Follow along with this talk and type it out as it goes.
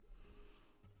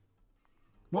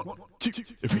One, two, three,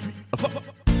 four.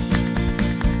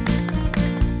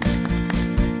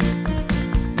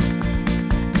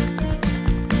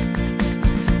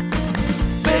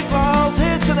 Big Miles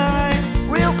here tonight,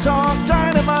 real talk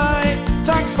dynamite.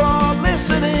 Thanks for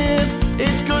listening,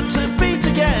 it's good to be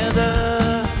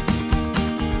together.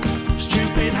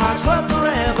 Stupid Hearts Club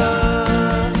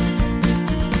forever.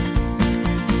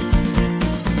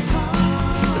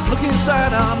 Let's look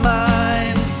inside our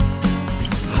minds.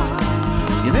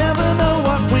 You never know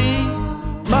what we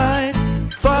might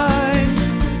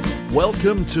find.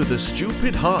 Welcome to the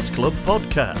Stupid Hearts Club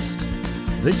podcast.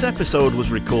 This episode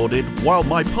was recorded while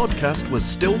my podcast was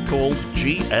still called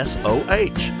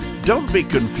GSOH. Don't be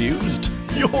confused,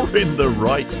 you're in the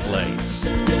right place.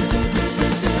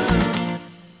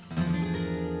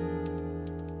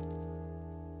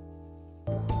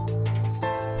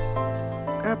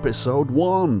 Episode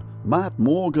 1, Matt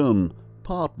Morgan,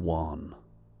 Part 1.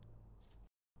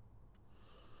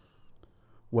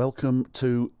 Welcome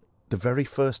to the very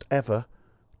first ever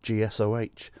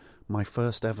GSOH, my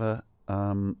first ever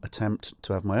attempt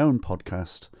to have my own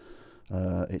podcast.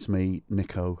 It's me,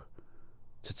 Nico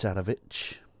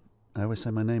Tatarovich. I always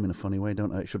say my name in a funny way,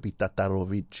 don't I? It should be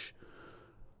Tatarovich.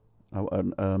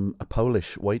 A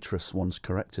Polish waitress once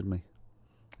corrected me,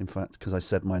 in fact, because I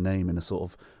said my name in a sort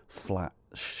of flat,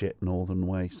 shit northern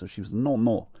way. So she was,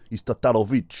 no, it's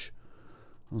Tatarovich.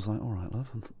 I was like, all right, love,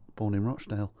 I'm born in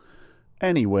Rochdale.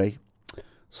 Anyway,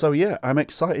 so yeah, I'm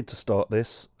excited to start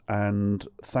this, and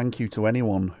thank you to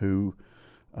anyone who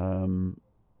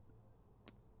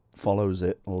follows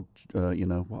it, or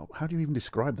how do you even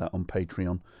describe that on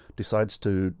Patreon? Decides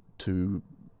to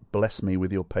bless me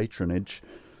with your patronage.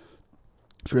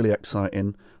 It's really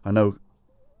exciting. I know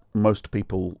most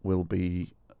people will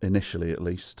be, initially at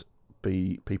least,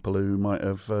 be people who might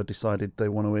have decided they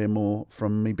want to hear more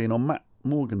from me being on Matt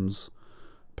Morgan's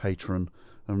Patreon,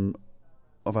 and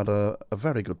I've had a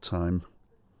very good time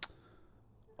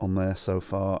on there so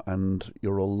far, and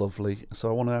you're all lovely. So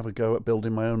I want to have a go at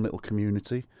building my own little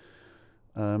community.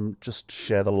 Just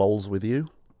share the lols with you.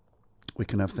 We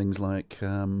can have things like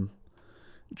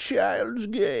child's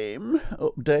game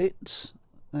updates,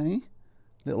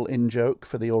 little in-joke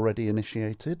for the already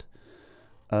initiated.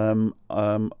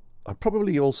 I'd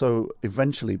probably also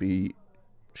eventually be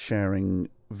sharing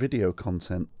video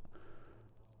content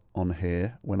on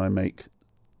here when I make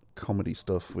comedy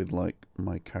stuff with, like,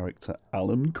 my character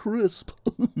Alan Crisp.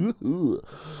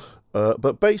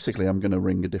 But basically I'm going to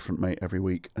ring a different mate every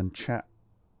week and chat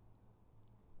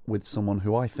with someone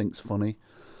who I think's funny,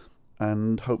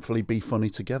 and hopefully be funny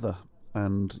together.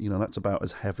 And, that's about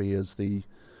as heavy as the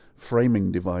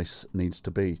framing device needs to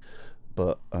be.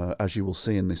 But as you will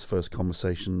see in this first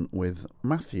conversation with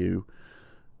Matthew,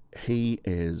 he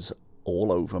is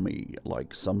all over me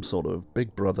like some sort of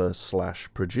big brother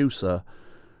 / producer,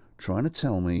 trying to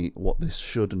tell me what this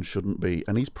should and shouldn't be.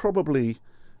 And he's probably,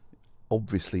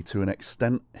 obviously to an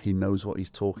extent, he knows what he's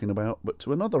talking about, but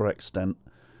to another extent,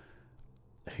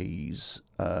 he's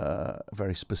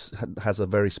has a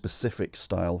very specific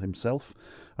style himself,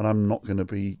 and I'm not going to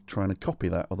be trying to copy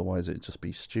that, otherwise it'd just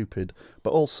be stupid.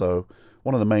 But also,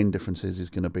 one of the main differences is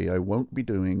going to be I won't be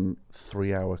doing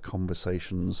 3-hour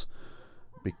conversations.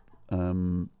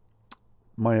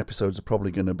 My episodes are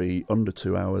probably going to be under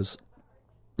 2 hours,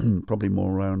 probably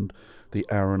more around the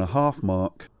hour and a half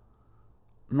mark,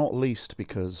 not least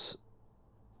because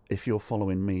if you're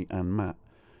following me and Matt,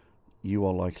 you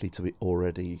are likely to be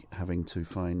already having to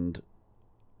find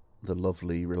the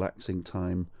lovely, relaxing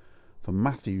time for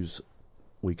Matthew's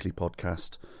weekly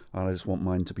podcast. And I just want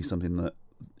mine to be something that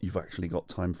you've actually got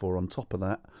time for on top of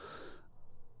that.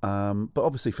 But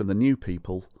obviously for the new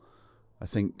people, I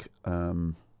think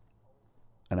an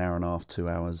hour and a half, 2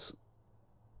 hours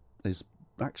is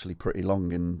actually pretty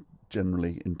long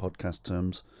generally in podcast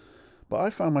terms. But I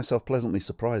found myself pleasantly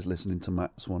surprised listening to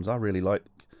Matt's ones. I really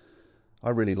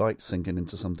like sinking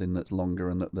into something that's longer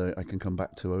and that I can come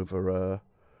back to over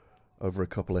a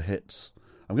couple of hits.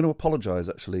 I'm going to apologise,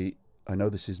 actually. I know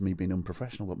this is me being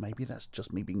unprofessional, but maybe that's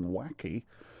just me being wacky.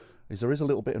 There is a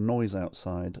little bit of noise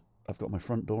outside. I've got my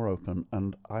front door open,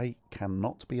 and I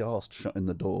cannot be arsed shutting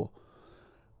the door.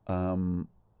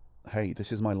 Hey,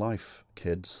 this is my life,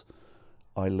 kids.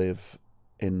 I live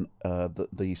in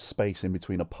the space in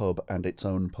between a pub and its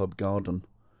own pub garden,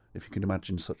 if you can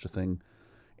imagine such a thing.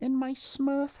 In my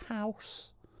Smurf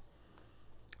house.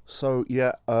 So,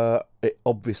 yeah, it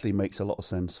obviously makes a lot of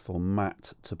sense for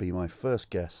Matt to be my first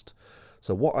guest.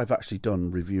 So what I've actually done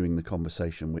reviewing the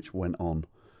conversation, which went on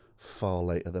far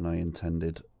later than I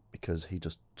intended, because he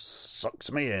just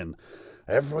sucks me in.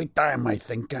 Every time I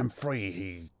think I'm free,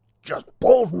 he just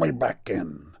pulls me back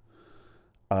in.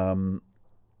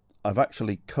 I've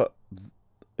actually cut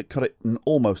it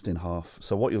almost in half.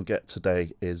 So what you'll get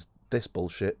today is this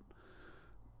bullshit,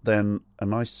 then a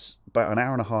nice about an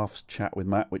hour and a half's chat with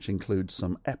Matt, which includes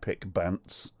some epic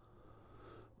bants,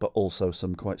 but also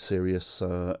some quite serious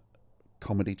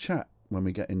comedy chat when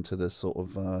we get into the sort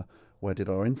of where did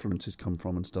our influences come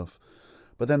from and stuff.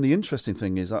 But then the interesting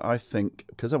thing is, I think,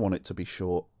 because I want it to be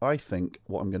short, I think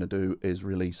what I'm going to do is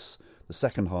release the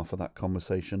second half of that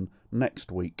conversation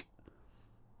next week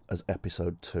as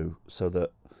episode 2, so that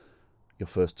your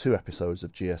first 2 episodes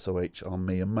of GSOH are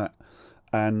me and Matt.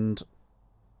 And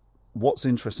what's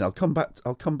interesting, I'll come back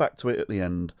to it at the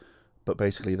end, but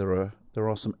basically there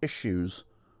are some issues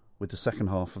with the second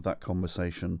half of that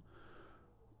conversation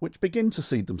which begin to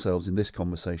seed themselves in this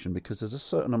conversation, because there's a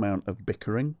certain amount of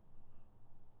bickering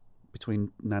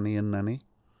between Nanny and Nanny.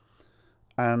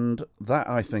 And that,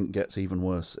 I think, gets even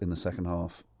worse in the second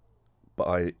half.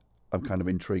 But I'm kind of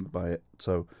intrigued by it.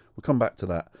 So we'll come back to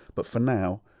that. But for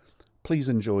now, please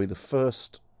enjoy the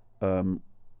first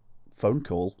phone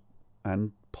call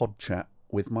and pod chat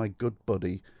with my good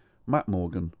buddy, Matt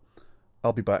Morgan.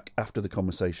 I'll be back after the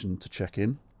conversation to check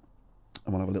in,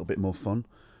 and we'll have a little bit more fun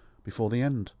before the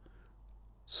end.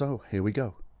 So, here we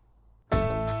go.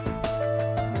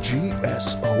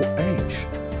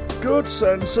 GSOH. Good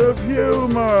sense of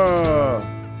humour.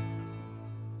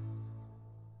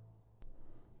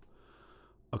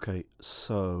 Okay,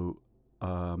 so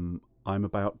I'm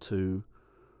about to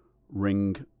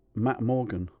ring Matt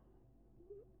Morgan,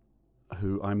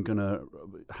 who I'm going to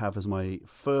have as I'm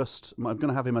going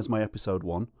to have him as my episode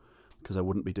 1, because I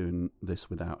wouldn't be doing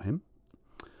this without him.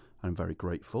 I'm very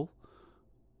grateful.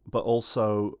 But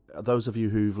also, those of you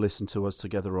who've listened to us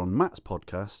together on Matt's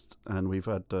podcast, and we've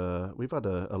had a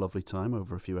lovely time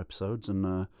over a few episodes,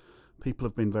 and people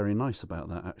have been very nice about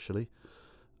that, actually.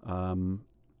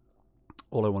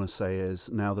 All I want to say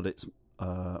is, now that it's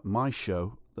my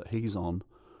show that he's on,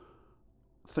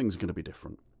 things are going to be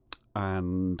different.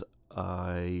 And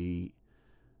I'm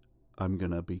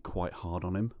going to be quite hard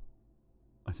on him.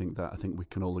 I think we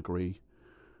can all agree,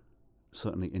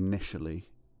 certainly initially,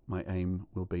 my aim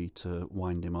will be to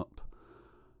wind him up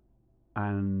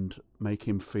and make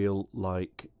him feel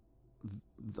like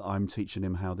I'm teaching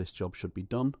him how this job should be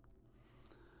done.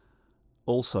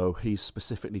 Also, he's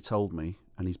specifically told me,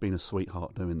 and he's been a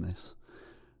sweetheart doing this,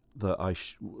 that I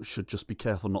should just be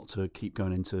careful not to keep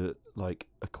going into like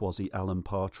a quasi Alan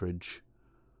Partridge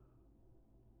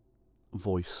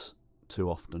voice too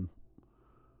often,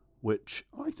 which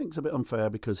I think is a bit unfair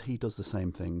because he does the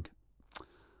same thing.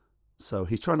 So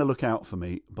he's trying to look out for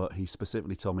me, but he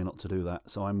specifically told me not to do that.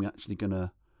 So I'm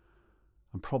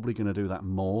probably gonna do that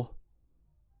more,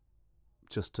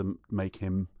 just to make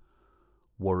him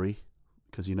worry,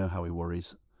 because you know how he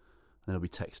worries. And he'll be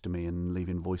texting me and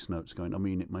leaving voice notes going, "I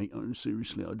mean it, mate. Oh,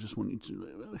 seriously, I just want you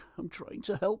to. I'm trying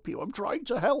to help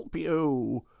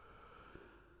you.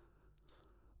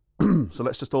 So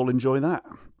let's just all enjoy that.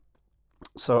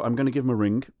 So I'm going to give him a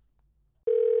ring.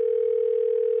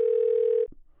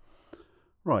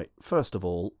 Right, first of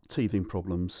all, teething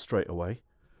problems straight away.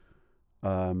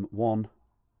 One,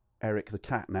 Eric the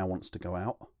cat now wants to go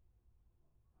out,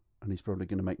 and he's probably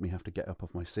going to make me have to get up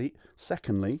off my seat.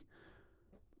 Secondly,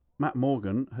 Matt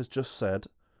Morgan has just said,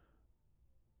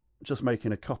 just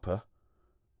making a cuppa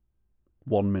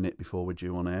 1 minute before we're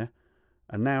due on air,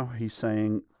 and now he's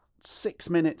saying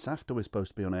 6 minutes after we're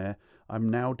supposed to be on air, I'm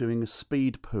now doing a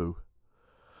speed poo,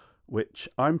 which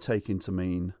I'm taking to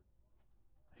mean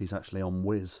he's actually on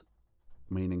whiz,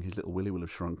 meaning his little willy will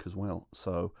have shrunk as well.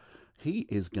 So he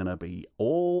is going to be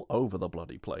all over the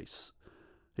bloody place.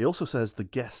 He also says the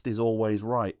guest is always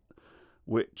right,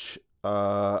 which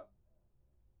let's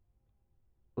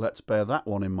bear that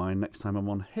one in mind next time I'm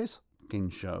on his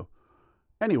fucking show.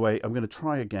 Anyway, I'm going to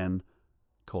try again,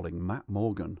 calling Matt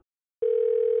Morgan.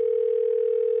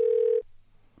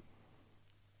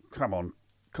 Come on,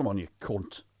 you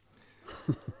cunt.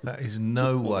 That is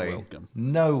no way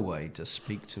to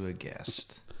speak to a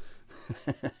guest.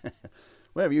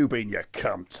 Where have you been, you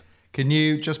cunt? Can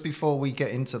you, just before we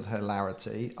get into the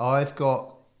hilarity, I've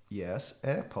got,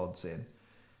 AirPods in.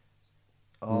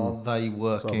 Are they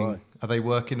working? Are they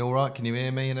working all right? Can you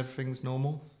hear me and everything's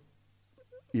normal?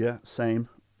 Yeah, same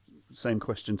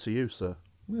question to you, sir.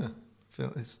 Yeah, I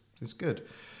feel it's good.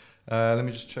 Let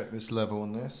me just check this level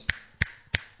on this.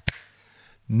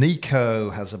 Nico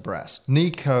has a breast.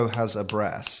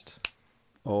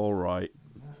 All right.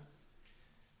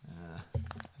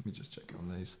 Let me just check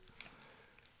on these.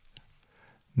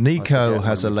 Nico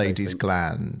has a lady's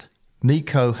gland.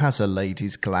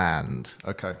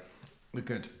 Okay, we're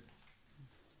good.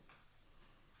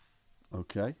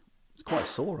 Okay. It's quite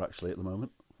sore, actually, at the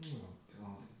moment.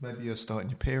 Maybe you're starting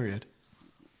your period.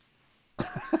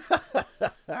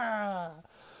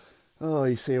 Oh,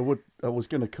 you see, I was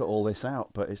going to cut all this out,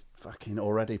 but it's fucking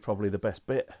already probably the best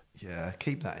bit. Yeah,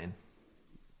 keep that in.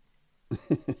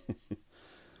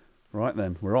 Right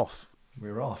then, we're off.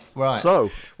 We're off. Right. So,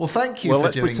 well, thank you well, for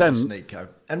let's doing pretend- this, Nico.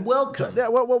 And welcome. Yeah,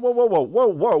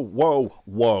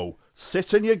 whoa.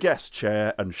 Sit in your guest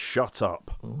chair and shut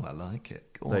up. Oh, I like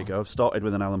it. Go There on. you go. I've started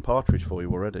with an Alan Partridge for you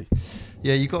already.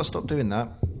 Yeah, you got to stop doing that.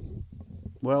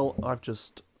 Well, I've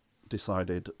just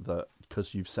decided that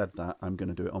because you've said that, I'm going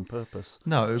to do it on purpose.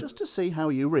 No. Just to see how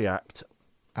you react.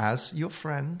 As your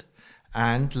friend,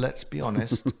 and let's be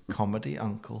honest, comedy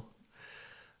uncle,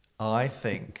 I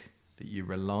think that you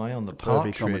rely on the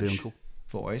Pervy comedy Partridge uncle.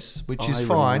 voice, which I is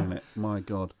rely on fine. it. My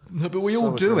God. No, but we So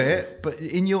all do aggressive. it. But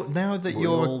in your now that We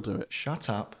you're all do it. shut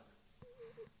up.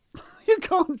 You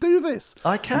can't do this.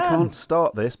 I can. You can't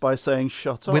start this by saying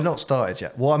shut up. We're not started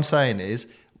yet. What I'm saying is,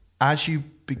 as you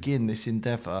begin this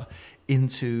endeavour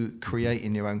into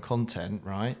creating your own content,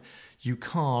 right? You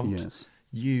can't Yes.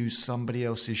 use somebody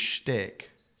else's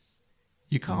shtick.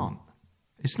 You can't.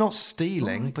 It's not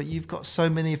stealing, but you've got so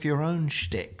many of your own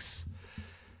shticks.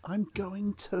 I'm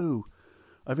going to.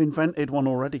 I've invented one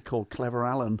already called Clever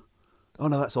Alan. Oh,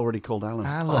 no, that's already called Alan.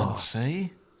 Alan,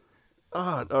 see?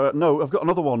 No, I've got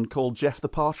another one called Jeff the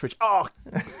Partridge. Oh!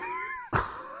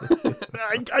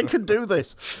 I can do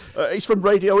this. He's from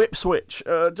Radio Ipswich.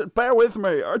 Bear with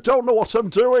me. I don't know what I'm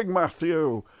doing,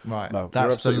 Matthew. Right. No, you're that's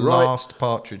the absolutely right. last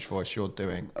Partridge voice you're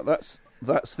doing. That's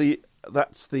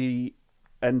the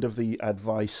end of the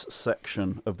advice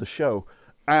section of the show.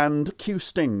 And cue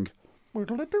Sting.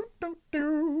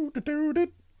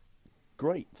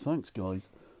 Great, thanks, guys.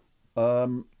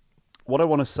 What I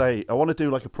want to say, I want to do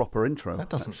like a proper intro. That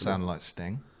doesn't actually. sound like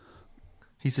Sting.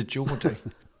 He's a Geordie.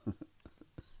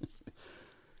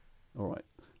 All right.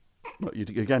 Look,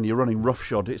 again, you're running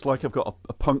roughshod. It's like I've got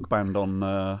a punk band on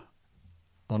On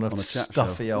a chat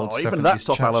stuffy show. old Oh, even 70s that's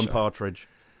off chat Alan show. Partridge.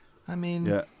 I mean,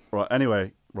 Yeah. Right.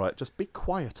 Anyway, right. Just be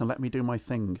quiet and let me do my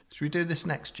thing. should we do this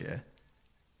next year?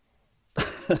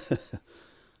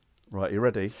 Right. You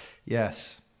ready?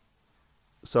 Yes.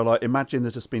 So, like, imagine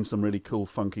there's just been some really cool,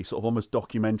 funky, sort of almost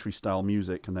documentary style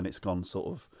music, and then it's gone sort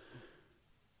of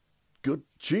good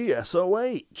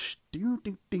GSOH.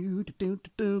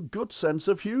 Good sense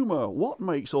of humour. What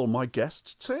makes all my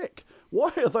guests tick?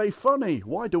 Why are they funny?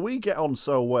 Why do we get on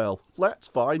so well? Let's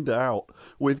find out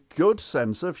with good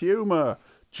sense of humour.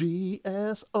 GSOH.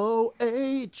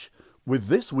 With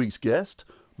this week's guest,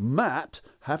 Matt.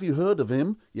 Have you heard of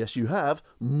him? Yes, you have.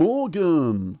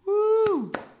 Morgan.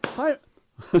 Woo! Hi.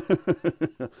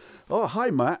 Oh,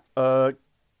 hi, Matt.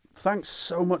 Thanks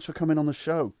so much for coming on the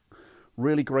show.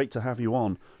 Really great to have you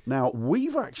on. Now,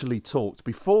 we've actually talked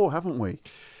before, haven't we?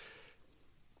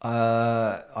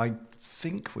 I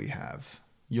think we have.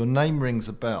 Your name rings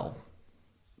a bell.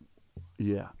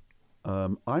 Yeah.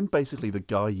 I'm basically the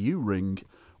guy you ring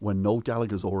when Noel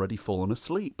Gallagher's already fallen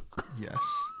asleep. Yes.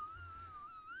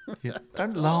 Yeah,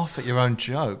 don't laugh at your own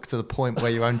joke to the point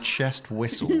where your own chest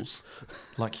whistles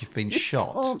like you've been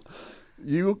shot.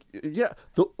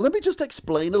 Let me just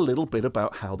explain a little bit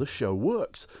about how the show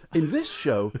works. In this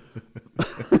show,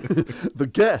 the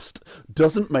guest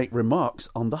doesn't make remarks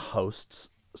on the host's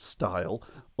style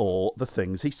or the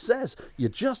things he says. You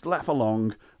just laugh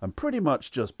along and pretty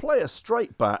much just play a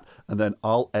straight bat, and then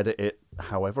I'll edit it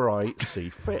however I see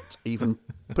fit, even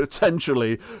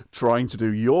potentially trying to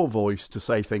do your voice to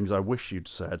say things I wish you'd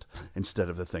said instead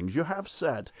of the things you have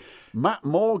said. Matt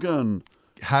Morgan.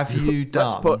 Have you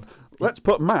done... Let's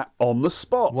put Matt on the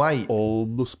spot. Wait.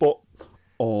 On the spot.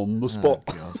 On the spot.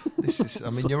 Oh, God. This is, I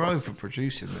mean, you're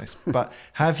overproducing this. But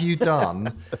have you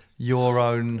done your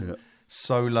own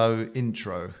solo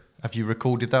intro? Have you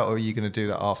recorded that, or are you going to do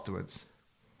that afterwards?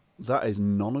 That is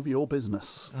none of your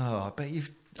business. Oh,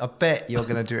 I bet you're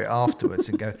going to do it afterwards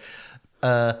and go,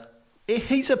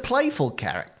 he's a playful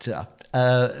character,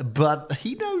 but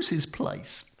he knows his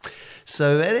place.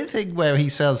 So anything where he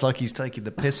sounds like he's taking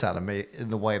the piss out of me in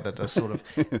the way that a sort of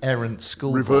errant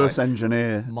schoolboy Reverse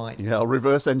engineer. might. Yeah, I'll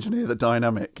reverse engineer the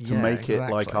dynamic to Yeah, make it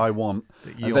like exactly. I want.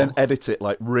 That And then you're- edit it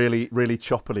like really, really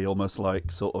choppily, almost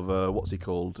like sort of, what's he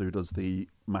called, who does the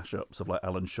mashups of like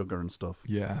Alan Sugar and stuff.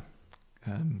 Yeah.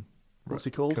 What's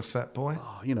he called? Cassette boy.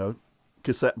 Oh, you know,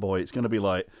 Cassette Boy. It's going to be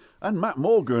like, and Matt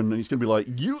Morgan, and he's going to be like,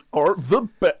 you are the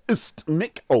best,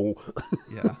 Nick. Oh.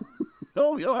 Yeah.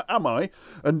 Oh, yeah, am I?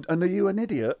 And are you an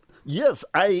idiot? Yes,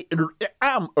 I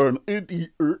am an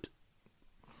idiot.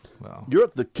 Well, You're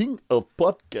the king of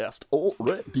podcast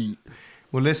already.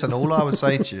 Well, listen, all I would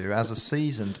say to you as a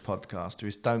seasoned podcaster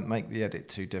is don't make the edit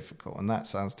too difficult, and that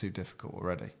sounds too difficult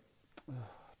already.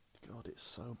 God, it's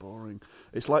so boring.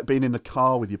 It's like being in the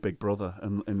car with your big brother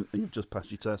and you've just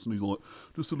passed your test and he's like,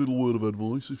 just a little word of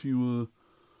advice, if you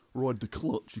ride the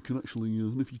clutch, you can actually,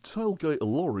 and if you tailgate a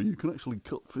lorry, you can actually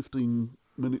cut 15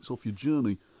 minutes off your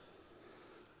journey.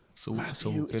 It's all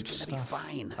Matthew, good it's going to be stuff.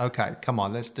 fine. Okay, come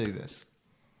on, let's do this.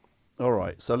 All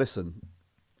right, so listen,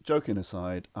 joking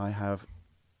aside,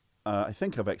 I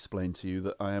think I've explained to you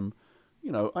that I am,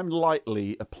 I'm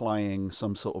lightly applying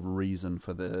some sort of reason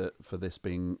for this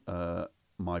being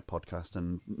my podcast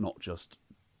and not just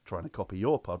trying to copy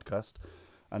your podcast.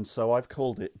 And so I've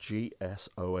called it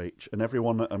GSOH. And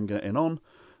everyone that I'm getting on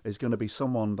is going to be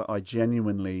someone that I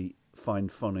genuinely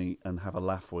find funny and have a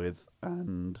laugh with.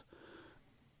 And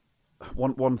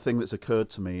one thing that's occurred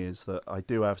to me is that I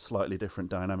do have slightly different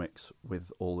dynamics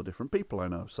with all the different people I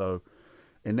know. So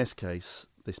in this case,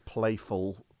 this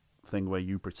playful thing where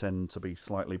you pretend to be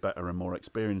slightly better and more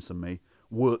experienced than me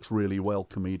works really well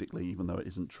comedically, even though it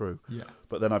isn't true. Yeah.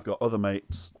 But then I've got other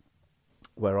mates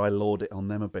where I lord it on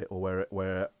them a bit, or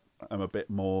where I'm a bit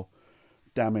more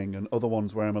damning, and other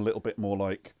ones where I'm a little bit more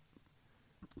like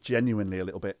genuinely a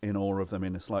little bit in awe of them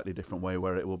in a slightly different way,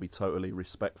 where it will be totally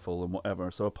respectful and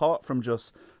whatever. So apart from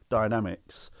just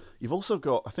dynamics, you've also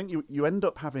got, I think you end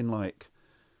up having like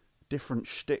different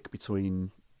shtick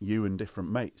between you and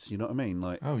different mates, you know what I mean?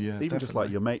 Like, oh yeah, even just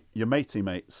like your matey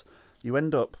mates, you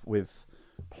end up with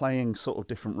playing sort of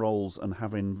different roles and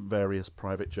having various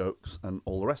private jokes and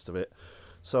all the rest of it.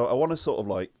 So I want to sort of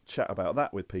like chat about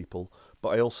that with people, but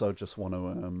I also just want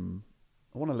to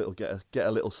get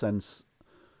a little sense,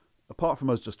 apart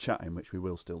from us just chatting, which we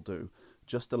will still do,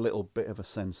 just a little bit of a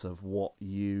sense of what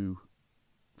you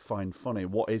find funny.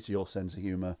 What is your sense of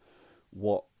humour?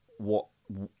 What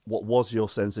was your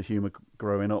sense of humour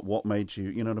growing up? What made you,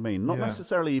 you know what I mean? Not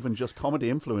necessarily even just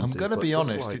comedy influences. I'm going to be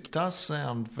honest, like, it does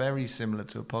sound very similar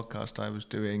to a podcast I was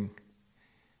doing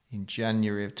in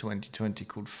January of 2020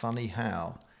 called Funny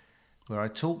How, where I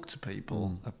talk to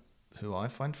people who I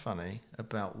find funny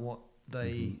about what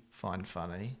they find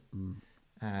funny,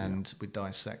 and we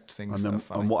dissect things that are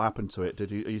funny. And what happened to it? Are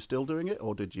you still doing it,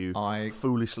 or did you I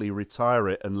foolishly retire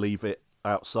it and leave it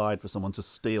outside for someone to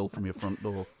steal from your front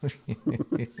door?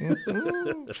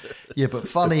 Yeah, but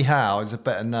Funny How is a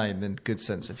better name than Good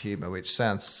Sense of Humour, which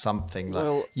sounds something like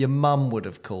Well, your mum would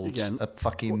have called again, a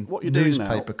fucking what you're doing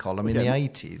newspaper now, column in the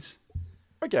 80s.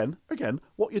 Again,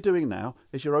 what you're doing now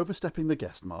is you're overstepping the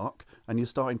guest mark and you're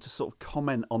starting to sort of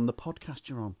comment on the podcast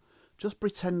you're on. Just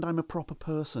pretend I'm a proper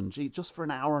person, just for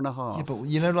an hour and a half. Yeah, but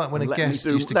you know, like when a Let guest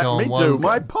me used to go on Let me Wogan, do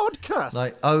my podcast.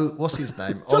 like, what's his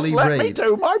name? Just Ollie let Reed. me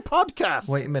do my podcast.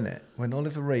 Wait a minute. When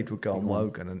Oliver Reed would go on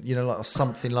Wogan and, you know, like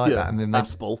something like Yeah, that, and then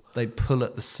Aspel. they'd pull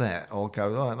at the set or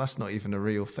go, oh, that's not even a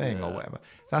real thing or whatever.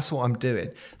 That's what I'm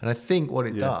doing. And I think what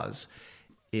it does,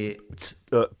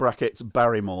 Brackets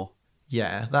Barrymore.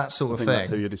 yeah, that sort I of think thing. that's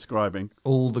who you're describing.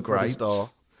 All the Freddie greats.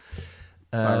 Starr,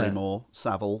 Barrymore,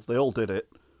 Savile, they all did it.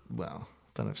 Well,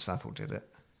 don't know if Savile did it.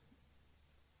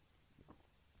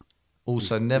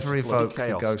 Also, never it's bloody evoke the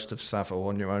chaos. ghost of Savile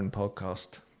on your own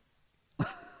podcast.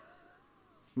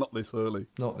 Not this early.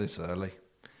 Not this early.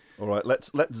 All right,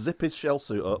 let's zip his shell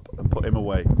suit up and put him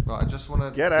away. Right, I just want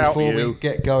to... Get out, Before you. we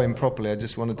get going properly, I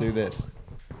just want to do this.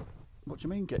 What do you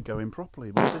mean get going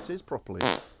properly? Well, this is properly.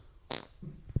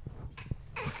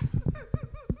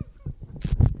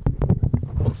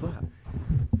 What's that?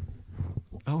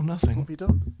 Oh, nothing. What have you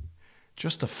done?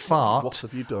 Just a fart. What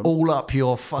have you done? All up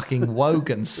your fucking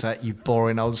Wogan set, you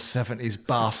boring old 70s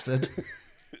bastard.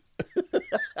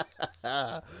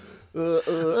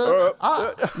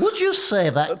 Would you say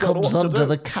that don't know comes what to under do.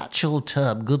 the catch-all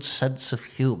term good sense of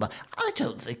humour? I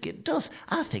don't think it does.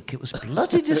 I think it was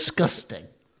bloody disgusting.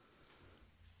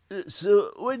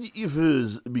 So, when you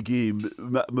first became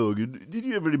Matt Morgan, did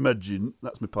you ever imagine...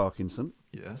 That's my Parkinson.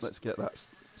 Yes. Let's get that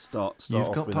start You've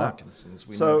off got with Parkinson's,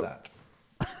 we So- know that.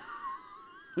 that.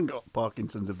 I've got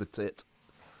Parkinson's of the tit.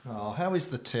 Oh, how is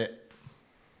the tit?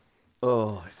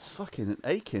 Oh, it's fucking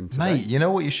aching today. Mate, you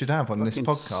know what you should have on this Fucking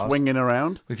podcast swinging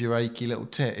around. with your achy little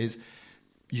tit is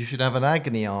you should have an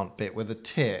agony aunt bit where the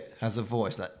tit has a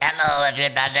voice like, hello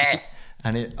everybody,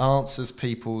 and it answers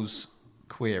people's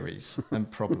queries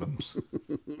and problems.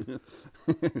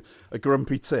 A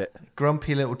grumpy tit.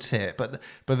 Grumpy little tit, but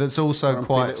that's also Grumpy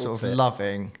quite little sort of tit.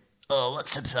 loving. Oh,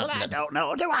 what's the problem? Well, I don't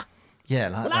know, do I? Yeah,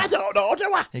 like Well, I that. don't know,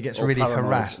 do I? It gets Or really paranoid,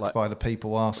 harassed like- by the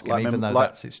people asking, like even mem- though like-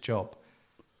 that's its job.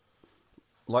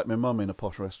 Like my mum in a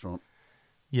posh restaurant.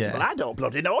 Yeah. Well, I don't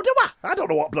bloody know, do I? I don't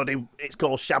know what bloody it's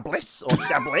called, Chablis or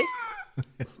Chablis.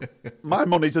 My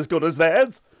money's as good as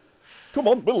theirs. Come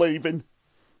on, we're leaving.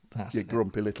 That's You it.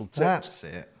 grumpy little tit. That's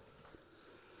it.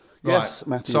 Yes, Right.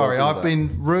 Matthew. Sorry, I'll do I've that.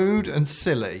 been rude and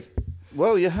silly.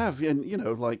 Well, you have, and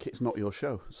like it's not your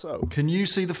show. So Can you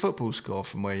see the football score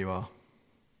from where you are?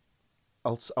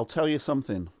 I'll tell you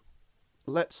something.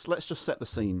 Let's just set the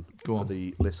scene Go for on.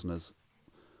 the listeners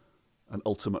and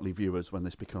ultimately viewers when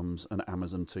this becomes an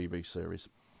Amazon TV series.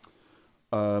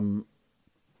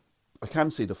 I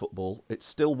can see the football. It's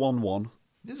still 1-1.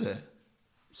 Is it?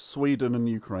 Sweden and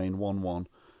Ukraine 1-1,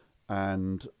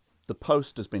 and the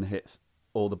post has been hit,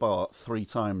 or the bar, 3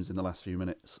 times in the last few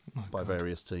minutes by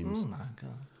various teams. Oh my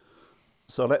God.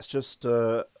 So let's just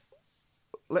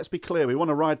let's be clear. We want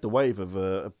to ride the wave of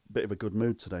a bit of a good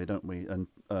mood today, don't we?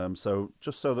 And so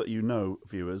just so that you know,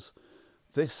 viewers,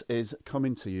 this is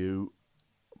coming to you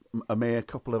a mere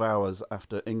couple of hours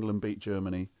after England beat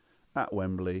Germany at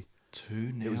Wembley.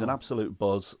 2-0. It was an absolute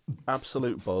buzz,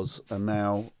 and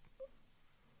now,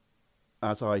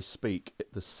 as I speak,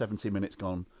 there's 70 minutes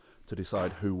gone to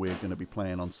decide who we're going to be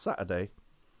playing on Saturday.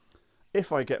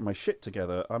 If I get my shit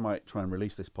together, I might try and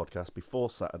release this podcast before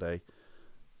Saturday,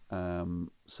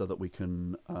 so that we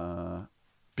can,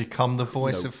 Become the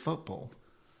voice of football.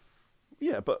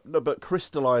 but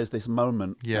crystallise this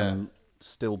moment Yeah. and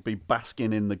still be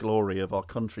basking in the glory of our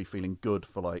country feeling good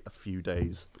for like a few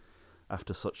days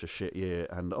after such a shit year,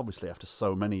 and obviously after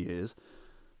so many years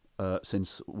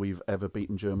since we've ever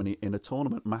beaten Germany in a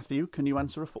tournament. Matthew, can you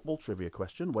answer a football trivia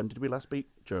question? When did we last beat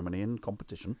Germany in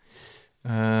competition?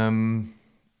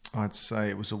 I'd say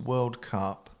it was a World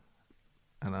Cup,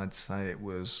 and I'd say it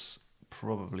was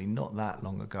probably not that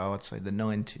long ago. I'd say the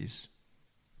 90s.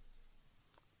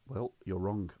 Well, you're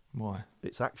wrong. Why?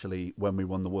 It's actually when we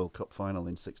won the World Cup final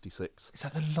in '66. Is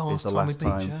that the last the time last we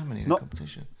beat time. Germany It's in not- a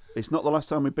competition? It's not the last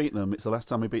time we beat them. It's the last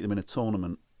time we beat them in a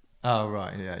tournament. Oh,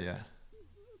 right. Yeah.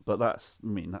 But that's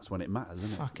when it matters,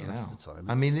 isn't it? Fucking The rest hell. of the time,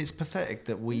 I mean, it's pathetic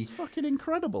that we... it's fucking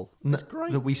incredible. It's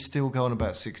great. That we still go on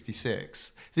about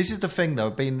 66. This is the thing, though,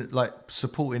 being like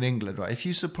supporting England, right? If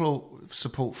you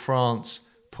support France,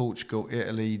 Portugal,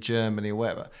 Italy, Germany, or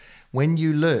whatever, when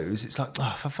you lose, it's like,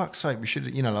 oh, for fuck's sake,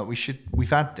 we've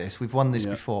had this, we've won this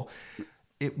Yeah. before.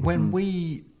 When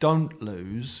we don't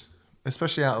lose,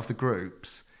 especially out of the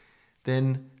groups,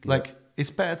 then it's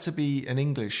better to be an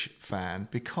English fan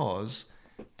because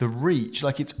the reach,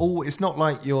 it's not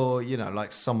like you're,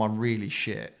 like someone really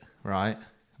shit, right?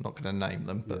 I'm not going to name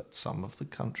them, but some of the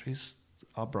countries,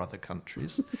 our brother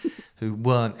countries, who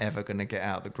weren't ever going to get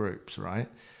out of the groups, right?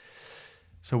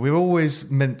 So we're always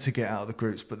meant to get out of the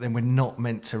groups, but then we're not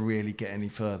meant to really get any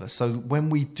further. So when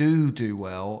we do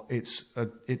well, it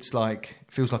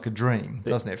feels like a dream,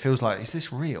 doesn't it? It feels like, is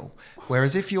this real?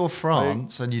 Whereas if you're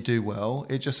France and you do well,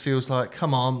 it just feels like,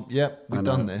 come on, yep, we've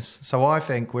done this. So I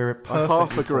think we're perfectly I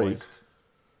half agree. poised.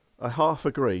 I half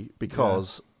agree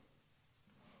because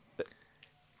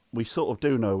we sort of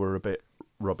do know we're a bit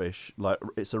rubbish. Like,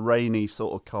 it's a rainy,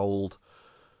 sort of cold,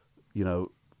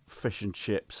 fish and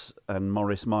chips and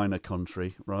Morris Minor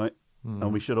country, right?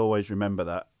 And we should always remember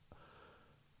that.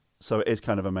 So it is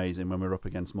kind of amazing when we're up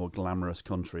against more glamorous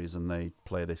countries and they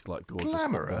play this like gorgeous football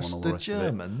Glamorous, and all the rest of it.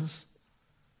 Germans.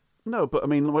 No, but I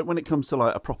mean, when it comes to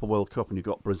like a proper World Cup and you've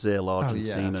got Brazil,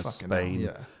 Argentina, fucking Spain,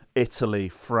 hell, yeah. Italy,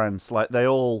 France, like they're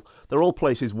all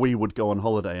places we would go on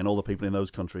holiday, and all the people in those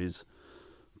countries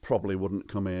probably wouldn't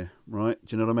come here, right?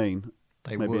 Do you know what I mean?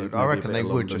 They Maybe would. a I reckon bit they of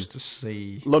would London. just to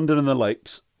see. London and the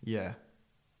lakes, Yeah.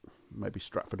 maybe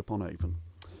Stratford upon Avon.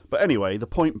 But anyway, the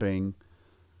point being,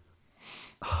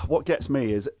 what gets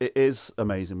me is it is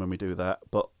amazing when we do that,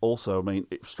 but also, I mean,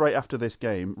 straight after this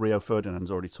game, Rio Ferdinand's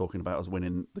already talking about us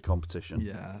winning the competition.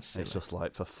 Yeah, silly. It's just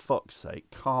like, for fuck's sake,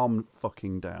 calm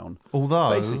fucking down.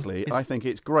 Although, basically, I think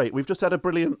it's great. We've had a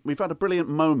brilliant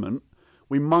moment.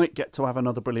 We might get to have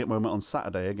another brilliant moment on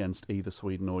Saturday against either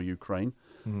Sweden or Ukraine.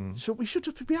 We should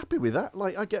just be happy with that.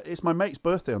 Like, it's my mate's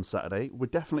birthday on Saturday. We're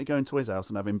definitely going to his house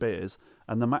and having beers,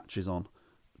 and the match is on.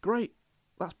 Great,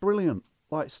 that's brilliant.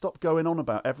 Like, stop going on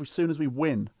about as soon as we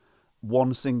win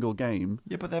one single game.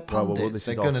 Yeah, but they're well, pundits. this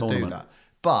They're is our going to do tournament. that.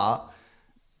 But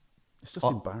It's just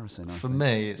embarrassing. I for think.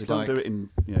 me, it's they don't like do it in.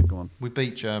 Yeah, go on. we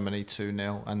beat Germany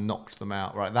 2-0 and knocked them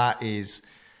out. Right,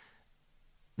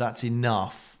 that's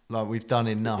enough. Like, we've done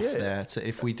enough there to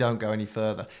if we don't go any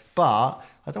further. But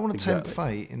I don't want to tempt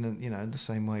fate in the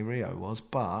same way Rio was.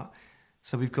 But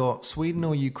so we've got Sweden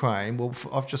or Ukraine. Well,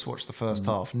 I've just watched the first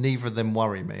half. Neither of them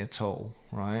worry me at all.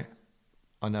 Right.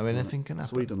 I know anything can happen.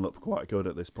 Sweden look quite good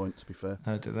at this point, to be fair.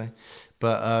 Oh, do they?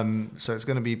 But so it's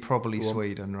going to be probably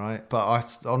Sweden, right? But I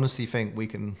honestly think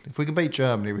if we can beat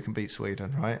Germany, we can beat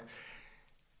Sweden, right?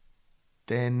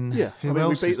 Then Yeah, who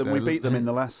else we beat is them. there? We beat them in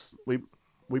the last. We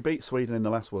we beat Sweden in the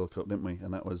last World Cup, didn't we?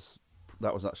 And that was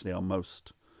actually our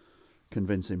most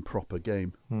convincing proper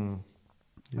game.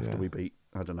 After we beat,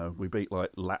 I don't know, we beat like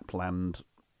Lapland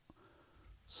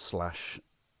 /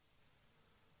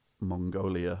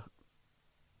 Mongolia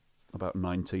about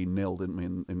 19-0, didn't we,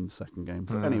 in the second game?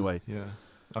 But anyway, yeah,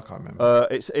 I can't remember.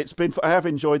 It's been. I have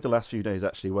enjoyed the last few days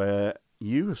actually, where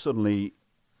you have suddenly.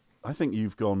 I think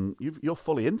you're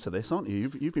fully into this, aren't you?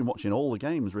 You've been watching all the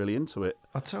games, really into it.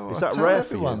 I tell Is that rare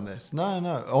everyone for you? this.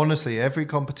 No. Honestly, every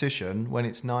competition when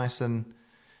it's nice and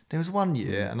there was one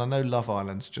year, and I know Love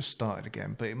Island's just started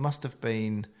again, but it must have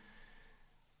been.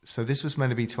 So this was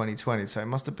meant to be 2020, so it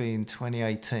must have been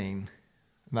 2018, and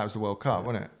that was the World Cup,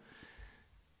 wasn't it?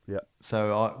 Yeah.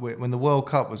 So when the World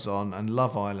Cup was on and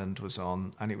Love Island was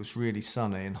on, and it was really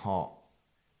sunny and hot,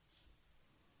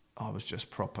 I was just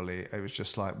properly. It was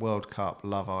just like World Cup,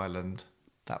 Love Island.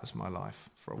 That was my life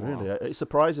for a while. Really, it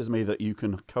surprises me that you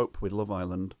can cope with Love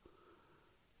Island.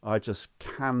 I just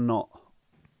cannot.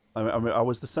 I mean, I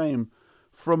was the same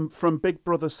from Big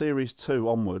Brother Series 2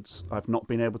 onwards. I've not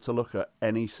been able to look at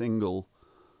any single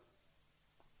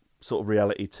sort of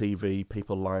reality TV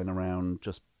people lying around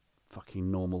just fucking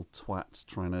normal twats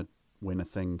trying to win a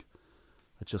thing.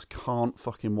 I just can't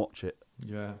fucking watch it.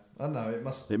 Yeah, I know it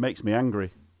must. It makes me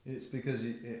angry. It's because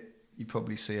you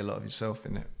probably see a lot of yourself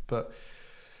in it, but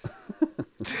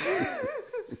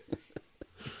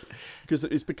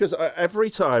because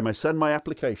every time I send my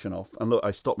application off, and look,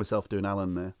 I stopped myself doing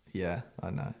Alan there. yeah,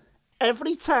 I know.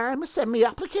 Every time I send my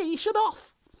application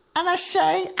off, And I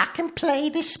say, I can play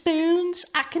the spoons,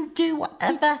 I can do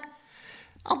whatever.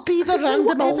 I'll be the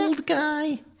random old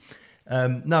guy.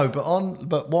 No,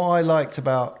 but what I liked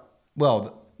about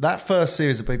that first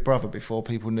series of Big Brother before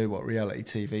people knew what reality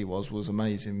TV was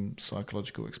amazing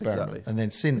psychological experiment. Exactly. And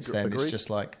then since then, Agreed. it's just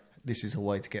like this is a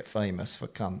way to get famous for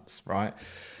cunts, right?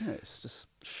 yeah, it's just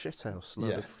shithouse.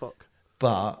 Load of fuck.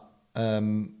 But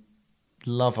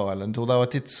Love Island, although I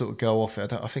did sort of go off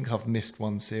it, I think I've missed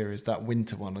one series, that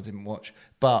winter one I didn't watch.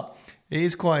 But it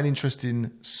is quite an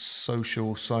interesting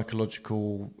social,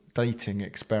 psychological dating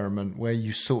experiment where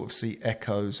you sort of see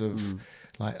echoes of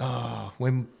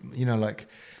when, like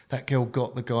that girl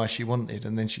got the guy she wanted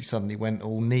and then she suddenly went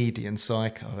all needy and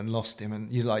psycho and lost him.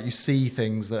 And you see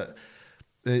things that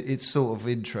it's sort of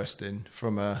interesting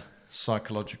from a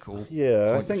psychological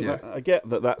Yeah, I point think of view. I get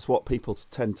that that's what people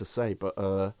tend to say, but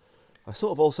I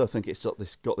sort of also think it's got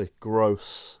this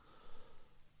gross,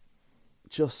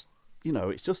 just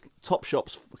it's just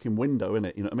Topshop's fucking window,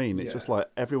 innit? You know what I mean? It's just like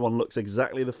everyone looks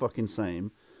exactly the fucking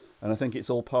same, and I think it's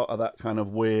all part of that kind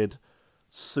of weird,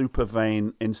 super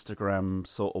vain Instagram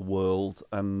sort of world,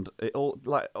 and it all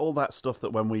that stuff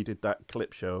that when we did that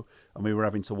clip show and we were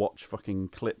having to watch fucking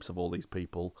clips of all these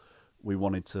people, we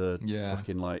wanted to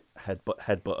fucking like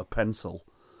headbutt a pencil.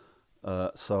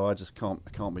 So I just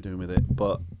can't be doing with it.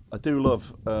 But I do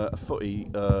love a footy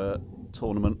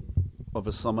tournament of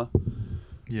a summer.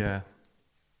 Yeah.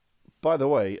 By the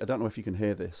way, I don't know if you can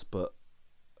hear this, but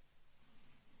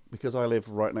because I live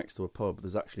right next to a pub,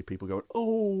 there's actually people going,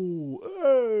 "Oh,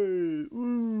 hey,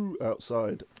 ooh,"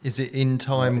 outside. Is it in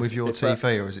time with your if TV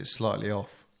that's- or is it slightly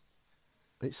off?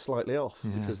 It's slightly off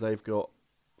because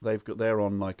they're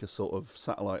on like a sort of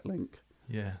satellite link,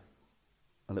 Yeah.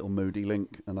 a little moody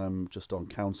link, and I'm just on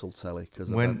council telly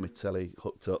because I When- had my telly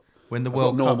hooked up. When the I've got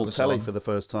World Cup normal was telly on, for the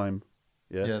first time.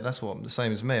 yeah, that's the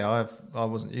same as me. I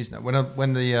wasn't using that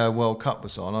when the World Cup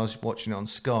was on. I was watching it on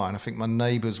Sky, and I think my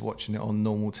neighbour's watching it on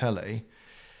normal telly,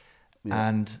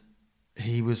 and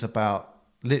he was about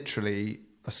literally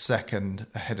a second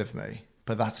ahead of me.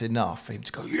 But that's enough for him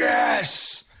to go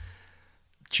yes,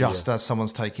 just as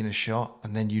someone's taking a shot,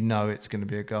 and then it's going to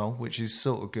be a goal, which is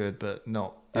sort of good, but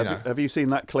not. Have you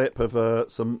seen that clip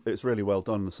of some? It's really well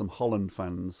done. Some Holland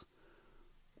fans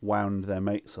wound their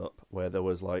mates up where there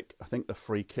was like I think a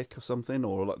free kick or something,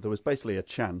 or like there was basically a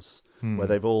chance where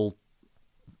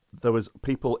there was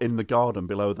people in the garden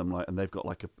below them, like, and they've got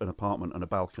like an apartment and a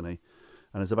balcony,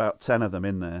 and there's about 10 of them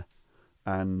in there,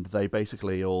 and they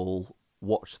basically all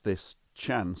watched this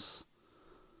chance.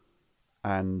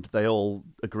 And they all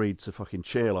agreed to fucking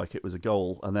cheer like it was a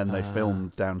goal, and then they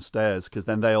filmed downstairs because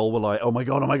then they all were like, "Oh my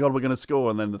god, we're going to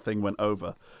score!" And then the thing went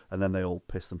over, and then they all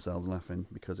pissed themselves laughing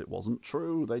because it wasn't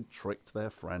true. They tricked their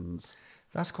friends.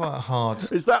 That's quite a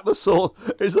hard. Is that the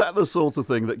sort of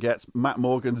thing that gets Matt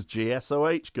Morgan's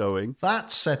GSOH going?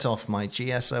 That set off my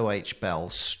GSOH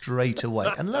bell straight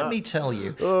away. And let me tell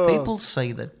you, people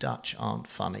say the Dutch aren't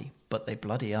funny, but they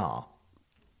bloody are.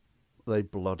 They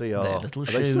bloody are. Their little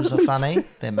They shoes are certainly funny.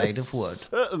 They're made of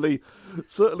wood.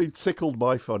 Certainly tickled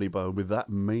my funny bone with that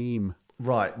meme.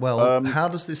 Right. Well, how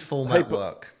does this format but-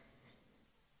 work?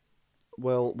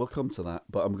 Well, we'll come to that,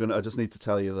 but I just need to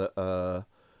tell you that a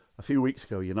few weeks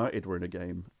ago, United were in a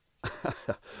game,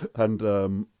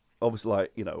 and obviously,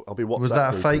 like, you know, I'll be watching. Was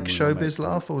that a fake showbiz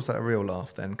laugh, or was that a real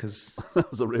laugh then? Because that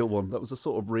was a real one. That was a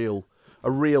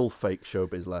real fake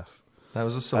showbiz laugh. That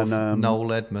was a sort of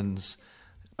Noel Edmonds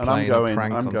and playing a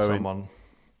prank I'm on going, someone.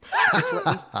 Just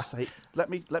let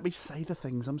me say the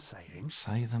things I'm saying.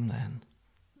 Say them then.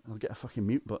 I'll get a fucking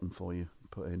mute button for you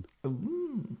put in.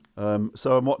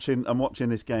 So I'm watching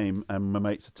this game, and my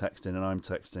mates are texting, and I'm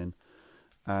texting,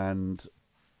 and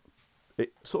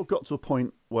it sort of got to a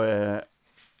point where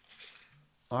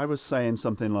I was saying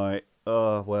something like,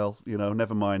 "Oh, well, you know,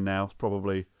 never mind now,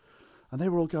 probably," and they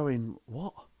were all going,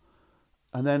 "What?"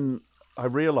 And then I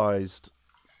realised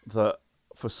that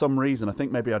for some reason, I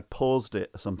think maybe I'd paused it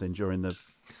or something during the.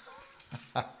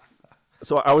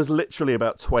 So I was literally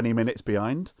about 20 minutes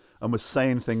behind and was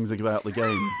saying things about the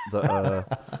game that.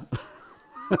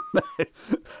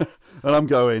 And I'm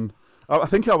going. I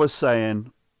think I was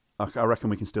saying, I reckon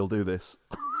we can still do this,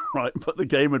 right? But the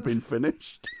game had been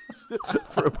finished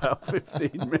for about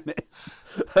 15 minutes,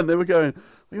 and they were going, "What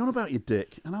are you on about, you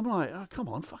dick?" And I'm like, "Oh, come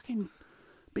on, fucking."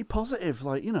 Be positive,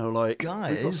 like, you know, like,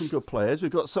 guys, we've got some good players.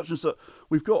 We've got such and such.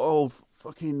 We've got all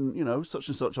fucking, you know, such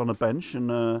and such on a bench, and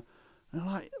they're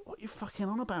like, "What are you fucking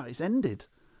on about? It's ended."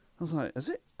 I was like, "Is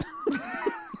it?"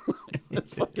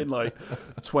 It's fucking like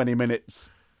 20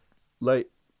 minutes late,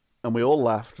 and we all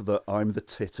laughed that I'm the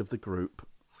tit of the group.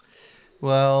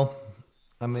 Well,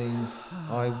 I mean,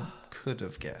 I could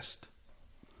have guessed.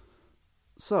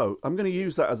 So I'm going to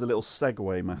use that as a little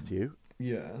segue, Matthew.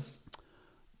 Yes.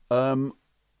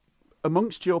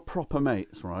 Amongst your proper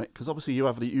mates, right? Because obviously you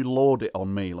lord it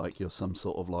on me like you're some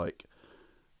sort of, like,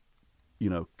 you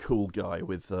know, cool guy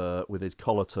with his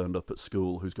collar turned up at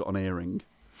school who's got an earring,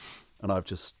 and I've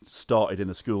just started in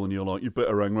the school, and you're like, "You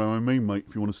better hang around with me, mate,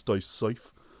 if you want to stay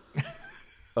safe."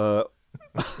 Like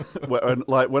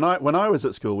when I was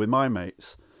at school with my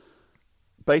mates,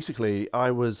 basically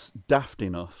I was daft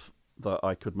enough that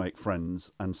I could make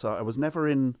friends, and so I was never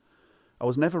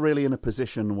really in a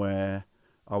position where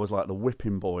I was like the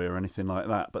whipping boy or anything like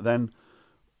that. But then,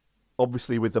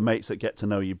 obviously, with the mates that get to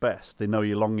know you best, they know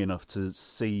you long enough to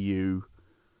see you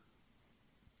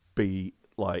be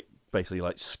like, basically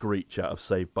like Screech out of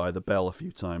Saved by the Bell a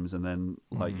few times, and then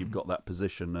like you've got that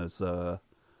position as the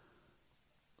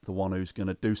one who's going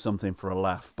to do something for a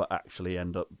laugh, but actually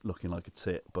end up looking like a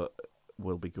tit, but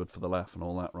will be good for the laugh and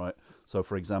all that, right? So,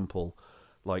 for example,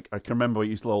 like, I can remember we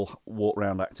used to all walk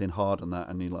around acting hard and that,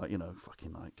 and you like, you know,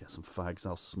 fucking like, get some fags,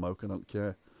 I'll smoke, I don't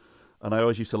care. And I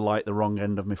always used to light the wrong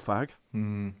end of my fag,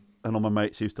 and all my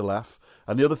mates used to laugh.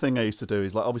 And the other thing I used to do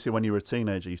is, like, obviously when you were a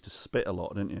teenager, you used to spit a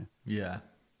lot, didn't you? Yeah.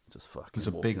 Just fucking. It's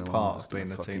a big part of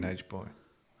being a teenage boy.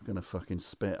 I'm gonna fucking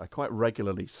spit. I quite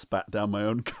regularly spat down my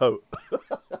own coat.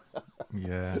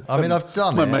 Yeah. I mean, I've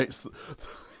done my it.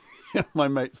 My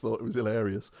mates thought it was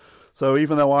hilarious. So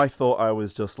even though I thought I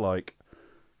was just like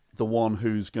the one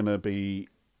who's going to be...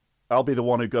 I'll be the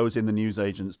one who goes in the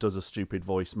newsagents, does a stupid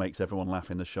voice, makes everyone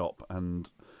laugh in the shop, and,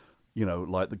 you know,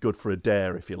 like the good for a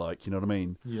dare, if you like, you know what I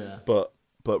mean? Yeah. But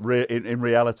in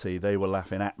reality, they were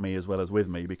laughing at me as well as with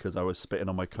me because I was spitting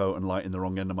on my coat and lighting the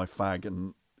wrong end of my fag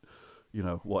and, you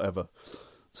know, whatever.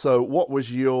 So what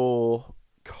was your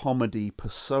comedy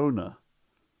persona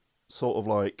sort of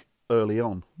like early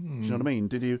on? Do you know what I mean?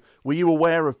 Were you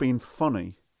aware of being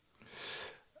funny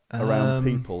around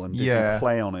people, and did you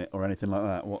play on it or anything like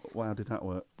that? How did that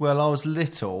work? Well, I was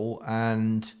little,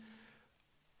 and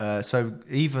so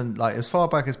even like as far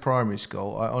back as primary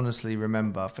school, I honestly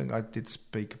remember, I think I did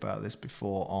speak about this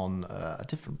before on a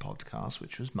different podcast,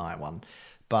 which was my one,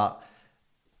 but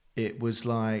it was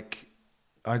like,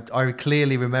 I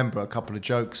clearly remember a couple of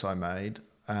jokes I made.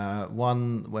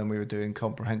 One when we were doing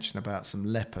comprehension about a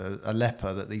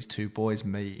leper that these two boys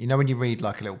meet. You know, when you read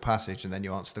like a little passage and then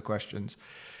you answer the questions.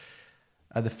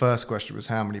 The first question was,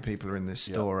 how many people are in this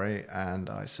story? Yeah. And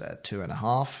I said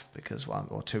 2.5 because 2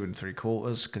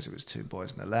 3/4 because it was two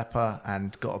boys and a leper,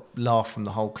 and got a laugh from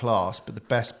the whole class. But the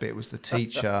best bit was the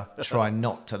teacher trying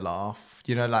not to laugh.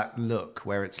 You know, like look,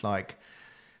 where it's like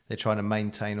they're trying to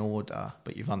maintain order,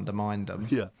 but you've undermined them.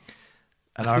 Yeah.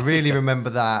 And I really remember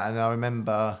that, and I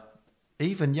remember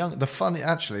even young.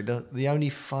 The only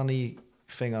funny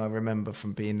thing I remember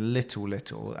from being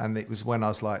little, and it was when I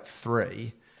was like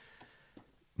 3.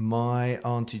 My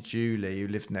Auntie Julie, who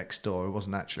lived next door, who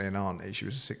wasn't actually an auntie, she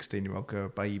was a 16-year-old girl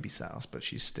babysat us, but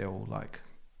she's still like,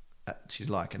 she's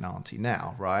like an auntie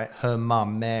now, right? Her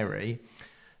mum, Mary,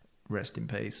 rest in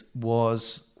peace, I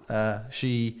was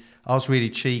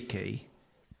really cheeky,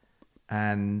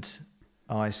 and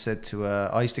I said to her,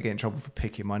 I used to get in trouble for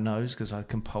picking my nose because I had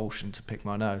compulsion to pick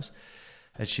my nose.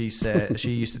 And she said,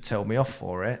 she used to tell me off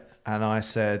for it. And I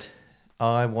said,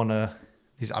 I want to,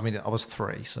 I mean, I was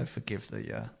 3, so forgive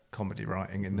the comedy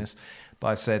writing in this. But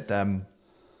I said,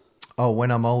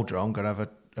 when I'm older, I'm going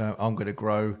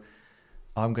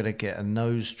to get a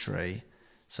nose tree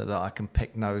so that I can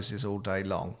pick noses all day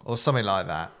long, or something like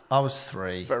that. I was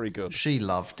 3. Very good. She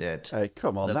loved it. Hey,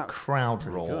 come on, the that's crowd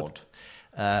pretty roared.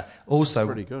 Also,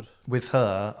 pretty good. With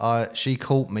her, she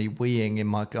caught me weeing in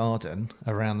my garden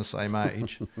around the same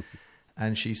age,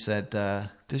 and she said,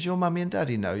 "Does your mummy and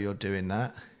daddy know you're doing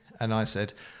that?" And I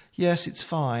said, "Yes, it's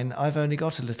fine. I've only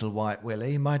got a little white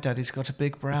willy. My daddy's got a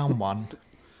big brown one."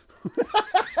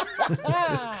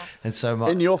 And so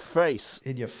in your face,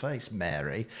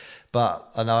 Mary.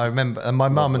 And I remember, and my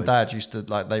mum and dad used to,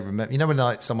 like, they remember, you know, when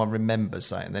like someone remembers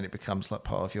something, then it becomes like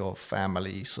part of your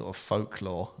family sort of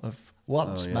folklore of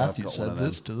once Matthew said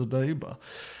this to the neighbour.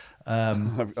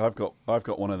 I've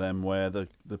got one of them where the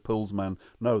pools man,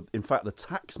 no, in fact the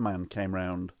tax man came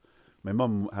round. My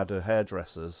mum had her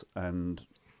hairdressers and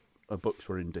her books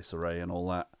were in disarray and all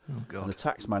that. Oh God! And the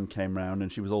tax man came round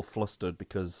and she was all flustered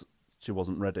because she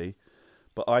wasn't ready.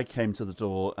 But I came to the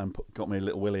door and got my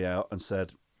little willy out and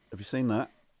said, "Have you seen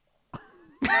that?"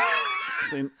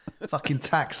 Fucking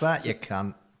tax that, you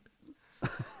cunt.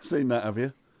 Seen that, have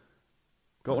you?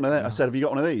 Got one of them? I said, "Have you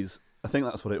got one of these?" I think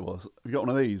that's what it was. "Have you got one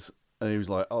of these?" And he was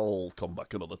like, "I'll come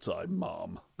back another time,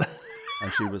 Mom."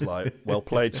 And she was like, "Well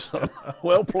played, son.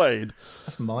 Well played."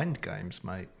 That's mind games,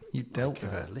 mate. You dealt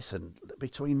with it. Listen,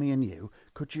 between me and you,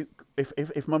 could you,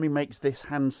 if Mummy makes this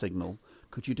hand signal,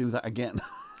 could you do that again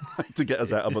to get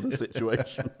us out of the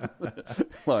situation,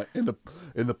 like in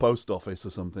the post office or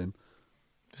something?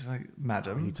 It's like,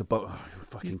 "Madam, we need to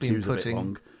fucking cues a bit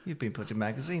long. You've been putting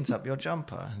magazines up your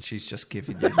jumper," and she's just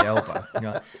giving you the elbow.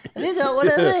 You're like, "Have you got one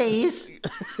of these?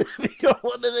 Have you got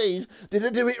one of these? Did I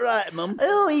do it right, Mum?"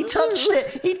 "Oh, he touched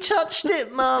it. He touched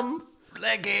it, Mum.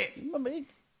 Leg it." "Mummy,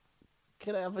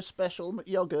 can I have a special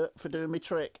yogurt for doing my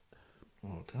trick?"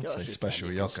 Oh, don't say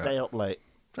special yogurt. Stay up late.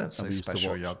 Don't say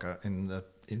special yogurt in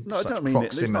no, I such don't mean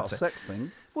proximity. It's not a sex thing.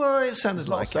 Well, it sounded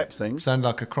like a sex thing. Sounded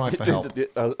like a cry for help.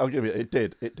 I'll give you. It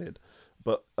did.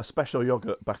 But a special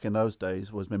yogurt back in those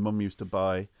days was my mum used to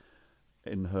buy,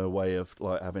 in her way of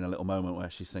like having a little moment where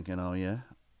she's thinking, "Oh yeah,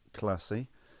 classy.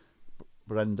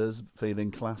 Brenda's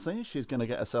feeling classy. She's going to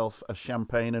get herself a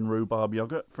champagne and rhubarb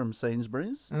yogurt from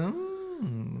Sainsbury's,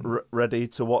 ready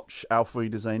to watch Auf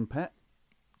Wiedersehen, Pet.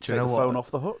 Do you know the what? phone off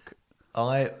the hook."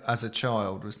 I, as a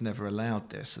child, was never allowed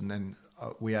this, and then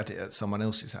we had it at someone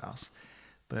else's house.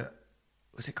 But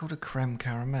was it called a creme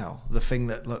caramel? The thing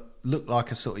that looked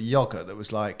like a sort of yogurt that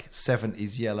was like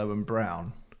 70s yellow and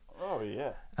brown. Oh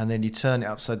yeah. And then you turn it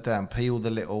upside down, peel the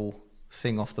little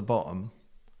thing off the bottom.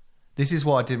 This is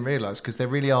what I didn't realise, because they're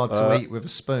really hard to eat with a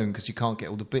spoon because you can't get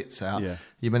all the bits out. Yeah.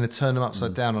 You're going to turn them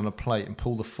upside down on a plate and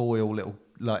pull the foil little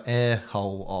like air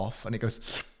hole off, and it goes,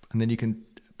 and then you can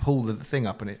pull the thing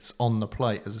up and it's on the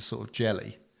plate as a sort of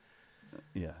jelly.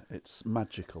 Yeah, it's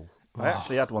magical. I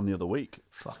actually had one the other week.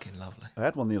 Fucking lovely. I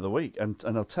had one the other week, and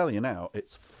I'll tell you now,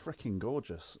 it's freaking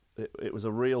gorgeous. It was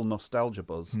a real nostalgia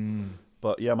buzz.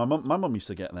 But yeah, my mum used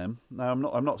to get them. Now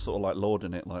I'm not sort of like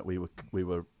lauding it like we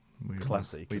were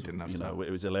classy. We didn't have that.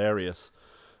 It was hilarious.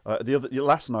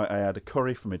 Last night I had a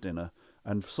curry for my dinner,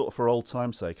 and sort of for old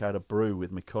time's sake, I had a brew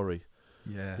with my curry.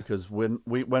 Yeah. Because when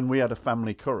we had a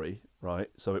family curry, right?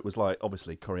 So it was like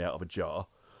obviously curry out of a jar,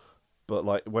 but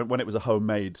like when it was a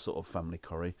homemade sort of family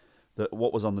curry, that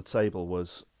what was on the table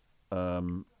was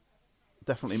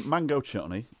definitely mango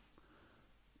chutney,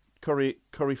 curry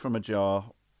from a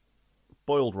jar,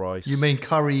 boiled rice. You mean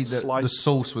curry that the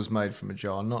sauce was made from a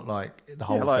jar, not like the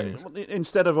whole thing?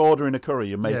 Instead of ordering a curry,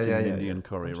 you're making an Indian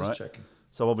curry, I'm right? just checking.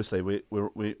 So obviously we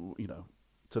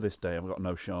to this day I've got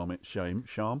no shame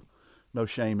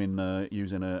in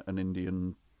using an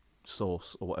Indian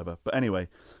sauce or whatever. But anyway,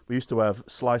 we used to have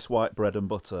sliced white bread and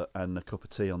butter and a cup of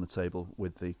tea on the table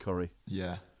with the curry.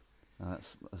 Yeah.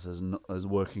 That's as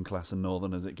working class and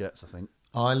northern as it gets, I think.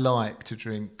 I like to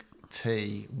drink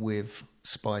tea with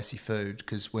spicy food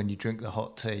because when you drink the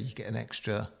hot tea, you get an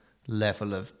extra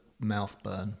level of mouth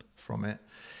burn from it.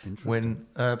 Interesting.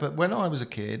 But when I was a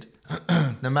kid,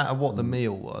 no matter what the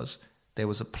meal was, there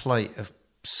was a plate of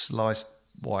sliced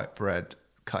white bread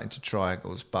cut into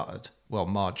triangles, buttered,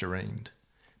 margarined.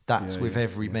 That's with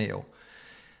every meal.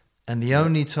 And the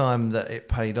only time that it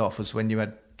paid off was when you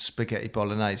had spaghetti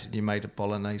bolognese and you made a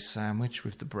bolognese sandwich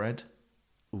with the bread.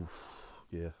 Oof,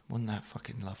 yeah. Wasn't that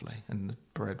fucking lovely? And the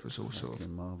bread was all sort of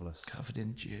marvellous. covered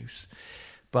in juice.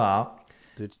 But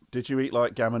Did you eat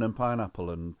like gammon and pineapple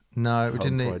and No, we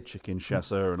didn't home-fried eat. chicken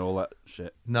chasseur and all that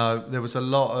shit? No, there was a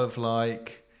lot of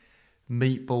like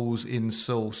meatballs in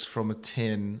sauce from a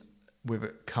tin with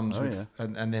it comes Oh, with, yeah.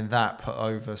 and then that put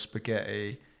over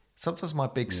spaghetti. Sometimes my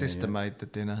big sister yeah. made the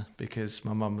dinner because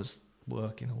my mum was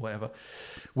working or whatever.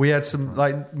 We had some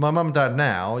like my mum and dad.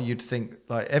 Now you'd think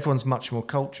like everyone's much more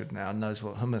cultured now and knows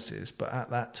what hummus is, but at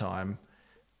that time,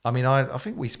 I mean, I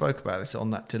think we spoke about this on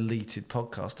that deleted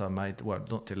podcast I made. Well,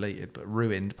 not deleted, but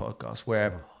ruined podcast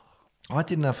where I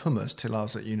didn't have hummus till I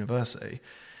was at university,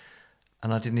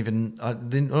 and I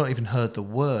not even heard the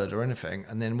word or anything.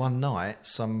 And then one night,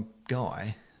 some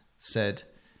guy said,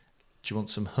 "Do you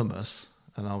want some hummus?"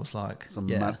 And I was like, Some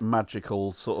 "Yeah,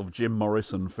 magical sort of Jim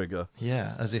Morrison figure.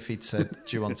 yeah," as if he'd said,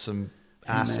 "Do you want some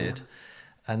acid?"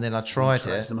 And then I tried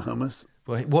Try it. some hummus.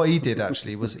 Well, what he did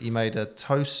actually was he made a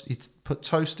toast. He put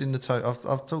toast in the toast.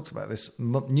 I've talked about this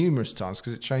numerous times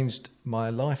because it changed my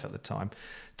life at the time.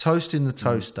 Toast in the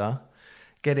toaster,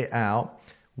 get it out.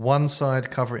 One side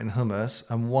cover it in hummus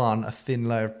and one a thin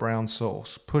layer of brown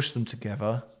sauce. Push them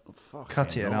together,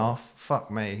 cut it in half. Fuck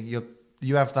me,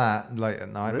 you have that late at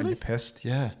night when Really? you're pissed.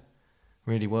 Yeah,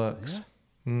 really works.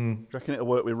 Yeah? Mm, Do you reckon it'll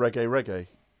work with reggae?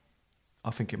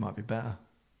 I think it might be better.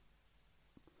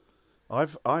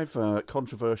 I've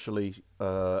controversially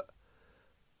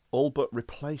all but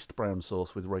replaced brown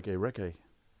sauce with reggae.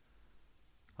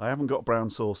 I haven't got brown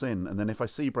sauce in, and then if I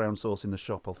see brown sauce in the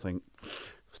shop, I'll think,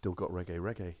 I've still got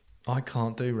reggae. I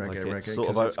can't do Like reggae it's because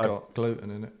sort of- it's got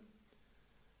gluten in it.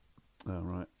 Oh,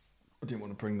 right. I didn't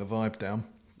want to bring the vibe down.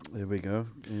 Here we go.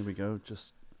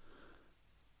 Just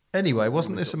Anyway,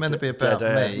 wasn't this meant to be about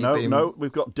dead air. me? No,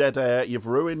 we've got dead air. You've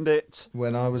ruined it.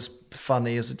 When I was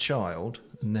funny as a child,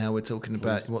 and now we're talking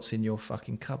about what's in your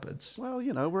fucking cupboards. Well,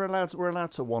 we're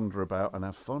allowed to wander about and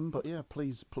have fun, but yeah,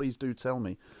 please do tell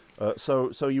me.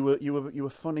 So you were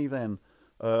funny then.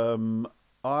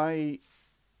 I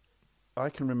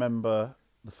can remember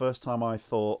the first time I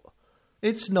thought,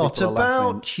 It's not People are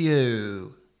about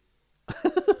you.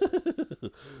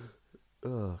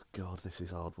 oh God, this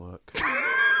is hard work.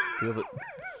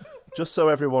 Just so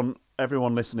everyone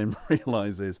listening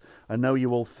realises, I know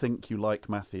you all think you like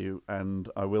Matthew, and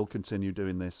I will continue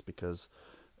doing this because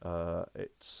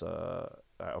it's out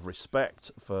of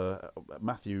respect for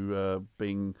Matthew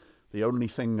being the only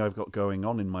thing I've got going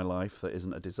on in my life that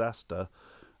isn't a disaster.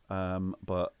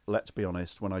 But let's be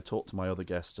honest, when I talk to my other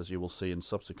guests, as you will see in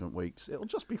subsequent weeks, it'll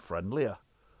just be friendlier.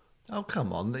 Oh,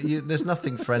 come on. There's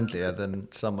nothing friendlier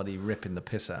than somebody ripping the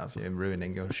piss out of you and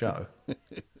ruining your show.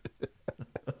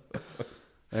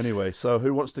 Anyway, so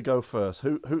who wants to go first?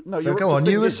 Who? No, So you're, go the on,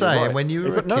 thing you were is, you're saying right. when you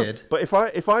were a kid. But if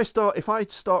I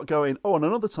start going, oh, and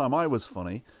another time I was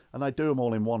funny, and I do them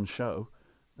all in one show,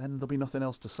 then there'll be nothing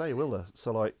else to say, will there?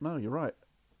 So no, you're right.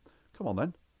 Come on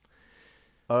then.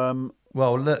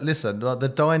 Well, listen,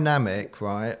 the dynamic,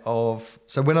 right, of...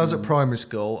 So when I was at primary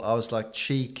school, I was like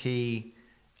cheeky,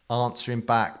 answering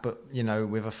back, but,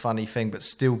 with a funny thing, but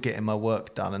still getting my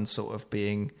work done and sort of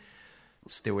being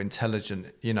still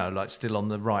intelligent, like still on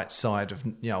the right side of...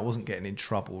 I wasn't getting in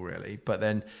trouble, really. But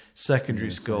then secondary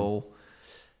school,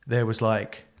 there was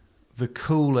like the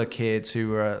cooler kids who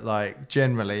were like...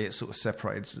 Generally, it's sort of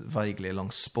separated vaguely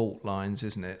along sport lines,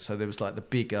 isn't it? So there was like the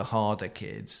bigger, harder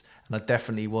kids... And I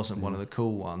definitely wasn't one of the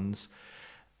cool ones.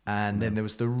 And then there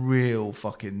was the real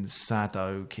fucking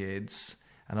sado kids.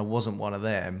 And I wasn't one of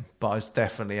them. But I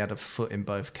definitely had a foot in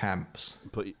both camps.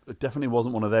 But it definitely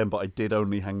wasn't one of them, but I did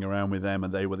only hang around with them,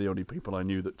 and they were the only people I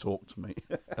knew that talked to me.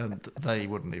 And they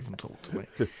wouldn't even talk to me.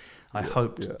 I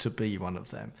hoped to be one of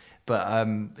them. But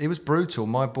it was brutal.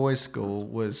 My boys' school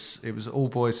was all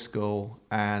boys' school.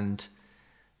 And...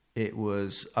 it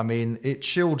was, it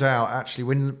chilled out actually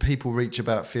when people reach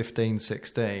about 15,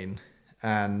 16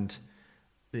 and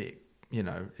I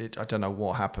don't know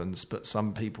what happens, but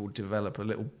some people develop a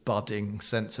little budding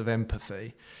sense of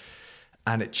empathy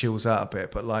and it chills out a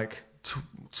bit. But like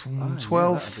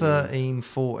 12, 13,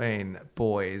 14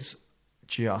 boys,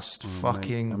 just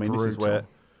fucking brutal. This is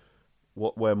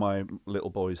where my little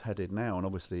boy's headed now. And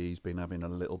obviously he's been having a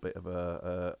little bit of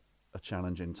a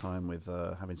challenging time with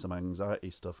having some anxiety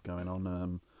stuff going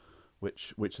on,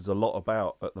 which is a lot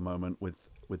about at the moment with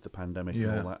the pandemic and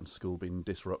all that, and school being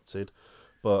disrupted.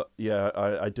 But yeah,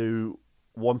 I do.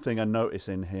 One thing I notice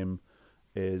in him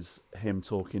is him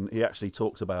talking. He actually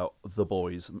talks about the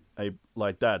boys.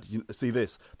 Like, Dad, you see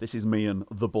this? This is me and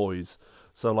the boys.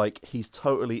 So like, he's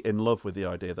totally in love with the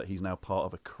idea that he's now part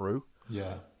of a crew.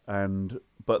 Yeah.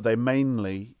 But they're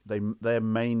mainly on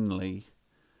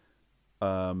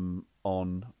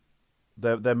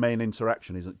their main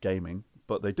interaction isn't gaming,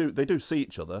 but they do see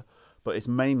each other, but it's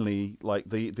mainly like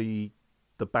the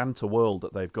banter world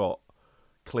that they've got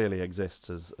clearly exists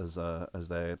as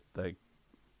their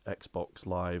Xbox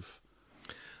Live.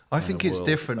 I think it's world.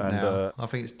 different And, now. I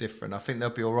think it's different. I think they'll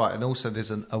be all right. And also,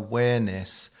 there's an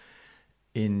awareness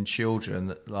in children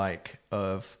that, like,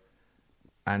 of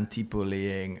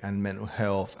anti-bullying and mental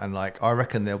health, and like I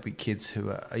reckon there'll be kids who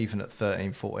are even at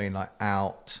 13, 14, like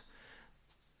out,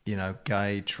 you know,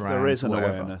 gay, trans, There is an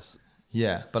whatever. awareness.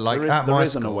 Yeah, but like There at my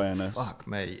is an school, awareness. fuck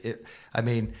me. I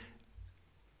mean,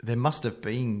 there must have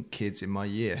been kids in my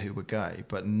year who were gay,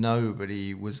 but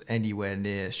nobody was anywhere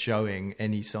near showing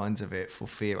any signs of it for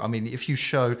fear. I mean, if you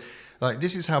showed, like,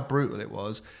 this is how brutal it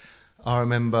was. I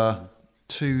remember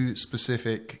two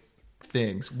specific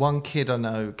things. One kid I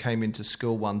know came into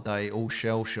school one day all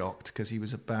shell-shocked because he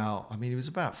was about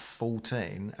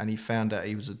 14, and he found out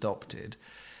he was adopted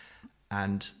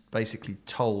and basically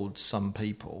told some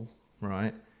people,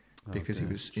 right, because he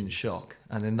was in shock.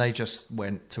 And then they just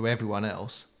went to everyone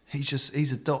else,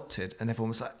 he's adopted, and everyone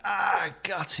was like,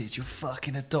 gutted, you're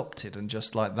fucking adopted, and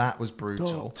just like that was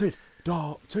brutal.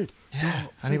 Adopted. Yeah,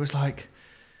 and it was like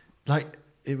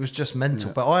it was just mental.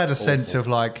 Yeah. But I had a sense of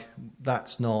like,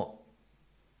 that's not,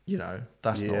 you know,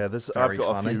 that's not very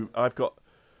funny. I've got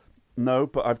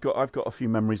a few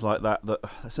memories like that.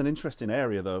 That's an interesting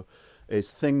area though,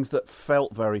 is things that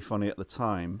felt very funny at the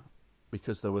time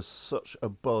because there was such a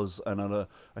buzz and a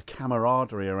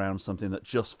camaraderie around something that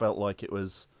just felt like it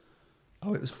was.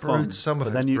 Oh, it was fun. brutal. Some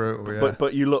of it was brutal. Yeah.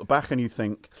 But you look back and you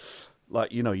think,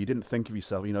 like, you know, you didn't think of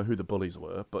yourself, you know, who the bullies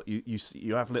were, but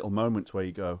you have little moments where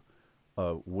you go,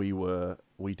 oh,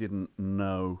 we didn't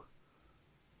know,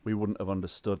 we wouldn't have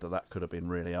understood that could have been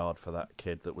really hard for that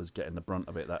kid that was getting the brunt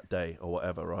of it that day or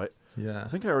whatever, right? Yeah. I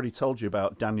think I already told you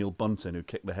about Daniel Bunting who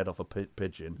kicked the head off a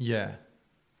pigeon. Yeah.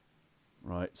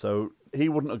 Right, so he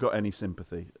wouldn't have got any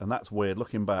sympathy, and that's weird.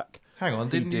 Looking back, hang on,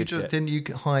 didn't you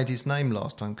hide his name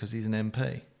last time because he's an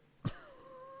MP?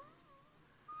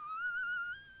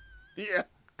 Yeah.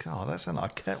 God, that sounded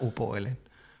like kettle boiling.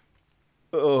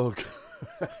 Oh.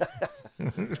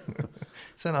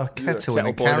 Sounded like a kettle in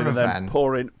a caravan.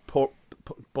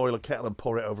 Boil a kettle and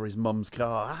pour it over his mum's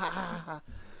car.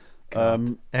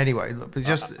 Anyway, look, but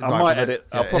just I might edit.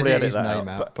 I'll probably edit his that name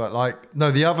out. But like,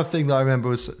 no, the other thing that I remember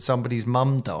was somebody's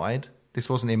mum died. This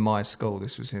wasn't in my school.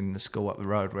 This was in the school up the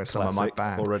road where some of my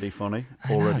band. Already funny.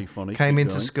 Already funny. Came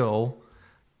into school.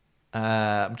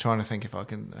 I'm trying to think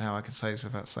how I can say this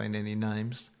without saying any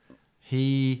names.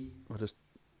 I just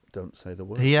don't say the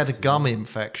word. He had a gum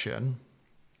infection,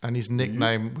 and his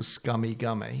nickname was Scummy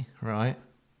Gummy, right?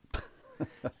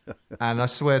 And I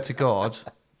swear to God,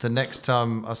 the next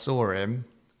time I saw him,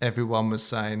 everyone was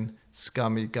saying,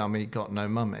 "Scummy Gummy got no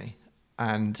mummy,"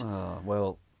 and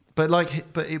but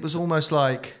it was almost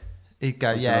like he'd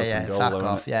go, "Yeah, fuck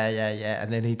off, yeah,"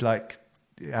 and then he'd like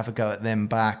have a go at them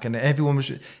back, and everyone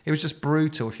was. It was just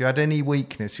brutal. If you had any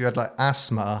weakness, you had like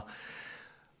asthma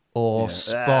or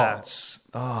spots.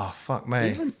 Oh, fuck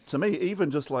me.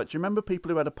 Even just like, do you remember people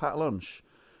who had a packed lunch?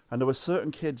 And there were certain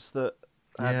kids that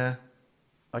had,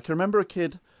 I can remember a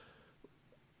kid,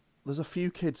 there's a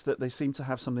few kids that they seem to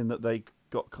have something that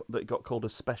got called a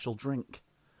special drink.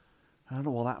 I don't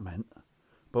know what that meant.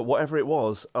 But whatever it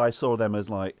was, I saw them as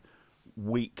like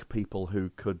weak people who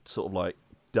could sort of like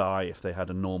die if they had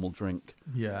a normal drink.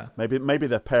 Yeah. Maybe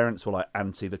their parents were like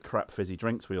anti the crap fizzy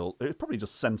drinks it was probably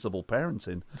just sensible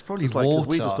parenting. It's probably water.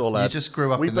 We just all had, you just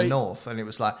grew up in the north and it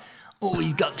was like, oh,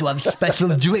 you got to have a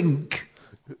special drink.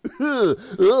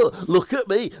 Look at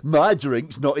me, my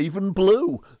drink's not even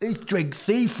blue. This drink's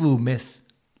see-through, miss.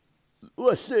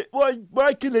 What's it?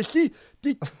 Why can I see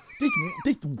this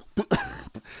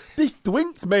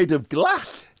drink's made of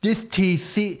glass? This tea's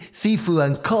see-through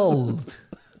and cold.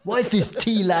 Why is this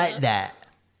tea like that?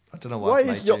 I don't know why.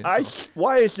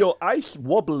 Why is your ice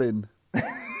wobbling?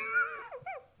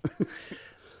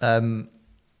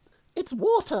 It's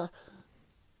water.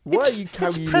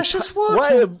 It's precious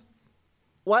water.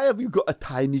 Why have you got a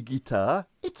tiny guitar?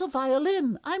 It's a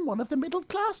violin. I'm one of the middle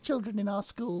class children in our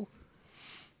school.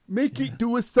 Make it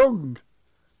do a song,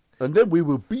 and then we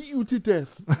will beat you to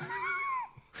death.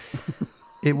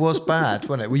 It was bad,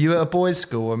 wasn't it? Were you at a boys'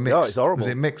 school or mixed? No, it's horrible. Was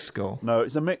it mixed school? No,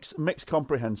 it's a mixed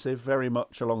comprehensive, very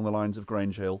much along the lines of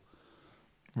Grange Hill.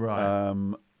 Right.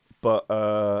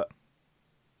 But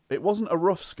it wasn't a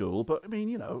rough school, but I mean,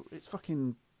 you know, it's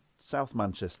fucking South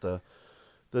Manchester.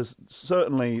 There's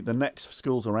certainly the next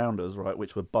schools around us, right,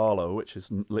 which were Barlow, which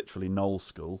is literally Noel's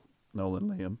school, Noel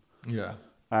and Liam. Yeah.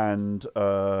 And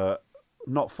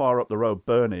not far up the road,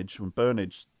 Burnage. When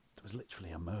Burnage, there was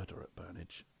literally a murder at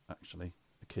Burnage, actually.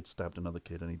 A kid stabbed another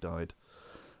kid and he died.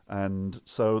 And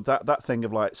so that thing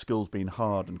of like schools being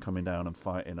hard and coming down and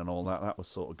fighting and all that was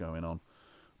sort of going on.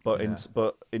 But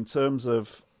in terms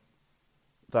of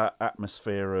that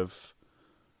atmosphere of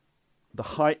the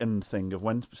heightened thing of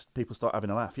when people start having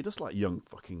a laugh, you're just like young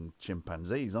fucking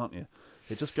chimpanzees, aren't you?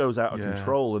 It just goes out of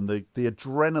control, and the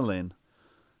adrenaline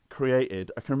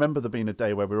created. I can remember there being a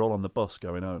day where we were all on the bus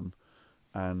going home,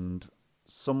 and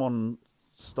someone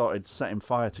started setting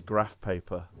fire to graph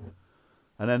paper.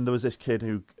 And then there was this kid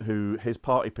who his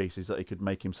party piece is that he could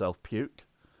make himself puke.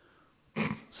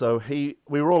 So we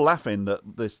were all laughing that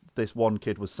this one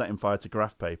kid was setting fire to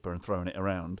graph paper and throwing it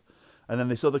around. And then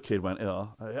this other kid went,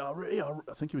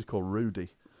 I think he was called Rudy.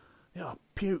 Yeah,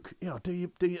 puke. Yeah, do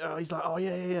you? He's like, oh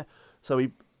yeah. So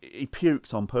he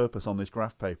puked on purpose on this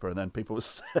graph paper, and then people were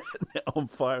setting it on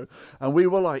fire. And we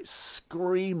were like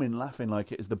screaming, laughing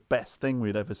like it was the best thing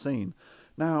we'd ever seen.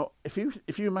 Now, if you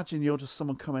imagine you're just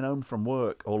someone coming home from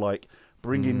work, or like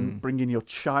bringing your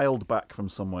child back from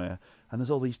somewhere, and there's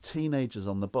all these teenagers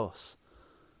on the bus,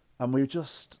 and we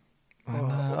just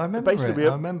I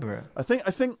remember it. I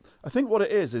think what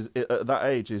it is at that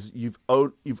age is you've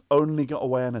only got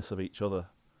awareness of each other.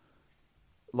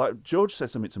 Like George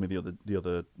said something to me the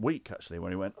other week actually,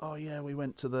 when he went, oh yeah, we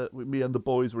went to me and the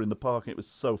boys were in the park, and it was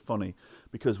so funny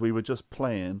because we were just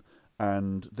playing,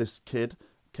 and this kid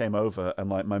came over, and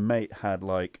like my mate had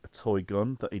like a toy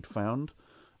gun that he'd found,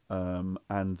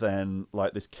 and then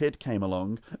like this kid came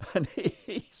along, and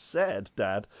he said,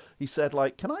 Dad,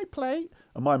 like, can I play?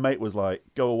 And my mate was like,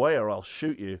 go away or I'll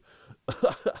shoot you.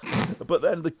 But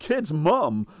then the kid's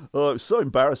mum, it was so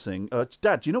embarrassing.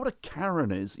 Dad, do you know what a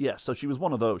Karen is? Yeah, so she was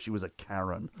one of those. She was a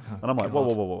Karen. And I'm like,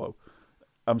 whoa.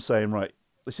 I'm saying, right,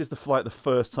 this is the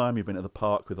first time you've been at the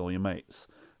park with all your mates,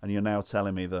 and you're now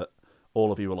telling me that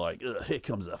all of you were like, here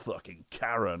comes a fucking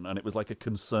Karen. And it was like a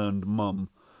concerned mum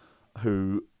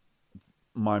who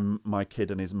my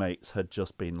kid and his mates had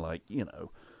just been like,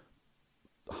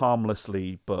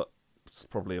 harmlessly, but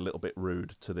probably a little bit rude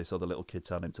to this other little kid,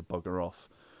 telling him to bugger off.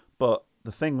 But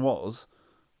the thing was,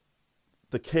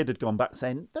 the kid had gone back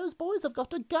saying, those boys have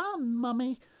got a gun,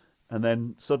 mummy. And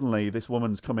then suddenly this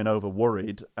woman's coming over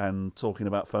worried and talking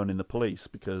about phoning the police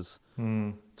because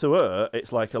to her,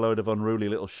 it's like a load of unruly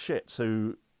little shits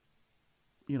who,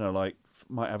 like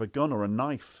might have a gun or a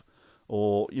knife,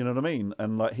 or, you know what I mean?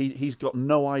 And like he's got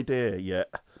no idea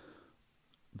yet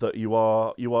that you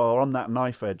are on that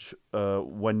knife edge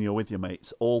when you're with your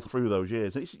mates all through those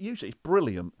years. And it's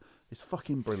brilliant. It's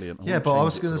fucking brilliant. Yeah, but I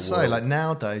was going to say, like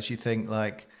nowadays you think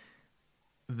like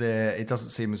it doesn't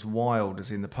seem as wild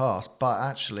as in the past, but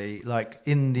actually, like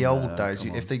in the old days,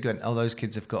 if they go, oh, those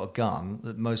kids have got a gun,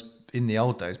 in the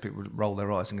old days, people would roll their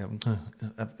eyes and go,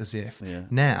 as if. Yeah.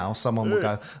 Now, someone will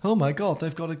go, oh my God,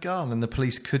 they've got a gun. And the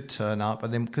police could turn up.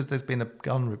 And then because there's been a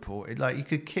gun reported, like you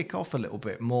could kick off a little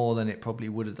bit more than it probably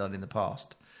would have done in the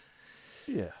past.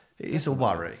 Yeah. It is a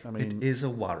worry. It is a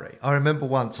worry. I remember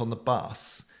once on the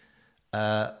bus,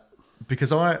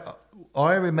 because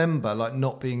I remember like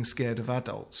not being scared of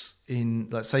adults in,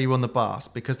 like, say you're on the bus,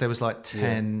 because there was like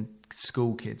 10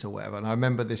 school kids or whatever. And I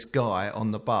remember this guy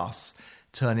on the bus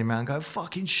turning around and go,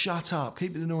 fucking shut up,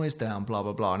 keep the noise down, blah,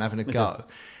 blah, blah, and having a go.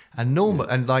 And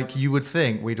and like you would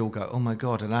think we'd all go, oh my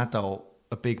God, an adult,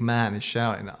 a big man is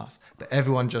shouting at us. But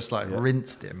everyone just like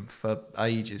rinsed him for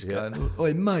ages going,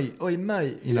 oi mate,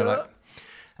 like.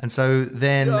 And so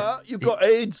then... Yeah, you've got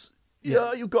AIDS.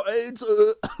 Yeah, you've got AIDS.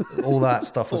 All that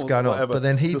stuff was going on. But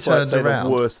then he just turned around.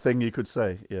 The worst thing you could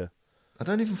say, yeah. I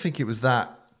don't even think it was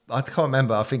that. I can't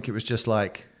remember. I think it was just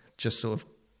sort of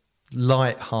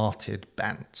light-hearted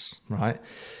bants, right?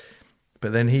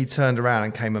 But then he turned around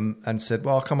and came and said,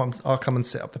 well, I'll come and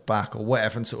sit up the back or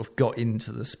whatever, and sort of got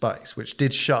into the space, which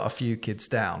did shut a few kids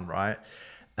down, right?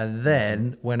 And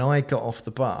then when I got off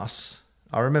the bus,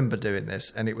 I remember doing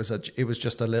this, and it was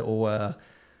just a little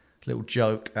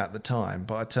joke at the time,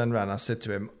 but I turned around and I said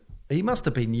to him, he must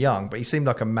have been young, but he seemed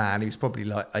like a man. He was probably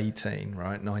like 18,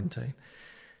 right? 19.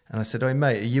 And I said, oh,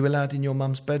 mate, are you allowed in your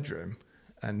mum's bedroom?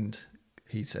 And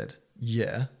he said,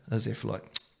 yeah, as if like,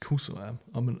 of course I am.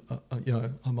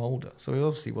 I'm older. So he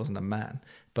obviously wasn't a man.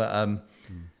 But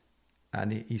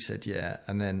and he said, yeah.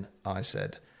 And then I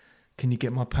said, can you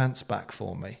get my pants back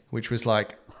for me? Which was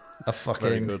like a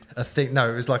fucking a thing. No,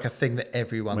 it was like a thing that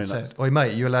everyone said. Oi,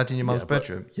 mate, are you allowed in your mum's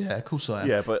bedroom? Yeah, of course I am.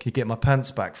 Yeah, but can you get my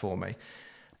pants back for me?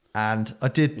 And I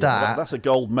did that. That's a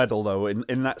gold medal, though.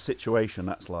 In that situation,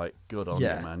 that's like, good on you,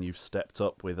 man. You've stepped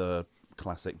up with a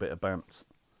classic bit of bants.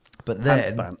 But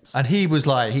then, and he was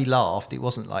like, he laughed. It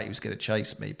wasn't like he was going to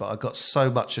chase me, but I got so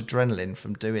much adrenaline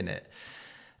from doing it.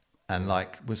 and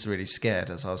like was really scared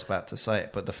as I was about to say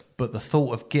it. But the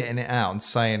thought of getting it out and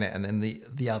saying it, and then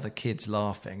the other kids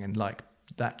laughing, and like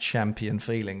that champion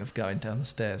feeling of going down the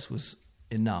stairs was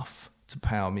enough to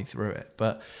power me through it.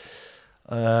 But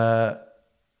I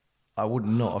would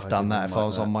not have done that if I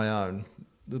was on my own.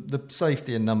 The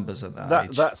safety in numbers at that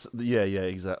age. That's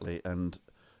exactly. And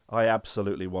I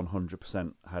absolutely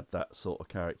 100% had that sort of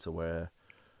character where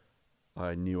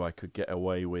I knew I could get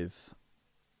away with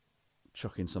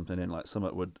chucking something in, like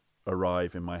something would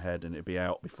arrive in my head and it'd be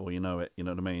out before you know it. You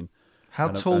know what I mean? How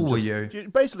tall were you?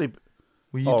 Basically,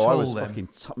 were you tall I was then? fucking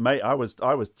mate. I was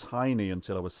tiny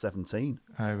until I was 17.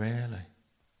 Oh, really?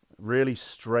 Really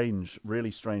strange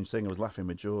thing. I was laughing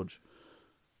with George.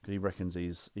 He reckons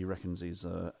he's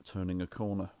turning a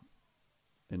corner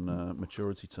in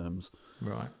maturity terms,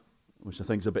 Right? which I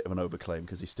think is a bit of an overclaim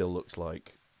because he still looks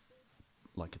like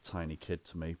a tiny kid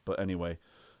to me. But anyway,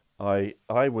 I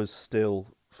was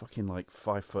still fucking like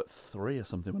 5'3" or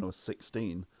something when I was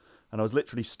 16, and I was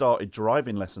literally started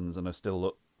driving lessons, and I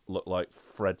still look like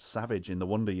Fred Savage in the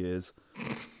Wonder Years.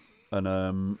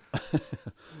 And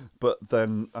but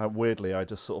then weirdly, I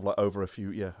just sort of like over a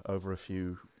few.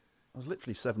 I was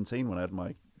literally 17 when I had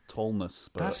my tallness.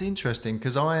 But That's interesting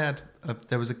because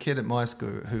there was a kid at my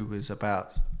school who was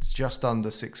about just under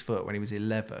 6 foot when he was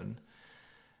 11.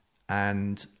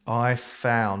 And I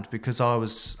found, because I'm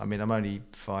only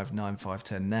 5'9",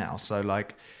 5'10" now. So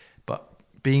like, but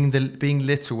being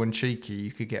little and cheeky,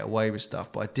 you could get away with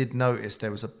stuff. But I did notice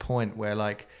there was a point where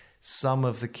like some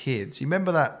of the kids, you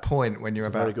remember that point when you're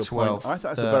about 12, I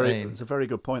thought 13? it's a very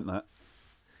good point, that.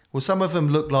 Well, some of them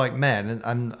look like men,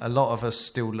 and a lot of us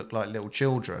still look like little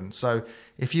children. So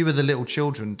if you were the little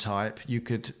children type, you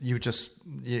could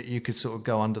sort of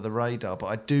go under the radar. But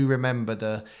I do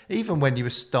remember even when you were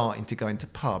starting to go into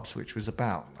pubs, which was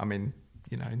about, in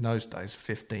those days,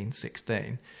 15,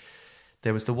 16,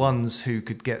 there was the ones who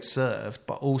could get served,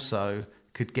 but also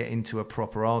could get into a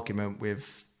proper argument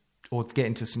with, or get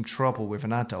into some trouble with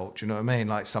an adult. Do you know what I mean?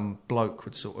 Like some bloke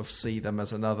would sort of see them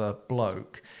as another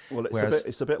bloke. Well,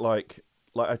 it's a bit like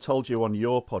I told you on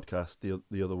your podcast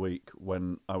the other week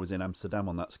when I was in Amsterdam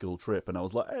on that school trip, and I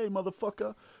was like, "Hey,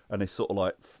 motherfucker!" And this sort of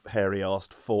like hairy-assed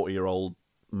 40-year-old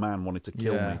man wanted to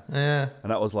kill me. Yeah.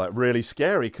 And that was like really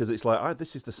scary because it's like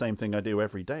this is the same thing I do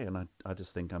every day, and I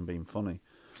just think I'm being funny.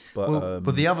 But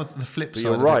but the flip side,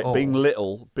 you're right. of it, being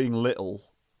little,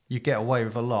 you get away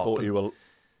with a lot.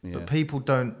 Yeah. But people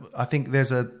don't. I think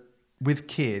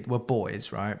we're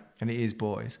boys, right? And it is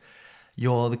boys.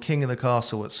 You're the king of the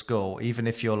castle at school. Even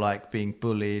if you're like being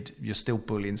bullied, you're still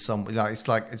bullying somebody. It's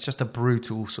just a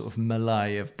brutal sort of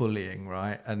melee of bullying,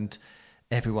 right? And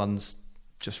everyone's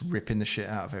just ripping the shit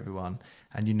out of everyone,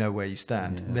 and you know where you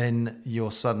stand. Yeah. Then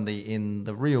you're suddenly in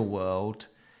the real world,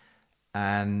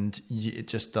 and it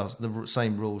just does. The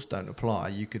same rules don't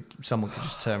apply. Someone could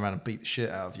just turn around and beat the shit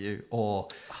out of you, or.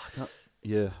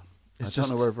 Yeah, I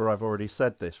don't know whether I've already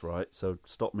said this, right? So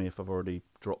stop me if I've already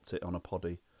dropped it on a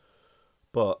poddy.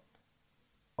 But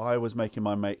I was making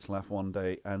my mates laugh one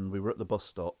day, and we were at the bus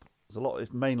stop.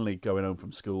 It's mainly going home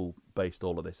from school based,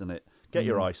 all of this, isn't it? Get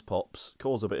your ice pops,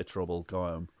 cause a bit of trouble, go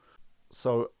home.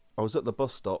 So I was at the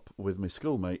bus stop with my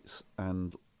schoolmates,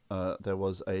 and there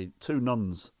was two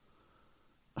nuns,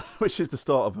 which is the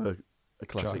start of a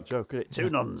classic joke, isn't it? Two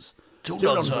nuns. Two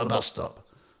nuns at the bus stop.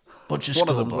 One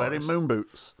of them's wearing moon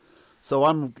boots. So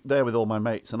I'm there with all my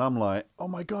mates, and I'm like, "Oh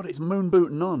my God, it's Moon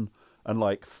Boot Nun." And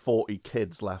like 40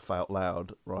 kids laugh out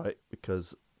loud, right?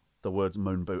 Because the words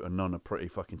moon boot and nun are pretty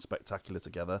fucking spectacular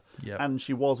together. Yep. And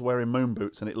she was wearing moon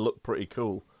boots, and it looked pretty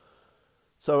cool.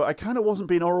 So I kind of wasn't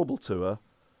being horrible to her,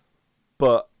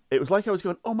 but it was like I was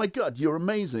going, "Oh my God, you're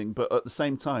amazing." But at the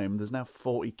same time, there's now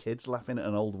 40 kids laughing at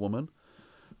an old woman.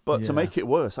 But to make it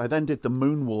worse, I then did the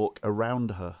moonwalk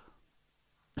around her.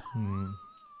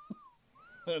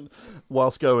 And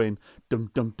whilst going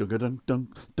dung dung dung dung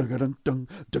dung dung dung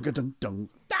dung dung dung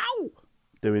dow,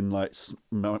 doing like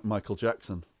Michael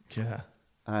Jackson. Yeah.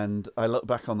 And I look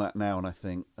back on that now and I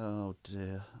think, oh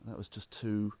dear, that was just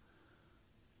two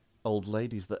old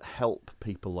ladies that help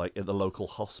people like at the local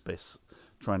hospice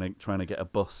trying to get a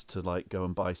bus to like go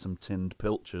and buy some tinned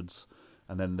pilchards.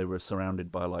 And then they were surrounded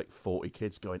by like 40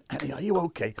 kids going, "Annie, are you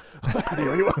okay? Annie,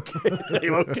 are you okay? Are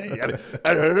you okay?"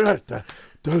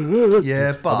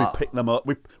 Yeah, but... And we picked them up.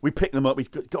 We picked them up. We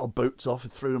got our boots off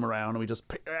and threw them around. And we just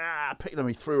picked them.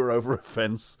 We threw her over a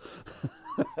fence.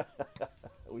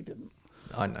 We didn't.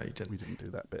 I know you didn't. We didn't do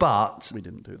that bit. But... we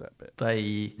didn't do that bit.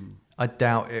 I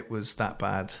doubt it was that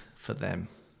bad for them.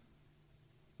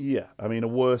 Yeah. I mean, a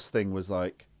worse thing was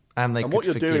like... And what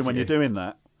you're doing when you're doing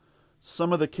that,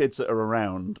 some of the kids that are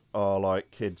around are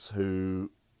like kids who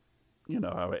you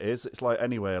know how it is. It's like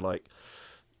anywhere, like,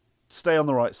 stay on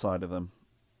the right side of them.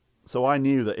 So I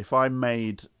knew that if I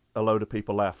made a load of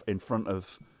people laugh in front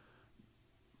of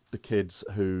the kids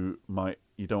who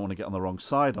you don't want to get on the wrong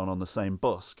side on the same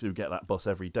bus, who get that bus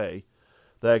every day,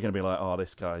 they're going to be like, oh,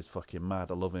 this guy's fucking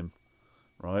mad, I love him,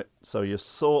 right? So you're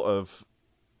sort of,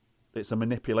 it's a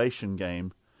manipulation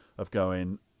game of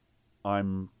going,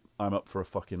 I'm up for a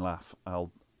fucking laugh.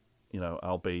 I'll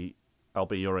be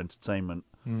your entertainment,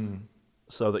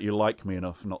 so that you like me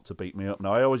enough not to beat me up.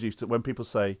 Now, I always used to, when people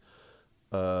say,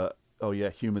 oh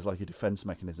yeah, humour's like a defence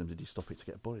mechanism, did you stop it to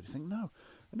get bullied? I think, no.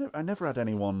 I never had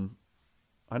anyone,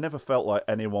 I never felt like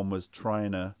anyone was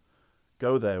trying to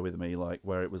go there with me, like,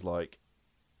 where it was like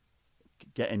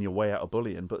getting your way out of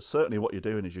bullying. But certainly what you're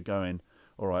doing is you're going,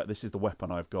 all right, this is the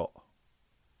weapon I've got.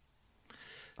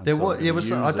 And There so was, I'm it gonna was.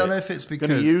 use I don't it. know if it's Going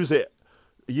because to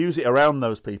use it around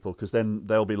those people, because then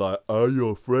they'll be like, I'm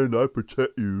your friend, I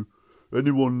protect you.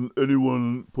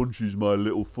 Anyone punches my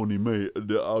little funny mate,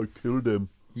 I'll kill them.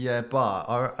 Yeah,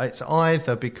 but it's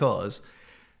either because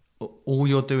all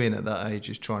you're doing at that age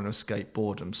is trying to escape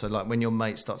boredom. So, like, when your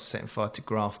mate starts setting fire to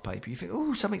graph paper, you think,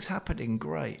 oh, something's happening,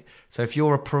 great. So if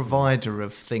you're a provider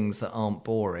of things that aren't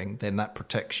boring, then that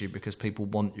protects you because people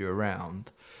want you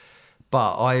around.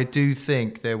 But I do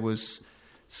think there was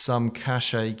some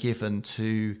cachet given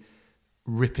to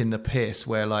ripping the piss,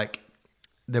 where, like,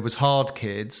 there was hard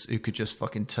kids who could just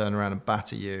fucking turn around and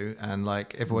batter you, and,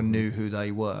 like, everyone knew who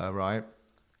they were, right?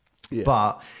 Yeah.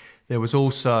 But there was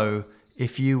also,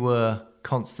 if you were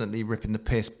constantly ripping the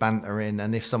piss, bantering,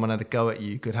 and if someone had a go at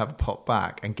you, you could have a pop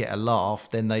back and get a laugh,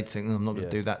 then they'd think, I'm not going to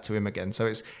do that to him again.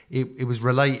 So it was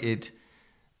related,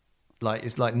 like,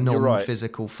 it's like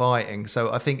non-physical fighting. So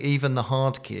I think even the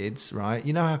hard kids, right?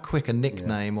 You know how quick a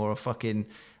nickname or a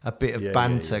bit of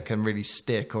banter can really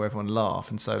stick, or everyone laugh.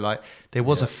 And so, like, there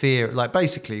was a fear, like,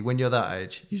 basically when you're that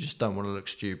age, you just don't want to look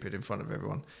stupid in front of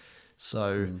everyone.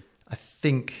 So I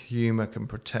think humour can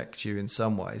protect you in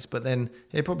some ways, but then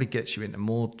it probably gets you into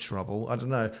more trouble. I don't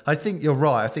know. I think you're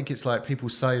right. I think it's like people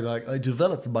say, like, I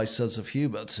developed my sense of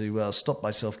humour to stop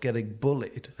myself getting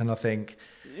bullied. And I think,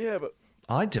 Yeah, but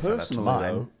I developed personally,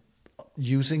 mine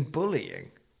using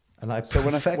bullying. And I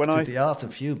perfected the art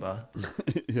of humour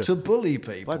to bully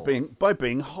people. by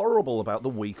being horrible about the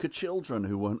weaker children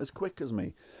who weren't as quick as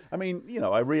me. I mean, you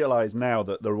know, I realise now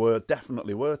that there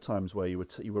definitely were times where you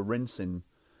were rinsing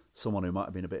someone who might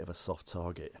have been a bit of a soft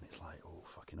target, and it's like, oh,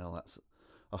 fucking hell,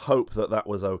 I hope that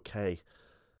was okay.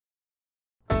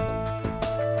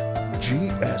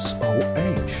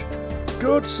 GSOH.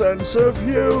 Good sense of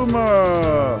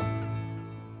humour.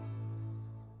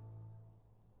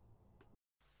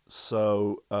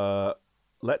 So,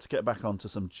 let's get back onto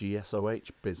some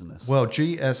GSOH business. Well,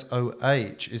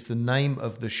 GSOH is the name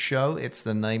of the show. It's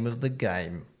the name of the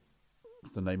game.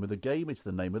 It's the name of the game. It's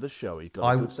the name of the show.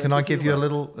 Can I give you a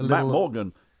little Matt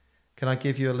Morgan. Can I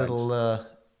give you a little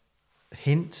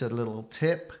hint, a little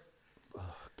tip?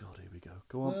 Oh God, here we go.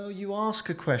 Go on. Well, you ask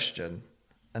a question,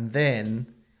 and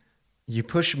then you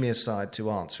push me aside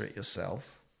to answer it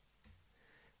yourself.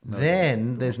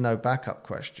 Then there's no backup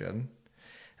question,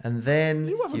 and then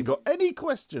You haven't got any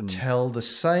questions. tell the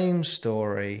same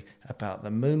story about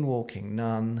the moonwalking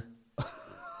nun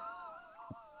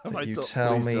that you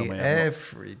tell me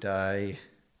every day.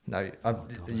 No,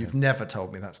 you've never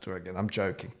told me that story again. I'm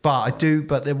joking. But I do,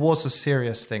 but there was a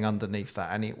serious thing underneath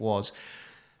that, and it was,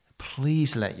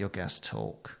 please let your guests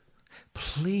talk.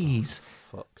 Please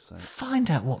Fuck's sake.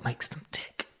 find out what makes them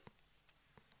tick.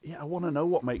 Yeah, I want to know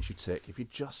what makes you tick. If you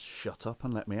just shut up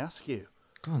and let me ask you.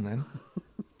 Go on then.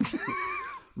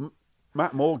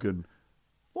 Matt Morgan,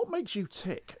 what makes you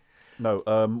tick? No,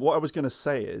 what I was going to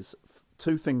say is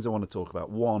two things I want to talk about.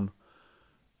 One,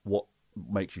 what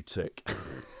makes you tick?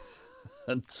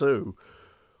 And two,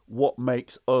 what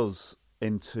makes us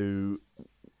into,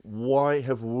 why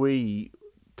have we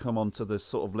come onto this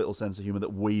sort of little sense of humour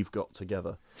that we've got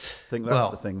together? I think that's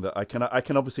the thing that I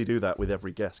can obviously do that with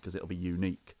every guest because it'll be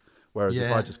unique. Whereas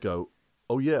if I just go,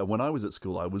 oh yeah, when I was at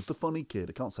school, I was the funny kid.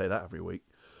 I can't say that every week.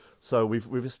 So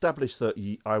we've established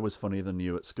that I was funnier than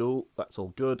you at school. That's all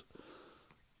good.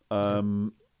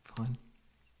 Fine.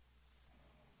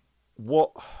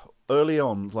 What early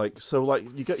on,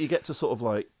 you get to sort of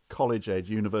like college age,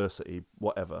 university,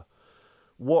 whatever.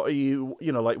 What are you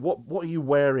what are you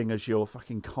wearing as your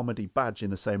fucking comedy badge in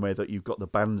the same way that you've got the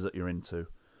bands that you're into?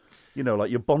 You know,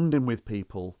 like you're bonding with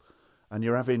people, and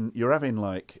you're having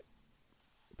like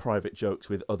private jokes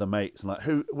with other mates, and like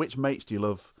which mates do you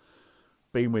love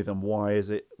being with, and why is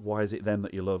it then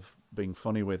that you love being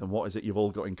funny with, and what is it you've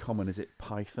all got in common? Is it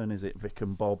Python? Is it Vic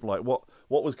and Bob? Like what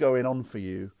was going on for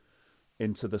you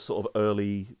into the sort of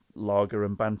early lager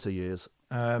and banter years?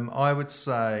 I would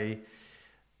say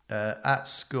at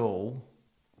school,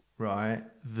 right,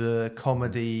 the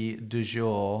comedy du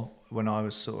jour when I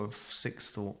was sort of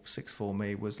sixth form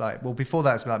me was like, well, before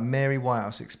that, it's like Mary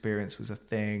Whitehouse Experience was a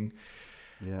thing.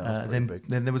 Yeah, that's pretty big.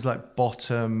 Then there was like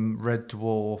Bottom, Red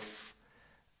Dwarf,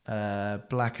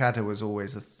 Blackadder was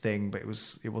always a thing, but it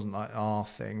wasn't like our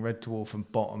thing. Red Dwarf and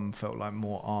Bottom felt like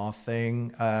more our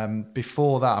thing.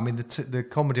 Before that, I mean, the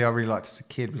comedy I really liked as a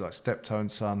kid was like Steptoe and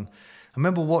Son. I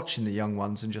remember watching The Young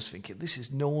Ones and just thinking, this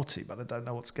is naughty, but I don't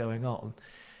know what's going on.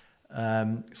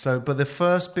 But the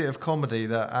first bit of comedy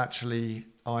that actually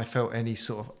I felt any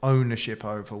sort of ownership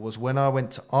over was when I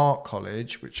went to art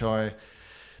college, which I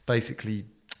basically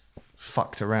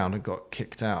fucked around and got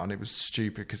kicked out, and it was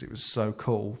stupid because it was so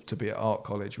cool to be at art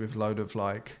college with a load of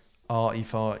like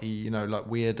arty-farty, like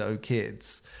weirdo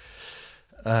kids.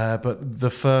 But the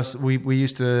first, we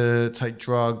used to take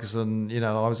drugs, and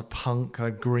I was a punk. I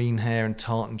had green hair and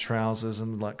tartan trousers,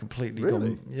 and like completely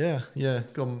Really?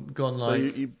 gone So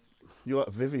like you like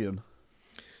Vivian?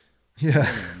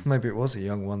 yeah, maybe it was a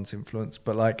Young Ones influence,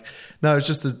 but like no, it's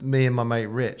just that me and my mate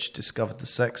Rich discovered the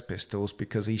Sex Pistols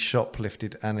because he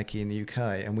shoplifted Anarchy in the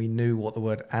UK, and we knew what the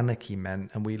word anarchy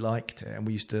meant, and we liked it, and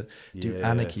we used to do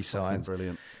anarchy signs.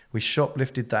 Brilliant. We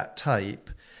shoplifted that tape.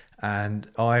 And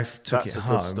I took it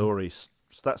home. That's a good story.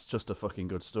 That's just a fucking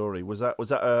good story. Was that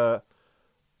a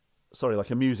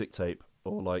music tape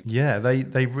or like? Yeah, I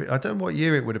don't know what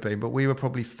year it would have been, but we were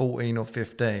probably 14 or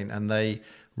 15, and they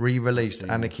re-released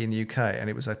Anarchy in the UK, and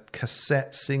it was a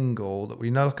cassette single that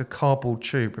like a cardboard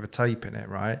tube with a tape in it,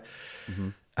 right? Mm-hmm.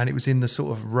 And it was in the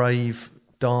sort of rave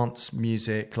dance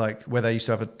music, like where they used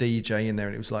to have a DJ in there,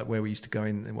 and it was like where we used to go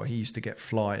in, where he used to get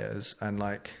flyers, and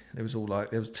like there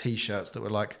was t-shirts that were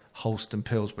like Holston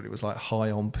pills, but it was like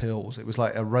high on pills. It was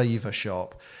like a raver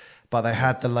shop, but they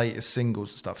had the latest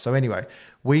singles and stuff. So anyway,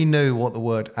 we knew what the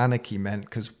word anarchy meant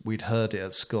because we'd heard it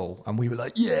at school, and we were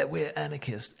like, yeah, we're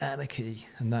anarchists, anarchy,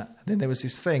 and that. And then there was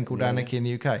this thing called Anarchy in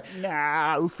the UK.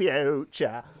 No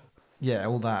future. Yeah,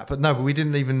 all that. But we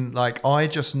didn't even, I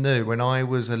just knew when I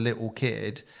was a little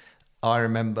kid, I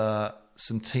remember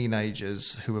some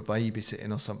teenagers who were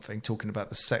babysitting or something talking about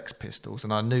the Sex Pistols,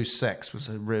 and I knew sex was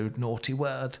a rude, naughty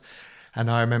word. And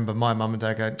I remember my mum and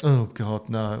dad going, oh, God,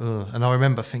 no. Ugh. And I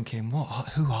remember thinking,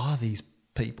 who are these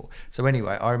people? So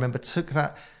anyway, I remember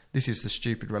this is the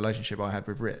stupid relationship I had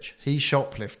with Rich. He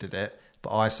shoplifted it,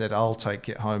 but I said, I'll take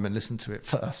it home and listen to it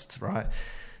first, right?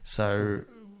 So...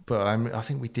 But I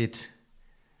think we did.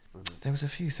 There was a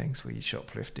few things we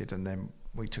shoplifted, and then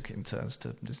we took it in turns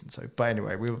to listen to. But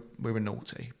anyway, we were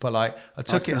naughty. But I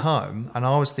took it home, and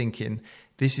I was thinking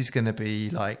this is going to be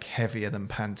like heavier than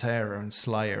Pantera and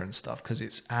Slayer and stuff because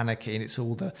it's anarchy, and it's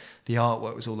all the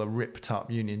artwork was all the ripped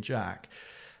up Union Jack.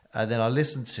 And then I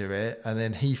listened to it, and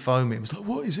then he phoned me and was like,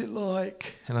 "What is it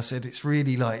like?" And I said, "It's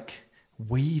really like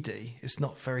weedy. It's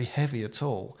not very heavy at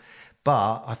all."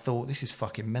 But I thought, this is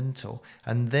fucking mental.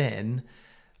 And then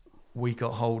we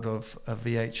got hold of a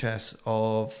VHS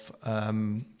of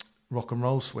Rock and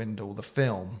Roll Swindle, the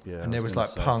film. Yeah, and there was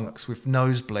like punks with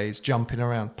nosebleeds jumping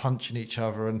around, punching each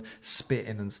other and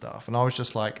spitting and stuff. And I was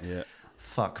just like,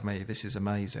 fuck me, this is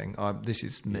amazing. This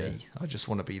is me. Yeah. I just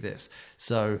want to be this.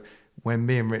 So when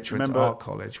me and Rich went to art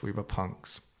college, we were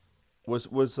punks.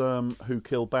 Was Who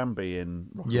Killed Bambi in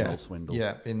Rock and Roll Swindle?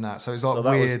 Yeah, in that. So it was like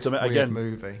a weird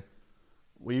movie.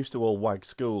 We used to all wag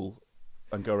school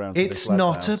and go around to It's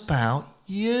not house. about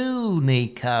you,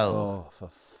 Nico. Oh, for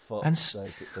fuck's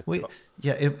sake.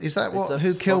 Is that what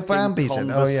Who Killed Bambi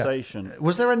said? Oh, yeah.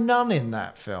 Was there a nun in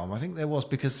that film? I think there was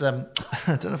because, I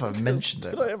don't know if I've mentioned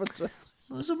it. There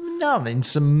was a nun in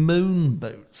some moon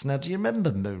boots. Now, do you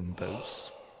remember moon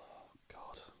boots? Oh,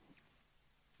 God.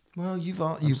 Well,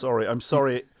 I'm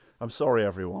sorry,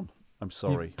 everyone. I'm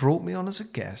sorry. You brought me on as a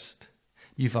guest.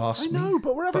 You've asked me. I know,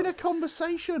 but we're having a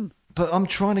conversation. But I'm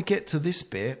trying to get to this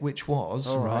bit, which was,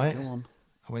 all right, go on.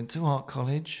 I went to art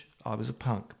college. I was a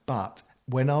punk. But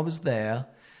when I was there,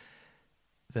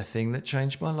 the thing that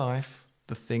changed my life,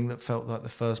 the thing that felt like the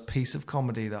first piece of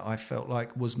comedy that I felt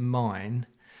like was mine,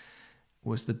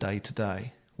 was The Day to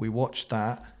Day. We watched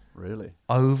that. Really?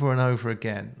 Over and over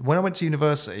again. When I went to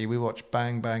university, we watched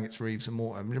Bang Bang, It's Reeves and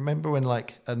Mortimer. Remember when,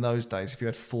 in those days, if you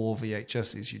had 4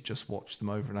 VHSs, you'd just watch them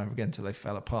over and over again until they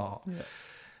fell apart. Yeah.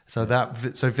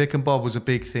 So Vic and Bob was a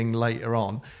big thing later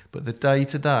on. But The Day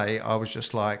to Day, I was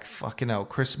just like, fucking hell,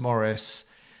 Chris Morris.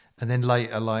 And then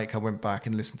later, I went back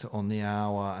and listened to On the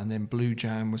Hour. And then Blue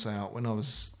Jam was out when I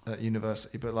was at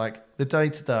university. But, The Day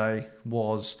to Day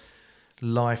was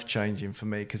life-changing for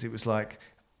me because it was like...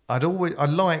 I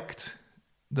liked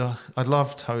I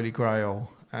loved Holy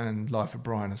Grail and Life of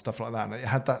Brian and stuff like that, and it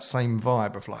had that same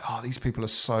vibe of like, oh, these people are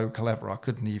so clever, I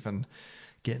couldn't even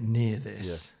get near this.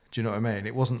 Yeah. Do you know what I mean?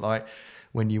 It wasn't like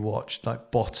when you watched like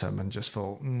Bottom and just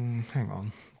thought, hang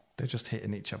on, they're just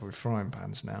hitting each other with frying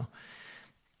pans now.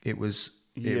 It was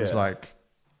like,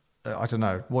 I don't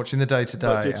know, watching the Day to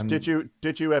Day.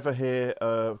 Did you ever hear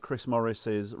Chris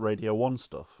Morris's Radio 1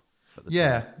 stuff? At the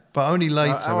time? But only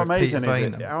later. How with Peter amazing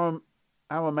is it? Bainham.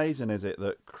 How amazing is it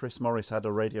that Chris Morris had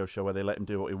a radio show where they let him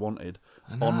do what he wanted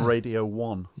on Radio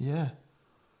 1? Yeah.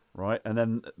 Right? And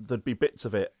then there'd be bits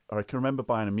of it. Or I can remember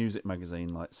buying a music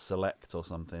magazine like Select or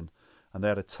something, and they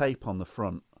had a tape on the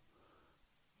front.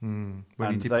 When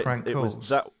he did prank calls. It was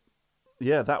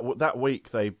that week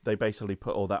they basically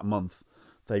put, or that month,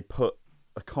 they put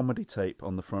a comedy tape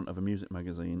on the front of a music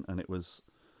magazine, and it was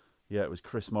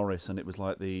Chris Morris, and it was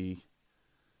like the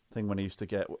thing when he used to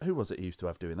get, who was it he used to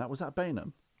have doing that? Was that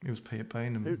Bainham? It was Peter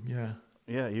Bainham, yeah.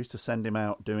 Yeah, he used to send him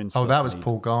out doing stuff. Oh, that was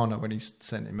Paul Garner when he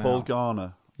sent him out. Paul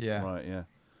Garner. Yeah. Right, yeah.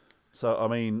 So, I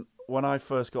mean, when I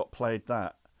first got played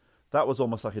that was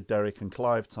almost like a Derek and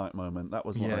Clive type moment. That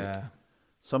was like,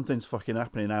 something's fucking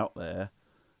happening out there.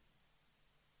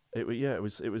 It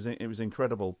was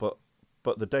incredible.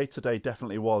 But the Day to Day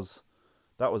definitely was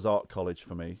art college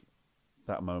for me,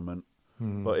 that moment.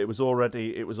 But it was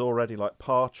already like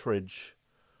Partridge,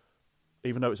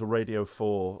 even though it's a Radio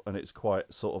 4 and it's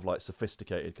quite sort of like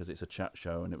sophisticated because it's a chat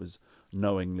show, and it was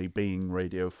knowingly being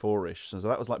Radio 4-ish. So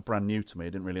that was like brand new to me. I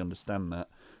didn't really understand that.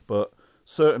 But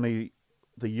certainly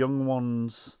the young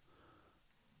ones,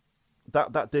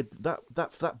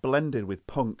 that blended with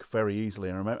punk very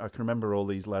easily. I can remember all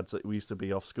these lads that we used to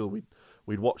be off school.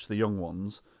 We'd watch the young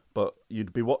ones, but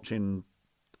you'd be watching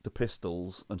the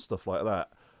Pistols and stuff like that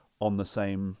in the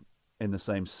same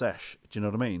sesh. Do you know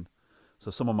what I mean?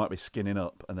 So someone might be skinning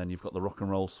up, and then you've got the Rock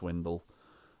and Roll Swindle,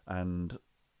 and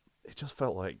it just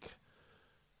felt like.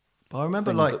 But I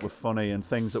remember things that were funny and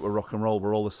things that were rock and roll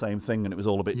were all the same thing, and it was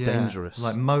all a bit dangerous.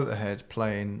 Like Motorhead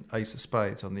playing Ace of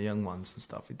Spades on the young ones and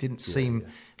stuff. It didn't seem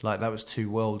like that was two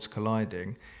worlds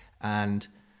colliding, and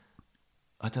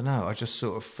I don't know. I just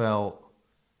sort of felt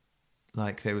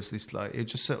like there was this like it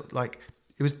just sort of like.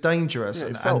 It was dangerous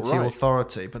and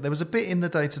anti-authority, but there was a bit in the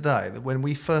Day to Day that when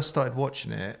we first started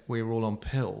watching it, we were all on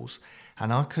pills,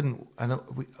 and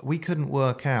we couldn't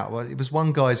work out. Well, it was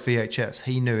one guy's VHS.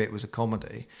 He knew it was a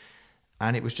comedy,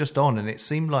 and it was just on, and it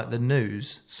seemed like the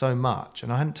news so much,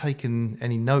 and I hadn't taken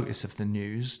any notice of the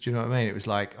news. Do you know what I mean? It was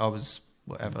like I was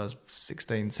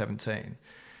 16, 17,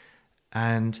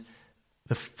 and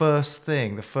the first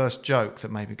joke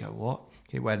that made me go, "What?"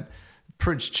 It went,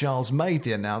 Prince Charles made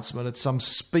the announcement at some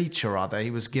speech or other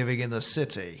he was giving in the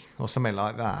city, or something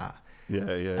like that.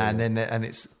 And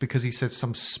it's because he said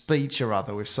some speech or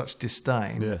other with such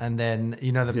disdain. Yeah. And then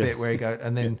the bit where he goes,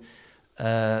 and then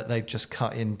they just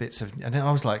cut in bits of, and then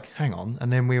I was like, hang on,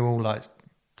 and then we were all like,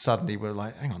 suddenly we were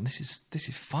like, hang on, this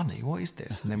is funny. What is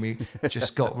this? And then we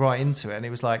just got right into it, and it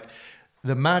was like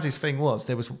the maddest thing was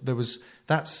there was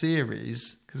that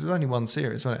series, because it was only one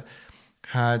series, wasn't it?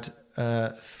 Had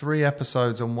 3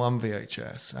 episodes on one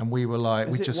VHS, and we were like,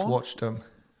 we just watched them.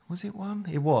 Was it one?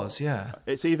 It was, yeah.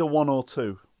 It's either 1 or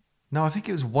 2. No, I think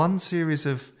it was one series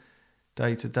of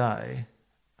Day to Day.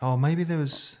 Oh, maybe there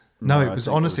was. No, it was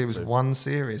honestly, it was one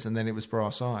series, and then it was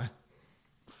Brass Eye.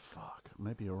 Fuck,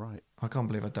 maybe you're right. I can't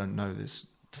believe I don't know this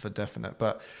for definite,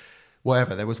 but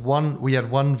whatever. There was one. We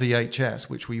had one VHS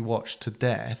which we watched to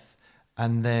death,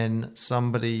 and then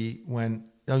somebody went,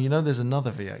 oh, there's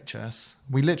another VHS.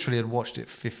 We literally had watched it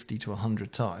 50 to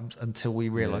 100 times until we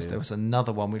realised there was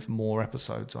another one with more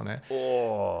episodes on it.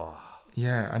 Oh.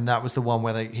 Yeah, and that was the one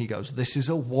where he goes, this is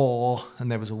a war,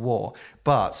 and there was a war.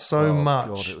 But much.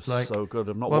 God, it was so good.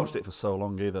 I've not watched it for so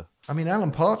long either. I mean,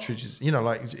 Alan Partridge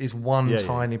is one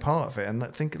tiny part of it, and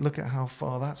look at how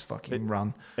far that's fucking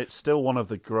run. It's still one of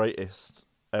the greatest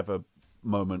ever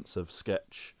moments of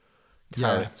sketch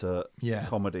character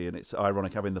comedy, and it's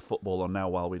ironic having the football on now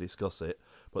while we discuss it.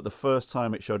 But the first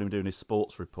time it showed him doing his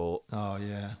sports report,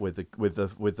 with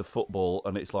the football,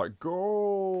 and it's like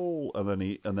goal, and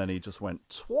then he just went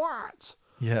twat.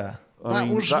 Yeah, that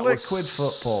was liquid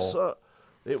football.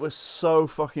 It was so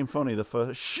fucking funny. The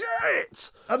first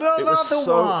shit, another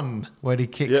one where he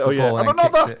kicks the ball and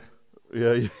kicks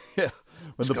it. Yeah.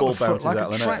 When the ball bounces out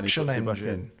of the net and he puts it back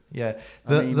in. Yeah,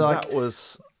 that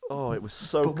was. Oh, it was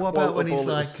so. But what about when he's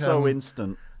like so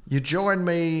instant? You join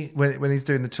me when he's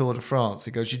doing the Tour de France.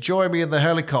 He goes, "You join me in the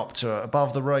helicopter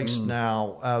above the race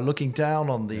now, looking down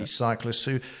on the cyclists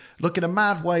who look in a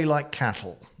mad way like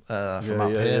cattle from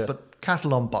up here, but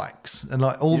cattle on bikes and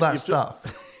like all that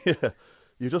stuff."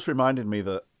 You just reminded me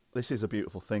that this is a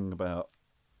beautiful thing about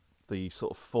the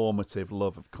sort of formative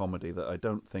love of comedy that I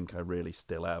don't think I really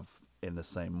still have in the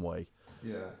same way.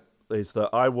 Yeah. Is that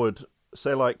I would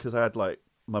say, like, because I had like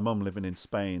my mum living in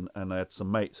Spain and I had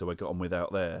some mates who I got on with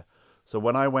out there. So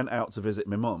when I went out to visit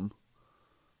my mum,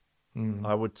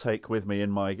 I would take with me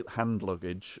in my hand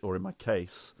luggage or in my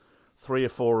case 3 or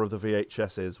 4 of the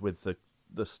VHSs with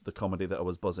the comedy that I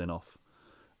was buzzing off.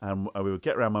 And we would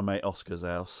get around my mate Oscar's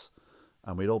house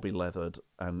and we'd all be leathered.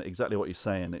 And exactly what you're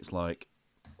saying, it's like,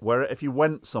 where if you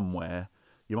went somewhere,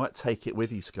 you might take it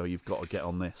with you to go, you've got to get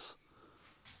on this.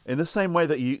 In the same way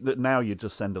that now you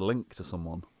just send a link to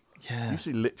someone. Yeah. You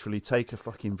should literally take a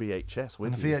fucking VHS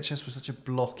with And you. the VHS was such a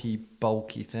blocky,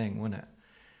 bulky thing, wasn't it?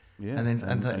 Yeah. And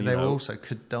you they know, also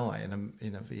could die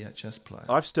in a VHS player.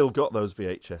 I've still got those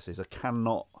VHSs. I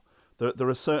cannot. There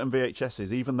are certain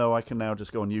VHSs, even though I can now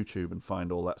just go on YouTube and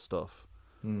find all that stuff,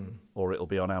 or it'll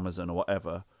be on Amazon or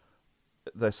whatever.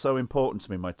 They're so important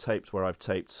to me. My tapes where I've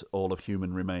taped all of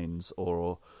Human Remains,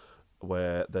 or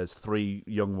where there's 3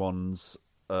 young ones,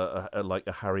 like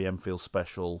a Harry Enfield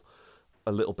special,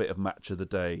 a little bit of Match of the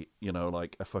Day, you know,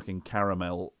 like a fucking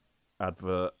Caramel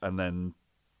advert, and then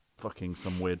fucking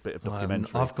some weird bit of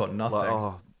documentary. I've got nothing.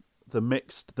 Like, the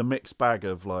mixed bag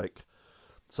of like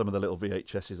some of the little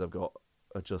VHSs I've got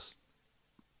are just,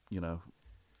 you know,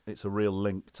 it's a real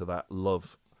link to that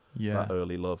love, that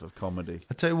early love of comedy.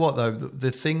 I tell you what though,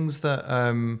 the things that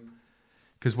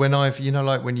because when I've, you know,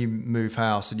 like when you move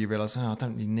house and you realise, I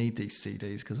don't really need these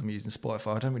CDs because I'm using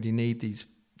Spotify. I don't really need these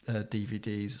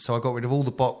DVDs. So I got rid of all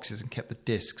the boxes and kept the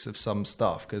discs of some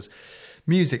stuff because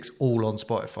music's all on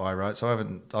Spotify, right?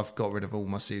 So I've got rid of all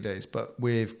my CDs. But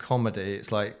with comedy,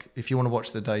 it's like if you want to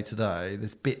watch the day to day,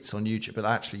 there's bits on YouTube, but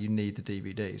actually you need the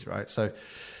DVDs, right? So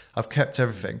I've kept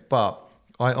everything. But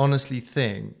I honestly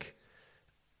think,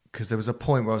 because there was a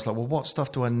point where I was like, well, what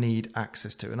stuff do I need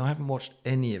access to? And I haven't watched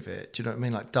any of it. Do you know what I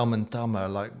mean? Like Dumb and Dumber,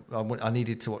 like I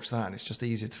needed to watch that, and it's just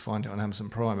easier to find it on Amazon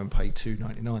Prime and pay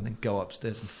 $2.99 than go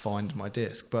upstairs and find my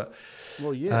disc. But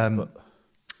well, yeah, but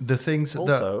the things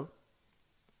also,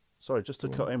 sorry, just to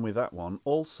cut in with that one.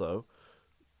 Also,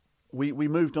 we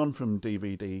moved on from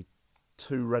DVD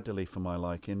too readily for my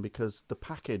liking because the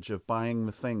package of buying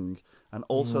the thing and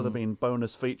also there being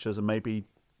bonus features and maybe,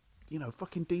 you know,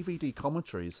 fucking DVD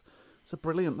commentaries.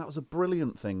 That was a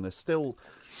brilliant thing. They're still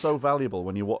so valuable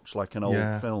when you watch like an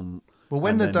old film. Well,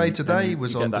 when the Day to Day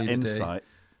was on that DVD, insight.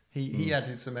 He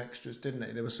added some extras, didn't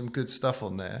he? There was some good stuff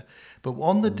on there. But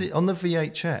on the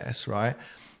VHS, right,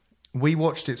 we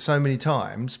watched it so many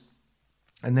times,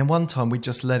 and then one time we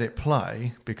just let it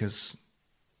play because,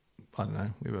 I don't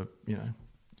know, we were, you know,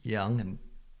 young and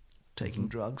taking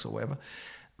drugs or whatever.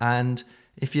 And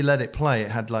if you let it play,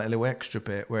 it had like a little extra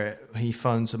bit where he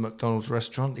phones a McDonald's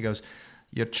restaurant. He goes,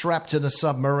 "You're trapped in a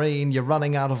submarine. You're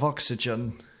running out of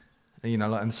oxygen." You know,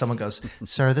 like, and someone goes,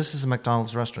 "Sir, this is a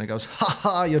McDonald's restaurant." He goes, "Ha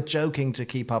ha, you're joking to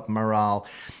keep up morale.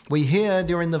 We hear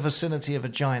you're in the vicinity of a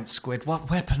giant squid. What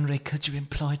weaponry could you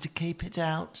employ to keep it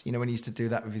out?" You know, when he used to do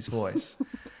that with his voice.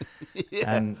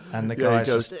 And the guy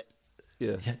goes, just...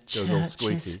 goes all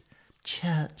squeaky.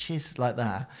 Churches, like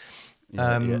that.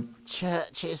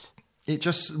 Churches. It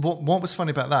just what was funny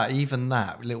about that, even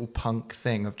that little punk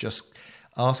thing of just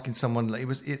asking someone, like,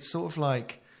 it's sort of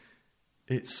like,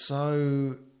 it's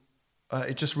so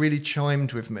it just really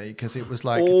chimed with me because it was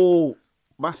like, oh,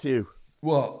 Matthew,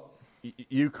 what?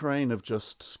 Ukraine have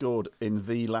just scored in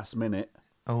the last minute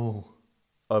of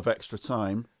extra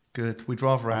time. Good. We'd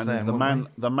rather have them.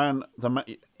 The man,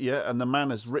 and the man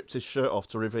has ripped his shirt off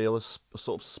to reveal a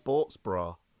sort of sports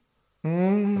bra.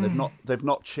 And they've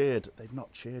not cheered. They've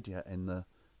not cheered yet in the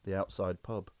outside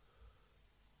pub.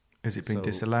 Is it been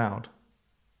disallowed?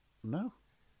 No.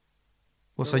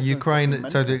 Well, so Ukraine.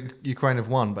 So the Ukraine have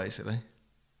won, basically.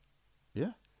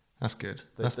 Yeah, that's good.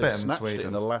 They that's better than snatched Sweden. It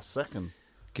in the last second.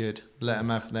 Good. Let them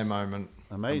have their moment.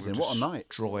 Amazing. What a night.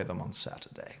 Destroy them on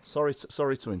Saturday. Sorry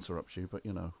to interrupt you, but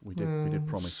you know we did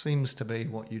promise. Seems to be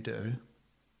what you do.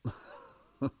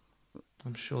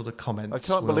 I'm sure the comments. I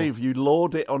can't believe you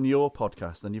laud it on your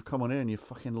podcast, and you've come on here and you're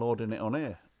fucking lauding it on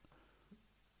here.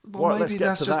 Well, maybe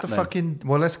that's just fucking.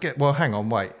 Well, let's get. Well, hang on,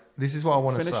 wait. This is what I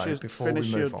want to say before we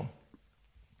move on.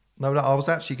 No, I was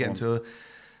actually getting to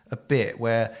a bit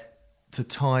where to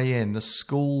tie in the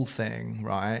school thing,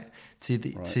 right?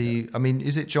 I mean,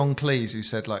 is it John Cleese who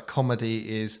said like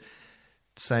comedy is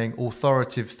saying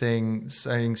authoritative things,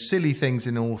 saying silly things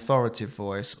in an authoritative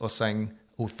voice, or saying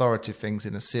authoritative things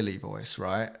in a silly voice,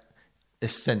 right?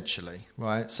 Essentially,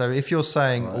 right? So if you're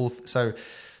saying, so,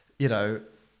 you know,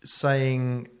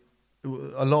 saying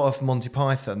a lot of Monty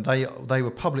Python, they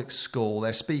were public school.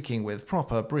 They're speaking with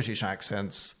proper British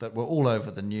accents that were all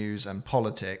over the news and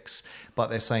politics, but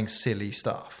they're saying silly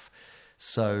stuff.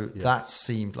 So that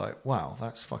seemed like, wow,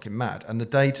 that's fucking mad. And the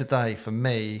day-to-day, for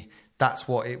me, that's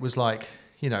what it was like.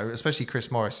 You know, especially Chris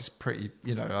Morris is pretty,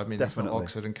 you know, I mean, Definitely. it's not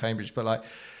Oxford and Cambridge, but like...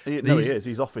 He is.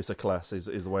 He's officer class is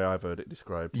the way I've heard it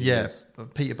described.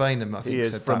 Peter Bainham, I think, he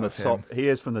is said from that the of top. him. He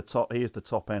is from the top. He is the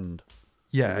top end.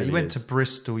 Yeah, really he went is. to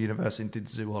Bristol University and did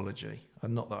zoology.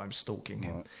 And not that I'm stalking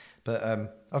him, Right. but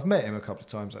I've met him a couple of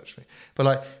times actually. But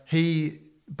like he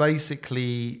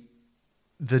basically,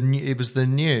 it was the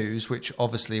news, which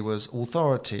obviously was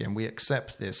authority, and we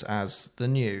accept this as the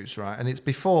news, right? And it's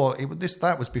before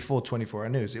that was before 24 Hour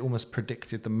News. It almost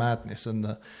predicted the madness and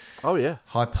the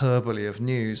hyperbole of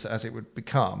news as it would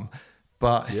become.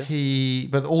 But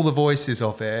but all the voices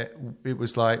of it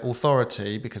was like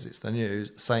authority, because it's the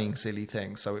news, saying silly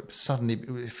things. So it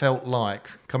felt like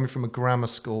coming from a grammar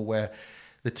school where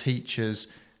the teachers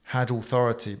had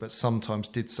authority, but sometimes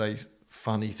did say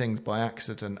funny things by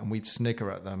accident, and we'd snigger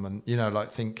at them, and you know,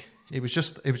 like think it was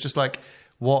just like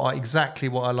exactly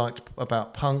what I liked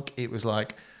about punk. It was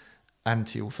like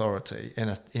anti-authority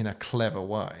in a clever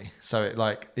way. So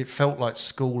it felt like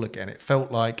school again. It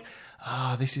felt like,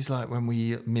 this is like when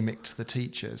we mimicked the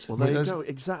teachers. Well, there you go.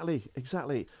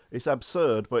 Exactly. It's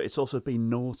absurd, but it's also been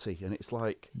naughty, and it's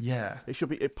like it should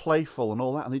be playful and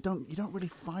all that. And you don't really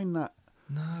find that.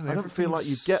 No, I don't feel like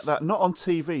you get that. Not on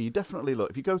TV. You definitely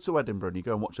look. If you go to Edinburgh and you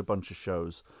go and watch a bunch of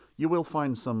shows, you will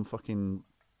find some fucking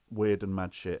weird and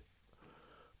mad shit.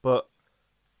 But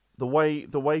the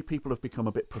way people have become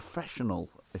a bit professional,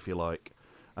 if you like,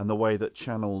 and the way that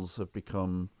channels have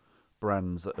become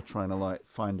brands that are trying to like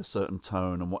find a certain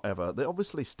tone and whatever, they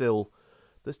obviously still,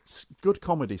 this good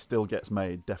comedy still gets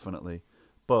made, definitely,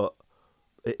 but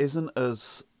it isn't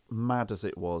as mad as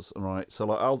it was. Right, so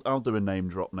like I'll do a name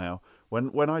drop now.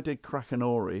 When I did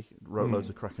Krakenori, wrote loads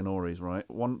of Krakenoris, right?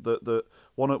 One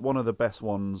of the best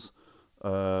ones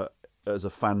as a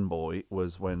fanboy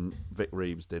was when Vic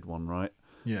Reeves did one, right?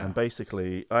 Yeah. And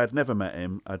basically, I had never met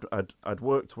him. I'd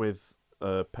worked with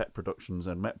Pet Productions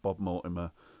and met Bob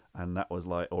Mortimer, and that was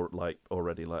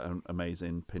already an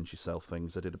amazing pinch yourself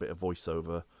things. I did a bit of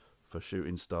voiceover for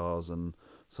Shooting Stars, and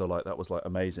so like that was like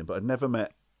amazing. But I'd never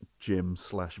met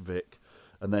Jim/Vic,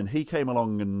 and then he came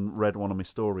along and read one of my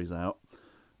stories out,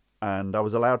 and I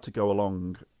was allowed to go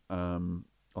along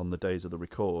on the days of the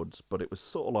records, but it was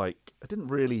sort of like I didn't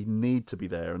really need to be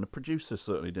there, and the producer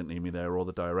certainly didn't need me there, or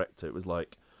the director. It was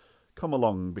like, come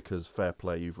along because fair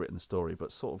play, you've written the story,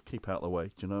 but sort of keep out of the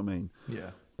way. Do you know what I mean?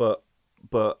 Yeah.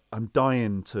 But I'm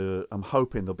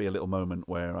hoping there'll be a little moment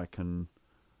where I can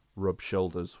rub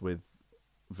shoulders with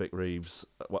Vic Reeves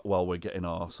while we're getting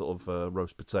our sort of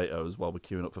roast potatoes while we're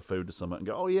queuing up for food or something, and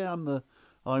go, oh yeah, I'm the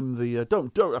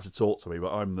don't have to talk to me,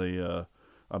 but I'm the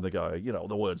guy, you know,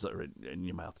 the words that are in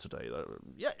your mouth today.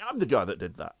 Yeah, I'm the guy that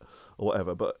did that, or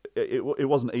whatever. But it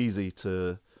wasn't easy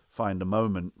to find a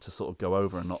moment to sort of go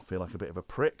over and not feel like a bit of a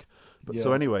prick. But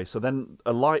so anyway, so then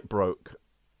a light broke.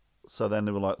 So then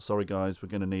they were like, sorry guys, we're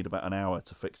going to need about an hour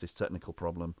to fix this technical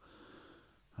problem.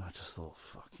 And I just thought,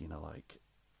 fuck, you know, like,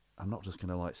 I'm not just going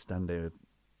to like stand here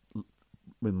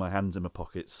with my hands in my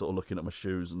pockets, sort of looking at my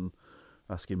shoes and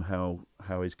ask him how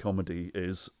his comedy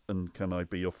is, and can I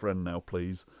be your friend now,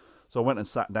 please? So I went and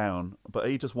sat down, but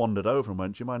he just wandered over and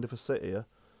went, do you mind if I sit here?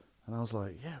 And I was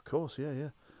like, yeah, of course, yeah.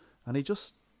 And he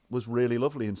just was really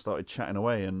lovely and started chatting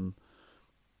away, and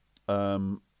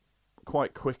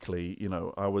quite quickly, you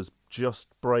know, I was just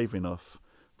brave enough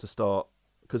to start,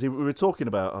 because we were talking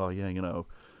about,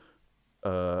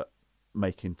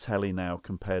 making telly now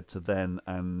compared to then,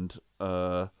 and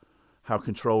how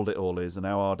controlled it all is and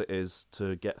how hard it is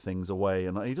to get things away.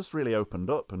 And he just really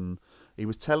opened up, and he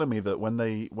was telling me that when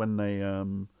they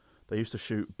used to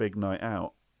shoot Big Night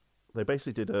Out, they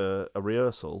basically did a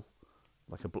rehearsal,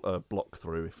 like a block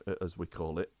through, as we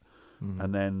call it,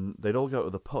 and then they'd all go to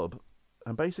the pub,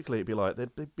 and basically it'd be like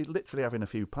they'd be literally having a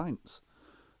few pints,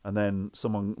 and then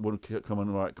someone would come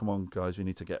and like, come on guys, we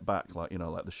need to get back, like, you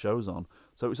know, like the show's on.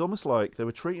 So it was almost like they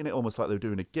were treating it almost like they were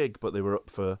doing a gig, but they were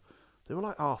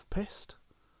like half pissed.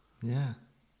 Yeah.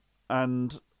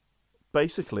 And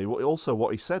basically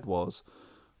what he said was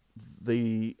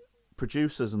the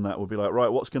producers and that would be like,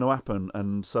 right, what's going to happen?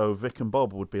 And so Vic and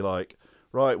Bob would be like,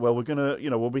 right, well, we're going to, you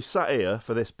know, we'll be sat here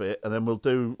for this bit, and then we'll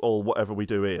do all whatever we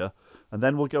do here, and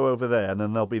then we'll go over there, and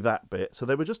then there'll be that bit. So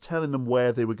they were just telling them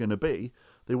where they were going to be.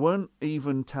 They weren't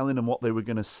even telling them what they were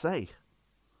going to say.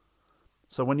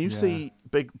 So when you see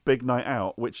Big Night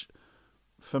Out, which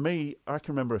for me, I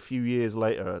can remember a few years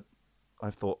later,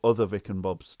 I thought other Vic and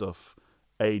Bob stuff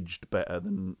aged better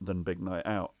than Big Night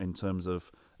Out in terms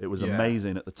of it was Yeah.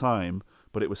 amazing at the time,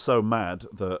 but it was so mad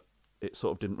that it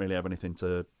sort of didn't really have anything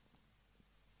for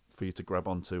you to grab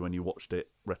onto when you watched it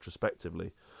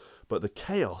retrospectively. But the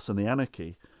chaos and the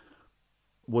anarchy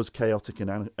was chaotic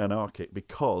and anarchic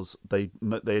because they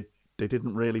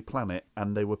didn't really plan it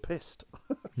and they were pissed.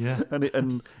 Yeah. and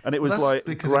it was That's like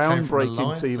because it came from a groundbreaking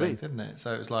live TV. thing, didn't it?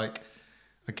 So it was like,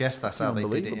 I guess that's how they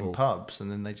did it in Unbelievable. pubs,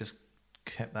 and then they just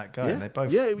kept that going. They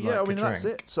both yeah. like I mean, a that's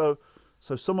drink. it. So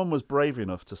someone was brave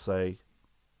enough to say,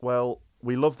 "Well,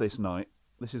 we love this night.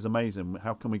 This is amazing.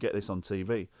 How can we get this on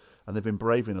TV?" And they've been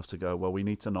brave enough to go, "Well, we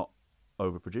need to not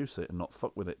overproduce it and not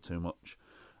fuck with it too much."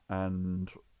 And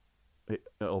it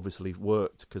obviously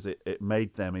worked because it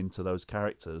made them into those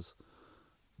characters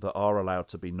that are allowed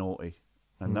to be naughty,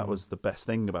 and that was the best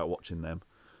thing about watching them.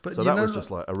 But So you that know, was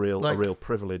just like a real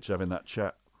privilege having that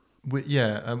chat.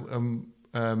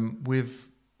 with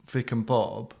Vic and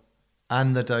Bob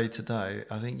and the Day to Day,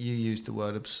 I think you used the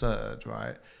word absurd,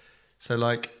 right? So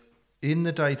like in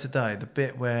the Day to Day, the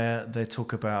bit where they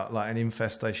talk about like an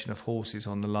infestation of horses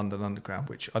on the London Underground,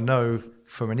 which I know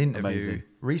from an interview Amazing.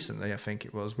 recently, I think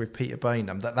it was with Peter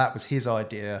Bainham, that was his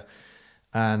idea,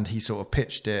 and he sort of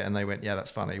pitched it, and they went, "Yeah,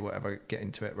 that's funny, whatever, get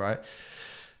into it," right?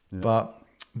 Yeah. But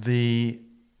the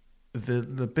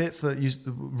bits that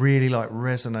really like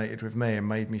resonated with me and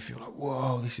made me feel like,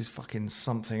 whoa, this is fucking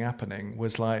something happening,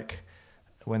 was like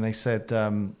when they said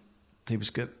he was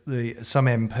good. Some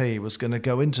MP was going to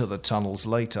go into the tunnels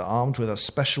later armed with a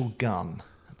special gun.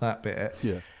 That bit,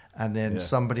 Yeah. and then Yeah.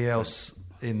 somebody else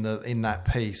in that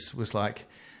piece was like,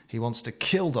 he wants to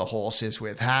kill the horses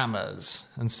with hammers,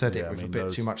 and said Yeah, it I with mean, a bit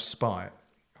those- too much spite.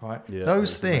 Right, Yeah,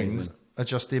 those that's things amazing. are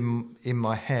just in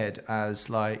my head as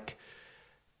like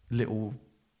little.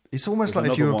 It's almost There's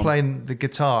like if you another were one. playing the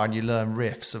guitar and you learn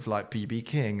riffs of like BB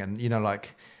King, and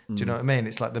like, do you know what I mean?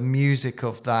 It's like the music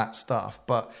of that stuff.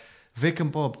 But Vic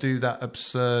and Bob do that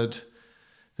absurd.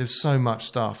 There's so much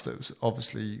stuff that was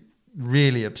obviously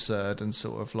really absurd, and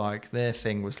sort of like their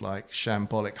thing was like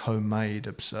shambolic, homemade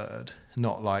absurd,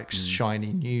 not like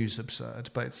shiny news absurd.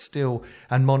 But it's still,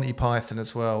 and Monty Python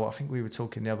as well. I think we were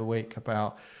talking the other week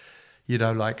about,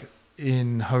 like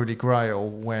in Holy Grail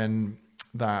when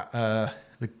that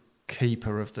the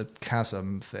keeper of the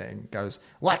chasm thing goes,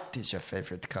 "What is your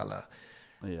favorite color?"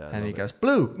 Yeah, And he goes,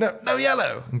 "Blue, no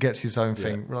yellow," and gets his own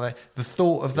thing. Right? The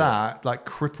thought of that like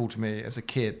crippled me as a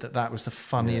kid. That was the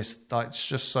funniest. Like, it's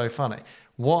just so funny.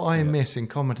 What I miss in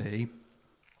comedy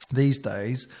these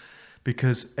days,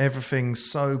 because everything's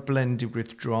so blended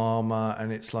with drama,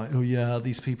 and it's like, oh yeah,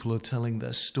 these people are telling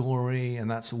their story, and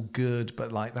that's all good,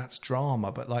 but like that's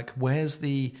drama. But like, where's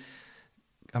the?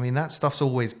 I mean, that stuff's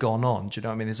always gone on. Do you know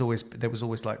what I mean? There was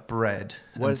always like bread.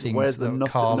 And where's things the that nut?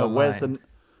 Carla No, where's Lane.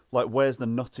 where's the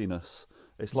nuttiness?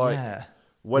 It's like Yeah.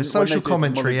 when There's social they did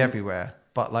commentary Mulligan- everywhere,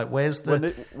 but like, where's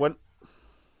the when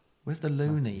the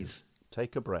loonies?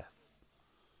 take a breath,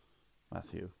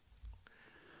 Matthew.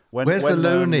 Where's the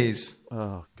loonies?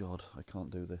 Oh God, I can't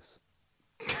do this.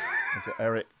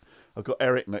 I've got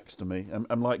Eric next to me.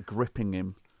 I'm like gripping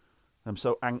him. I'm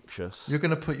so anxious. You're going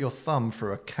to put your thumb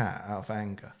through a cat out of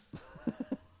anger.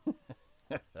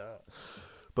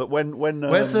 But when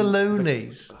Where's the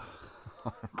loonies?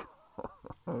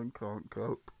 I can't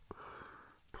cope.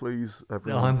 Please,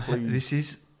 everyone, please. This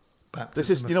is baptism. This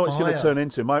is, you know what it's going to fire. turn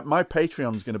into? My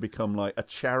Patreon's going to become like a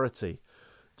charity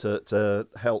to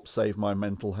help save my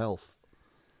mental health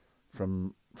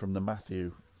from the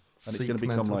Matthew. And Seek it's going to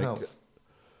become mental like health.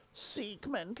 Seek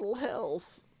mental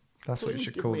health. That's what you Please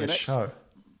should give call me an this show.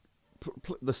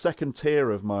 The second tier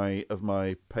of my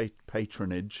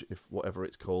patronage, if whatever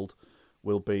it's called,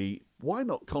 will be, why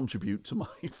not contribute to my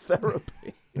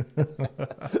therapy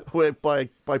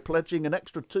by pledging an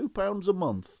extra £2 a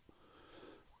month.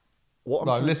 What I'm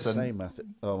No, trying listen. to say, Matthew.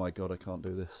 Oh my God, I can't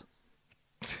do this.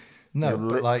 No, You're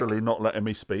but like, literally not letting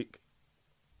me speak.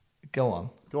 go on.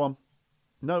 Go on.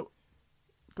 No.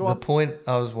 Go The on. point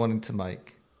I was wanting to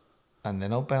make, and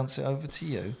then I'll bounce it over to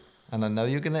you. And I know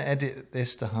you're going to edit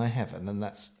this to high heaven, and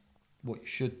that's what you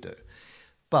should do.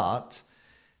 But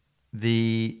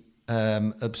the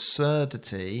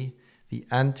absurdity, the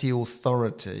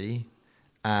anti-authority,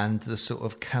 and the sort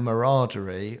of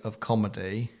camaraderie of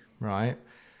comedy, right,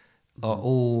 are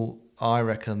all, I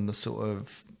reckon, the sort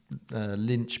of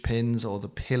linchpins or the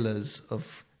pillars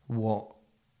of what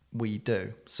we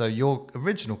do. So your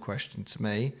original question to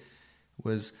me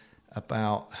was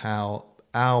about how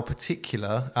our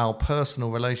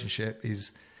personal relationship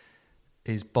is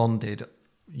bonded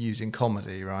using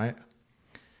comedy, right?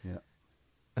 Yeah.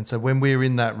 And so when we were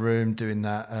in that room doing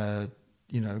that,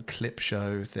 clip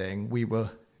show thing, we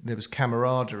were there was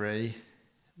camaraderie,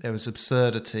 there was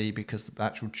absurdity because the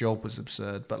actual job was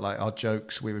absurd, but like our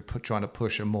jokes, we were trying to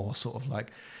push a more sort of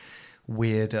like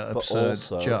weirder, absurd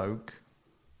joke.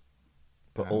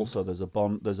 But also, there's a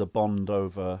bond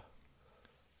over.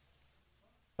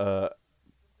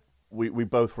 We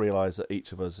both realise that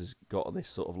each of us has got this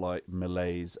sort of like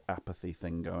malaise, apathy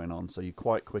thing going on. So you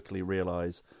quite quickly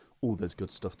realise, oh, there's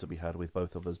good stuff to be had with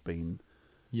both of us being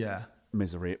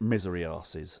misery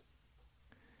arses.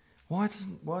 Why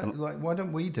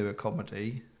don't we do a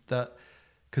comedy that?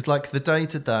 Because like the Day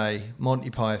to Day, Monty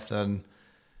Python,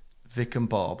 Vic and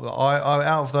Bob. I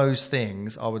out of those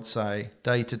things, I would say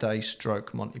Day to Day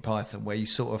stroke Monty Python, where you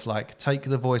sort of like take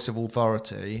the voice of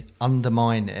authority,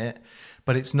 undermine it,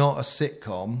 but it's not a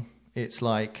sitcom. It's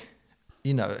like,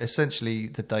 you know, essentially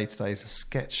the Day to Day is a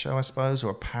sketch show, I suppose,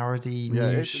 or a parody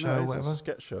news show, whatever. It's a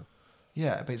sketch show.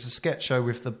 Yeah, but it's a sketch show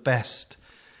with the best.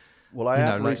 Well, I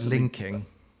have recently, linking.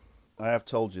 I have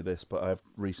told you this, but I've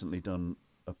recently done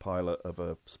a pilot of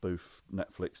a spoof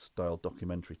Netflix-style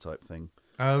documentary type thing.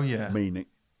 Oh yeah,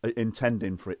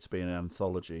 intending for it to be an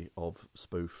anthology of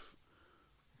spoof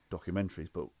documentaries.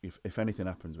 But if anything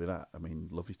happens with that, I mean,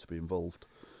 lovely to be involved.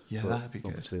 Yeah, but that'd be good.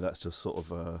 Obviously, that's just sort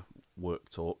of work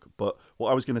talk. But what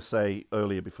I was going to say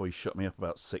earlier, before you shut me up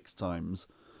about 6 times,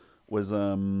 was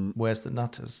where's the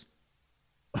nutters?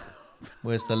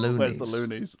 Where's the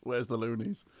loonies? Where's the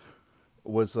loonies?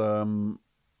 Was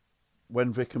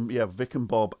when Vic and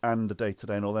Bob and the Day to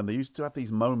Day and all them, they used to have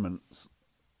these moments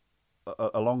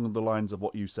along the lines of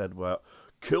what you said, where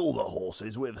kill the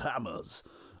horses with hammers.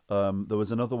 There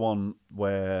was another one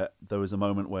where there was a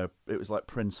moment where it was like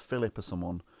Prince Philip or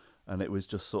someone, and it was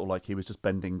just sort of like he was just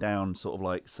bending down, sort of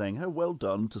like saying, "How well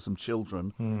done" to some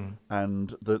children.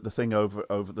 And the thing over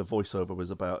the voiceover was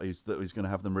about that he's going to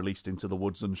have them released into the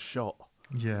woods and shot.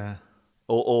 Yeah.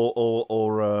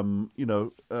 Or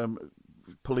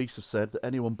police have said that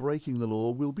anyone breaking the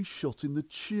law will be shot in the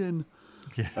chin.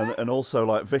 Yeah. And also,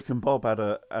 like, Vic and Bob had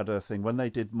a thing when they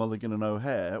did Mulligan and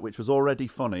O'Hare, which was already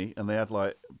funny, and they had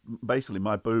like basically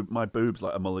my boob's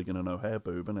like a Mulligan and O'Hare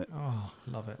boob, isn't it? Oh,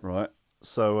 love it. Right.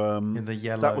 So in the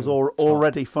yellow that was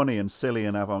already funny and silly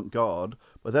and avant-garde,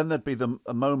 but then there'd be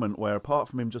a moment where, apart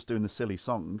from him just doing the silly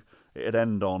song, it'd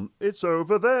end on "It's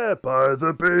over there by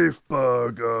the beef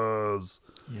burgers."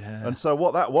 Yeah. And so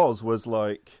what that was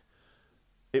like,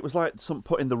 it was like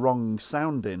putting the wrong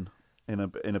sound in a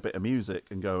bit of music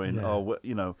and going,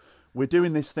 we're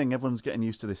doing this thing, everyone's getting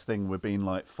used to this thing, we're being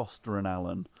like Foster and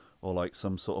Allen or like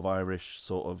some sort of Irish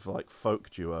sort of like folk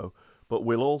duo, but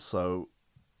we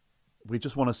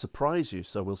just want to surprise you,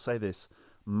 so we'll say this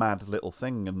mad little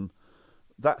thing. And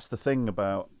that's the thing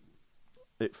about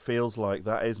it, feels like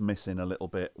that is missing a little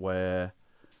bit, where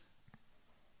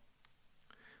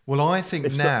well, I think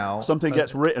if now something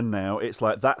gets written now, it's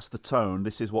like that's the tone,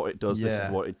 this is what it does, this is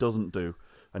what it doesn't do.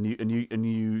 And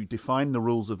you define the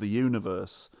rules of the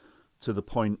universe to the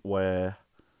point where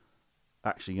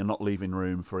actually you're not leaving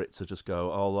room for it to just go,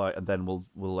 all right, and then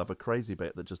we'll have a crazy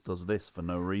bit that just does this for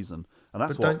no reason. And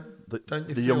that's what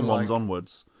the young ones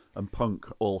onwards and punk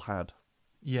all had.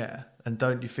 Yeah, and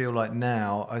don't you feel like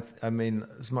now, I mean,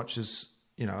 as much as,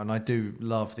 you know, and I do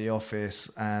love The Office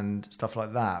and stuff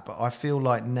like that, but I feel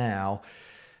like now,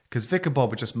 because Vic and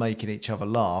Bob were just making each other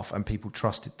laugh and people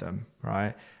trusted them,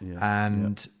 right? Yeah,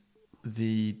 and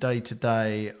the Day to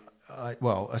Day,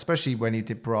 especially when he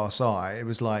did Brass Eye, it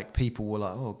was like people were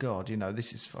like, oh God, you know,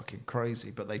 this is fucking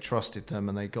crazy. But they trusted them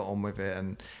and they got on with it.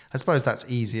 And I suppose that's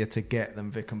easier to get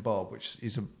than Vic and Bob, which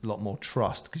is a lot more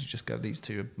trust, because you just go, these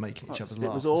two are making each other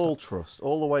laugh. It was all trust,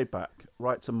 all the way back,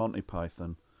 right to Monty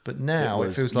Python. But now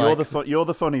it feels like... You're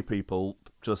the funny people,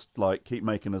 just like keep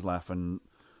making us laugh and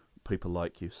people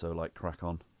like you, so like crack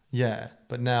on. Yeah,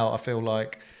 but now I feel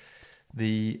like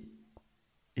the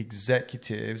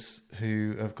executives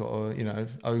who have got to, you know,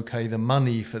 okay the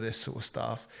money for this sort of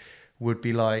stuff would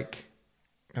be like,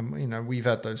 you know, we've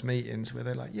had those meetings where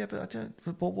they're like, yeah, but I don't,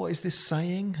 what is this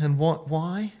saying and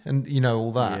why, and you know,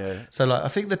 all that. Yeah. So like, I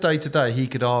think the Day to Day, he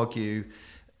could argue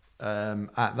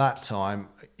at that time,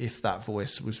 if that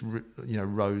voice was, you know,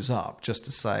 rose up, just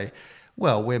to say,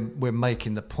 well, we're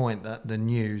making the point that the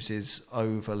news is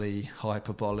overly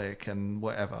hyperbolic and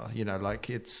whatever, you know, like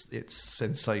it's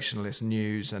sensationalist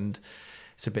news and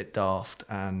it's a bit daft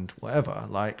and whatever.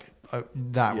 Like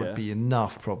that would be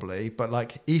enough probably. But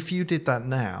like if you did that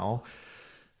now,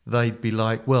 they'd be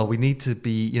like, well, we need to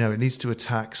be, you know, it needs to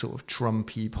attack sort of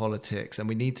Trumpy politics and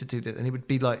we need to do that. And it would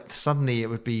be like, suddenly it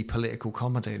would be political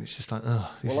comedy and it's just like,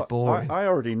 oh, this is boring. I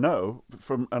already know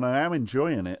and I am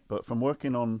enjoying it, but from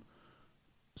working on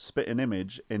Spitting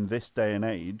Image in this day and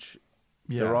age,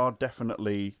 there are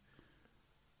definitely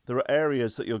there are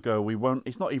areas that you'll go, we won't.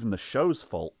 It's not even the show's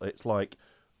fault. It's like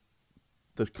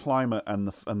the climate and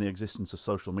the existence of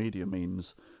social media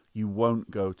means you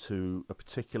won't go to a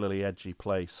particularly edgy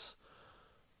place.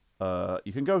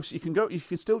 You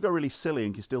can still go really silly,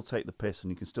 and you can still take the piss,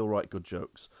 and you can still write good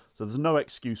jokes. So there's no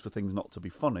excuse for things not to be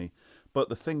funny. But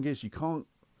the thing is, you can't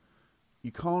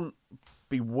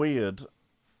be weird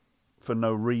for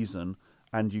no reason,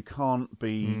 and you can't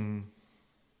be.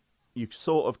 You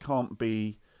sort of can't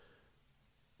be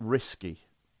risky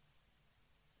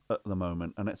at the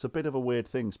moment, and it's a bit of a weird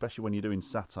thing, especially when you're doing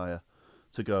satire,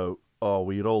 to go, oh,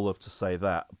 we'd all love to say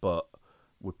that, but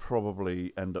we'd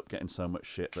probably end up getting so much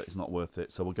shit that it's not worth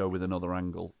it, so we'll go with another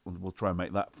angle, and we'll try and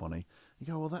make that funny. You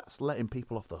go, well, that's letting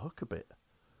people off the hook a bit.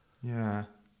 Yeah.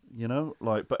 You know?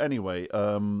 But anyway,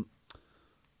 the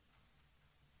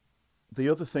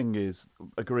other thing is,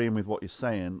 agreeing with what you're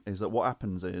saying, is that what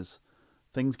happens is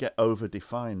things get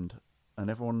over-defined, and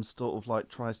everyone sort of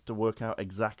tries to work out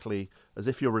exactly, as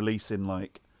if you're releasing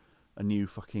a new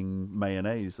fucking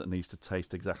mayonnaise that needs to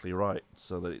taste exactly right,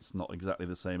 so that it's not exactly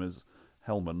the same as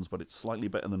Hellman's, but it's slightly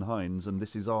better than Heinz, and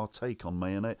this is our take on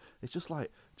mayonnaise. It's just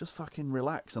just fucking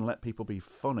relax and let people be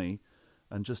funny,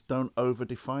 and just don't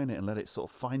over-define it and let it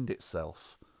sort of find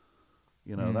itself.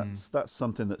 You know, that's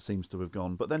something that seems to have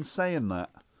gone. But then saying that,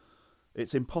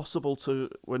 it's impossible to,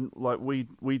 when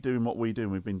we doing what we do,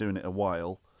 and we've been doing it a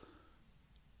while.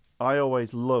 I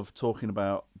always love talking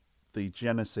about the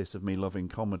genesis of me loving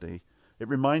comedy. It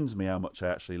reminds me how much I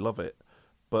actually love it.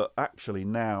 But actually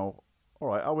now, all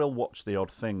right, I will watch the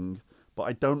odd thing, but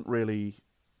I don't really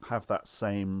have that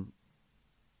same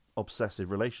obsessive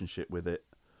relationship with it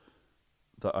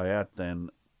that I had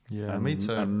then. Yeah, me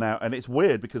too. And it's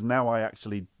weird because now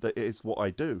it is what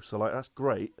I do. So that's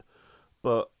great,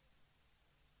 but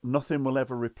nothing will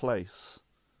ever replace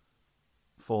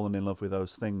falling in love with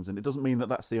those things. And it doesn't mean that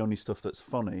that's the only stuff that's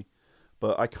funny,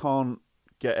 but I can't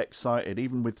get excited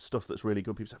even with stuff that's really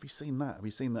good. People say, have you seen that? Have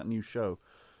you seen that new show?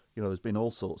 You know, there's been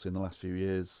all sorts in the last few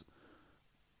years.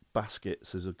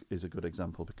 Baskets is a good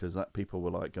example, because that people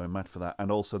were going mad for that.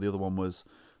 And also the other one was,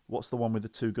 what's the one with the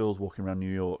two girls walking around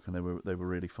New York, and they were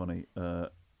really funny.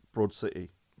 Broad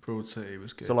City. Broad City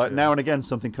was good. So now and again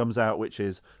something comes out which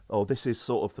is, oh, this is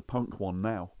sort of the punk one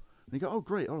now, and you go, oh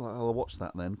great, all right, I'll watch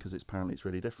that then, because apparently it's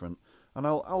really different, and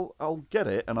I'll get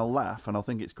it, and I'll laugh, and I'll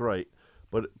think it's great,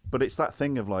 but it's that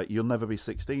thing of you'll never be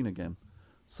 16 again.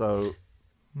 So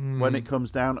when it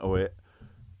comes down to it,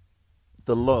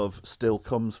 the love still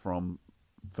comes from,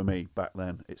 for me back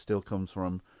then, it still comes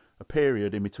from a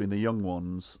period in between the young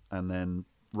ones and then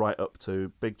right up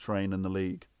to Big Train and the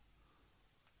League.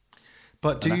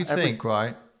 But do you think,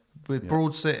 right, with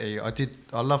Broad City,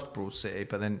 I loved Broad City,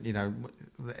 but then, you know,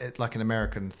 like an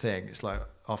American thing, it's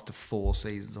after 4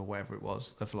 seasons or whatever it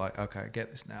was, of okay, I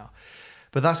get this now.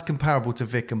 But that's comparable to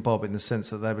Vic and Bob in the sense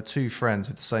that they were two friends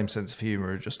with the same sense of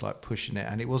humour, just pushing it,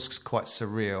 and it was quite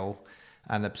surreal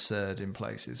and absurd in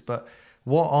places. But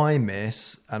what I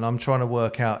miss, and I'm trying to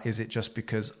work out, is it just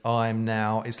because I'm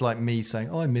now, it's like me saying,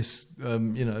 oh, I miss,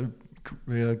 grunge.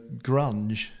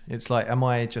 It's am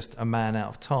I just a man out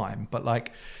of time?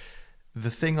 But the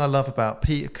thing I love about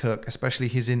Peter Cook, especially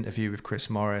his interview with Chris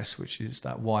Morris, which is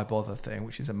that Why Bother thing,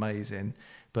 which is amazing.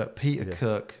 But Peter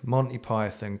Cook, Monty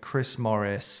Python, Chris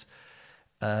Morris,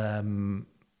 I can't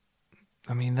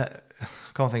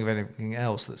think of anything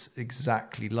else that's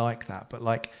exactly like that.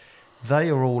 But they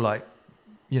are all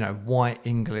white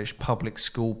English public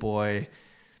school boy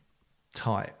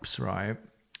types, right?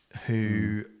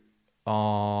 Who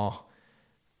are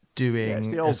doing it's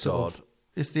the old guard.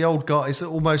 It's the old guard. It's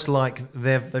almost like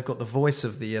they've got the voice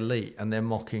of the elite, and they're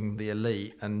mocking the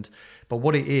elite. But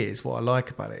what it is, what I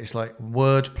like about it, is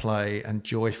wordplay and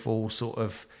joyful, sort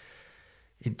of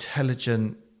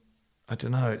intelligent. I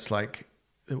don't know. It's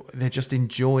they're just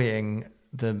enjoying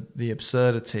the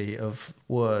absurdity of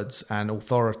words and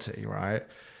authority, right?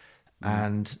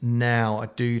 And now I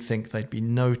do think they'd be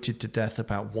noted to death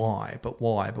about why. But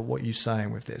what are you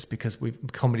saying with this? Because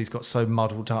comedy's got so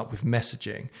muddled up with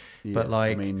messaging. Yeah, but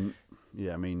look,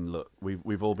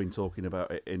 we've all been talking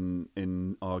about it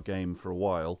in our game for a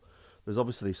while. There's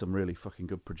obviously some really fucking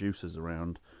good producers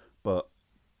around, but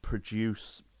the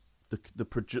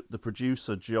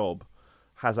producer job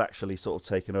has actually sort of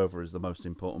taken over as the most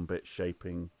important bit,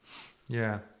 shaping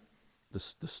the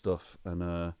stuff,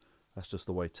 and that's just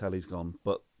the way telly's gone.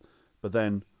 But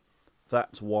then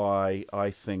that's why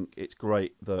I think it's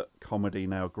great that comedy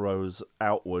now grows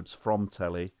outwards from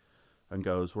telly and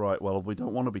goes, right, well, we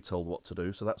don't want to be told what to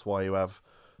do, so that's why you have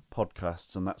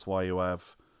podcasts, and that's why you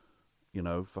have,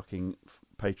 fucking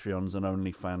Patreons and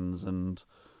OnlyFans and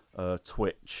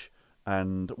Twitch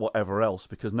and whatever else,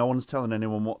 because no one's telling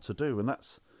anyone what to do, and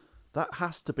that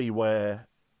has to be where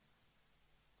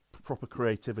proper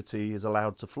creativity is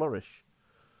allowed to flourish.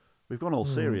 We've gone all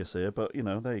serious here, but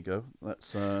there you go.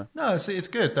 That's No, it's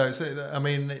good though.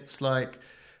 It's like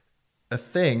a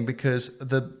thing, because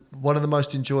one of the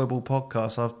most enjoyable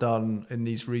podcasts I've done in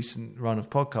these recent run of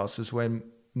podcasts was when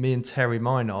me and Terry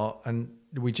Minot, and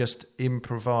we just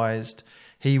improvised.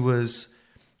 He was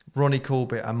Ronnie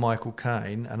Corbett and Michael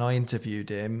Caine, and I interviewed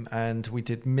him, and we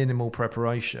did minimal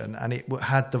preparation, and it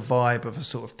had the vibe of a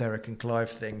sort of Derek and Clive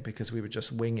thing, because we were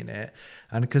just winging it,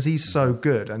 and because he's so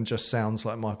good and just sounds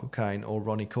like Michael Caine or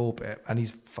Ronnie Corbett, and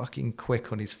he's fucking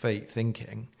quick on his feet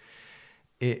thinking,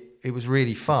 it was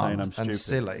really fun and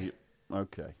silly.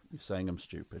 Okay, you're saying I'm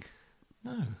stupid.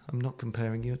 No, I'm not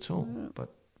comparing you at all,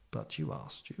 but you are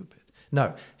stupid.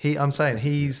 No, I'm saying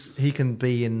he can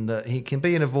be in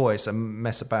a voice and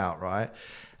mess about, right?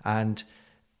 And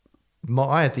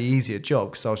I had the easier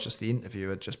job because I was just the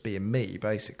interviewer, just being me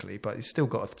basically. But you still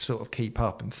got to sort of keep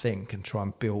up and think and try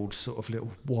and build sort of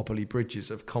little wobbly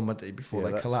bridges of comedy before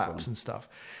they collapse and stuff.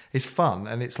 It's fun,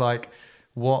 and it's like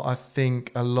what I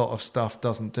think a lot of stuff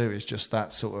doesn't do is just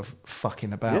that sort of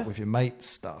fucking about with your mates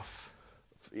stuff.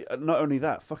 Not only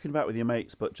that, fucking about with your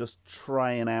mates, but just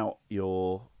trying out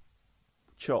your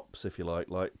chops, if you like.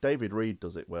 Like David Reed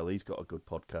does it well. He's got a good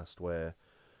podcast where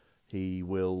he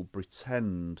will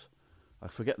pretend, I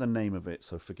forget the name of it,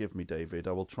 so forgive me, David.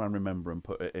 I will try and remember and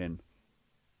put it in.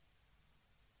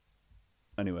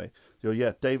 Anyway, so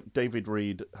yeah, David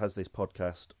Reed has this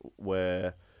podcast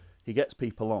where he gets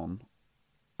people on,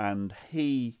 and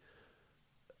he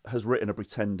has written a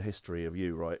pretend history of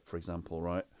you, right? For example,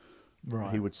 right?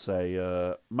 Right. He would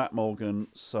say, Matt Morgan,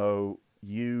 so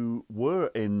you were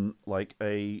in like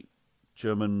a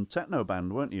German techno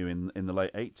band, weren't you, in the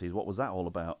late 80s? What was that all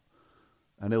about?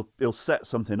 And he'll set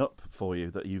something up for you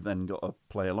that you've then got to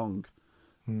play along.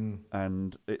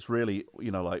 And it's really,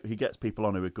 like he gets people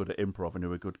on who are good at improv and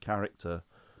who are good character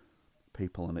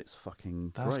people, and it's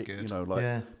fucking great. Good.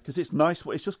 Because it's nice.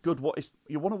 It's just good.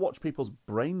 You want to watch people's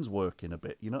brains working a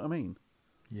bit. You know what I mean?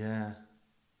 Yeah.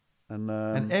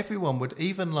 And everyone would,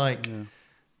 even like,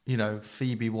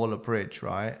 Phoebe Waller-Bridge,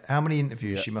 right? How many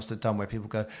interviews she must have done where people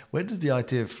go, where did the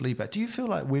idea of Fleabag? Do you feel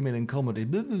like women in comedy?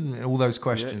 All those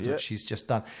questions that she's just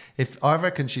done. I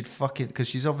reckon she'd fuck it, because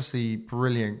she's obviously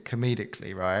brilliant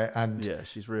comedically, right? And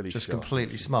she's really just sharp,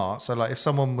 completely smart. So like, if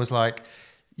someone was like,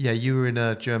 yeah, you were in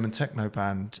a German techno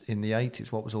band in the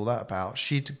 80s, what was all that about?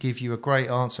 She'd give you a great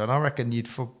answer. And I reckon you'd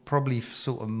probably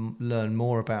sort of learn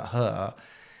more about her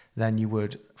than you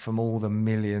would from all the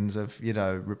millions of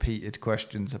repeated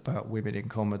questions about women in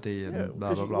comedy and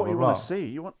blah blah blah what blah. You want to see,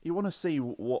 you want to see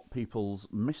what people's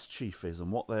mischief is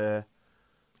and where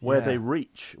they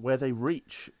reach,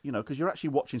 because you're actually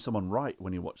watching someone write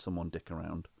when you watch someone dick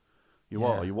around.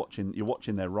 You're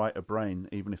watching their writer brain,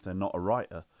 even if they're not a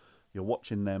writer. You're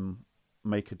watching them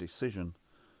make a decision,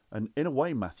 and in a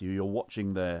way, Matthew, you're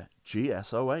watching their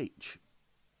GSOH.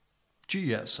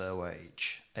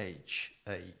 GSOH, H,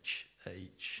 H,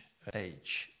 H,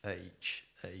 H, H,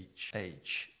 H,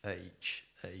 H,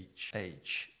 H, H,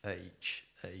 H, H,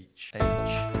 H, H.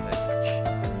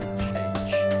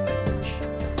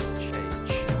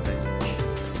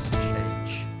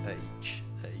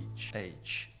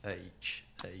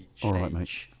 All right,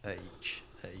 mate.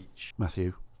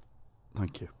 Matthew,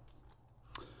 thank you.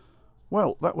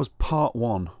 Well, that was part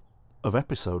 1 of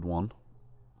episode 1,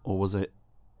 or was it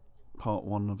part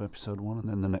 1 of episode 1 and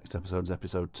then the next episode's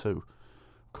episode 2?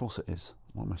 Of course it is.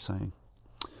 What am I saying?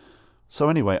 So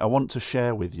anyway, I want to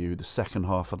share with you the second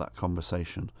half of that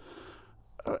conversation.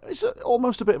 It's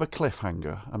almost a bit of a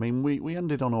cliffhanger. I mean, we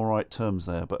ended on all right terms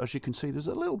there, but as you can see, there's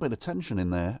a little bit of tension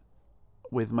in there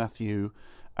with Matthew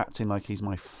acting like he's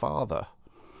my father,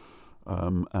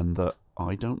 and that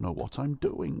I don't know what I'm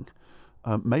doing.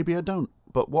 Maybe I don't,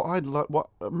 but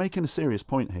making a serious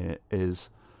point here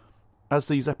is, as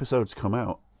these episodes come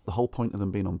out, the whole point of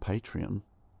them being on Patreon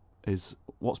is,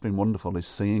 what's been wonderful is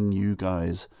seeing you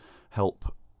guys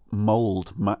help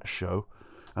mould Matt's show,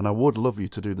 and I would love you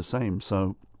to do the same.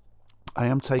 So I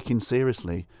am taking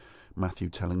seriously Matthew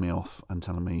telling me off and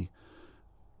telling me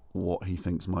what he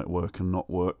thinks might work and not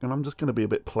work, and I'm just going to be a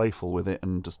bit playful with it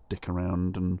and just dick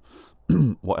around and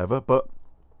whatever. But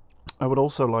I would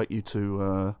also like you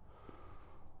to,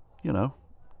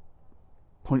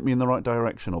 point me in the right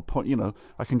direction, or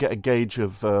I can get a gauge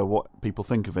of what people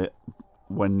think of it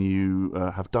when you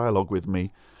have dialogue with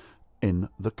me in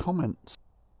the comments.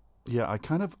 Yeah, I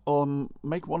kind of want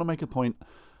to make a point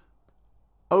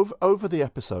over the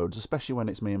episodes, especially when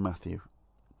it's me and Matthew.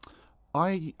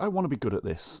 I want to be good at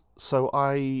this, so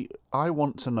I I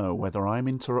want to know whether I'm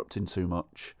interrupting too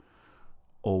much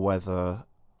or whether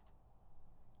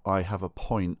I have a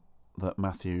point that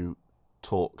Matthew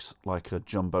talks like a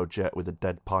jumbo jet with a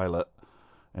dead pilot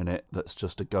in it that's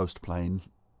just a ghost plane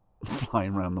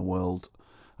flying around the world,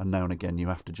 and now and again you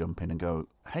have to jump in and go,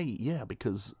 hey, yeah,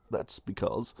 because,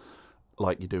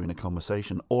 like you do in a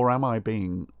conversation. Or am I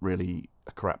being really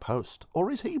a crap host? Or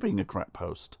is he being a crap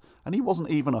host? And he wasn't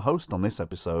even a host on this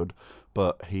episode,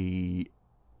 but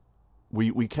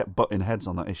we kept butting heads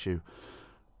on that issue.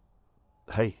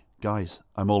 Hey, guys,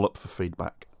 I'm all up for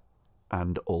feedback.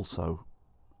 And also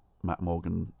Matt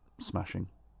Morgan smashing.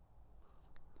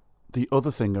 The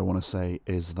other thing I want to say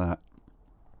is that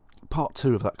part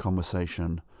 2 of that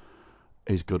conversation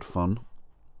is good fun.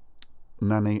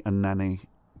 Nanny and Nanny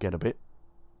get a bit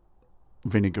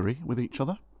vinegary with each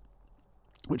other,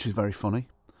 which is very funny.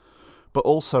 But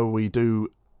also we do...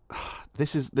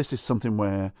 This is something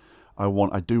where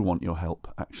I do want your help,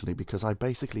 actually, because I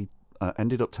basically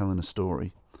ended up telling a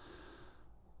story,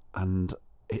 and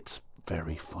it's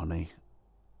very funny.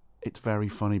 It's very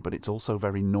funny, but it's also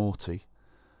very naughty.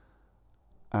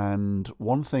 And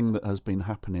one thing that has been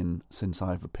happening since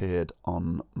I've appeared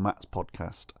on Matt's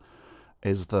podcast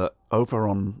is that over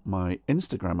on my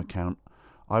Instagram account,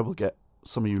 I will get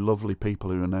some of you lovely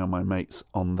people who are now my mates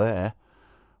on there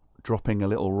dropping a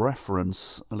little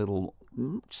reference, a little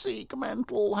seek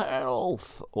mental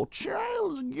health or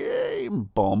child's game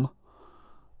bomb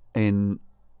in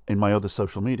my other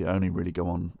social media. I only really go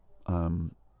on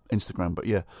Instagram, but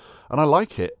yeah, and I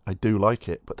like it. I do like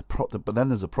it, but but then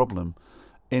there's a problem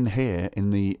in here in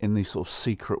the sort of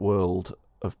secret world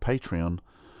of Patreon.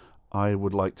 I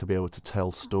would like to be able to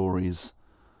tell stories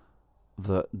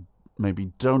that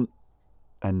maybe don't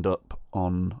end up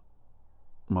on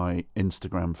my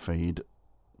Instagram feed,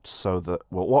 so that,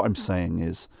 well, what I'm saying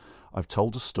is I've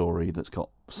told a story that's got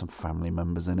some family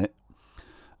members in it,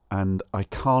 and I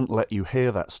can't let you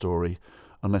hear that story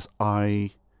unless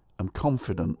I am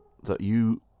confident that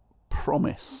you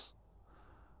promise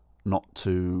not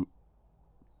to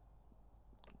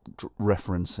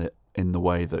reference it in the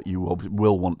way that you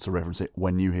will want to reference it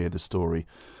when you hear the story.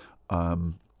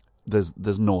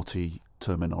 There's naughty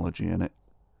terminology in it,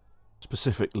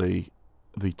 specifically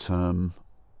the term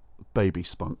baby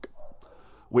spunk,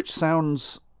 which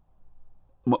sounds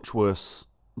much worse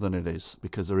than it is,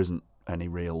 because there isn't any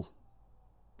real,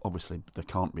 obviously there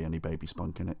can't be any baby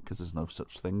spunk in it because there's no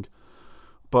such thing.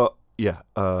 But yeah,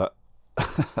 a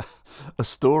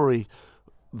story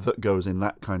that goes in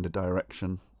that kind of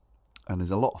direction and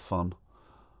is a lot of fun.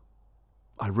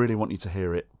 I really want you to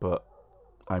hear it, but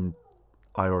I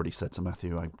already said to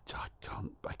Matthew, I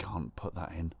can't put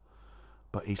that in.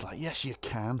 But he's like, yes, you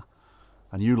can.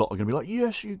 And you lot are going to be like,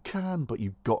 yes, you can. But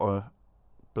you've got to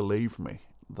believe me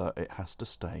that it has to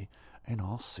stay in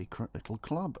our secret little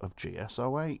club of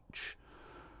GSOH.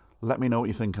 Let me know what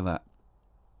you think of that.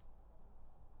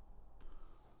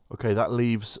 Okay, that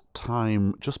leaves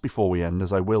time just before we end,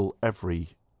 as I will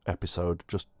every episode.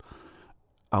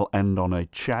 I'll end on a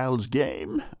Child's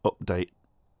Game update.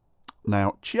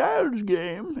 Now, Child's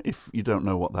Game, if you don't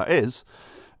know what that is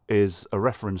a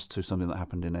reference to something that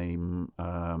happened in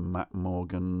a Matt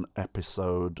Morgan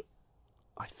episode.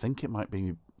 I think it might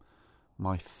be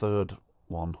my third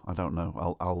one. I don't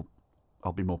know.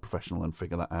 I'll be more professional and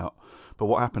figure that out. But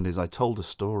what happened is I told a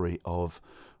story of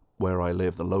where I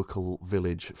live, the local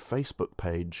village Facebook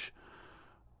page,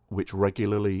 which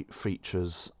regularly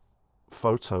features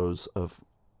photos of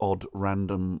odd,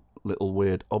 random, little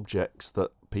weird objects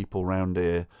that people round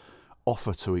here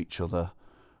offer to each other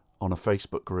on a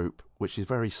Facebook group, which is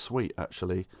very sweet,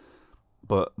 actually.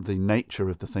 But the nature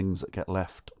of the things that get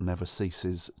left never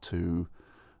ceases to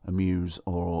amuse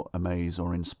or amaze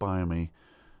or inspire me,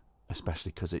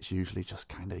 especially because it's usually just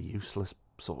kind of useless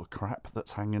sort of crap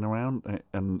that's hanging around,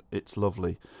 and it's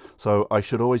lovely. So I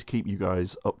should always keep you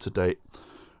guys up to date.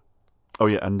 Oh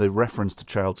yeah, and the reference to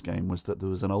Child's Game was that there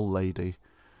was an old lady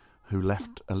who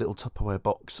left a little Tupperware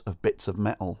box of bits of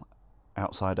metal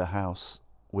outside her house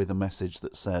with a message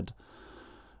that said,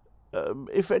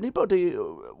 if anybody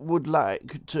would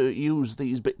like to use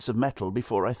these bits of metal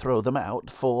before I throw them out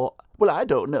for, well, I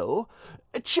don't know,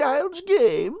 a child's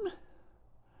game.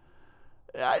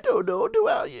 I don't know,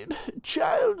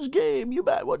 child's game, you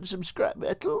might want some scrap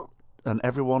metal. And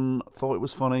everyone thought it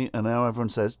was funny, and now everyone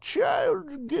says,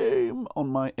 child's game, on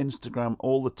my Instagram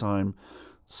all the time.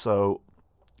 So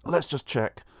let's just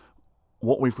check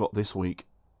what we've got this week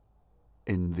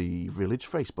in the Village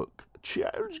Facebook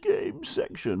Child's Game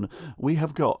section. We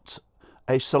have got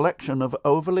a selection of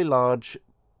overly large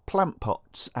plant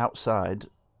pots outside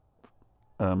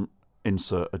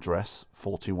insert address,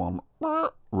 41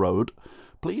 Road.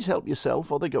 Please help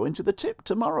yourself or they go into the tip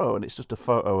tomorrow. And it's just a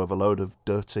photo of a load of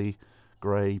dirty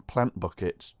grey plant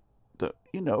buckets that,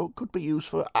 could be used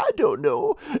for, I don't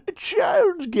know, a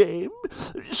child's game.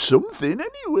 Something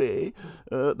anyway.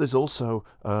 There's also,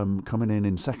 coming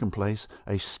in second place,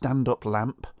 a stand-up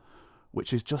lamp,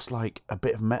 which is just like a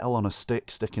bit of metal on a stick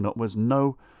sticking upwards.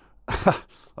 No,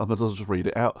 I'll just read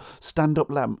it out. Stand-up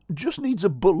lamp just needs a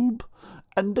bulb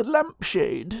and a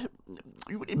lampshade.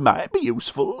 It might be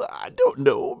useful, I don't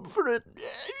know, for a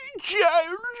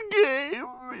child's game.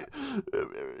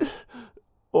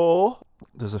 Or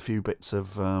there's a few bits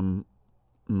of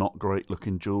not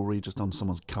great-looking jewellery just on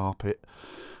someone's carpet.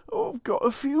 Oh, I've got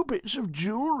a few bits of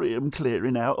jewellery I'm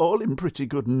clearing out, all in pretty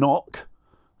good knock,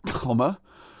 comma.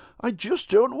 I just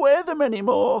don't wear them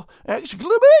anymore!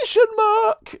 Exclamation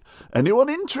mark! Anyone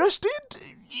interested?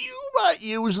 You might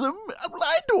use them.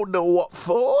 I don't know what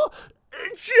for.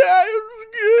 A child's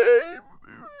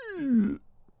game.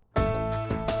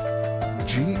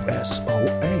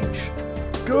 GSOH.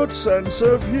 Good sense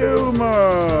of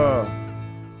humour.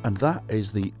 And that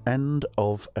is the end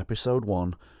of episode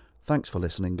 1. Thanks for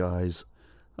listening, guys.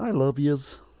 I love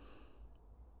yous.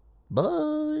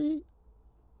 Bye.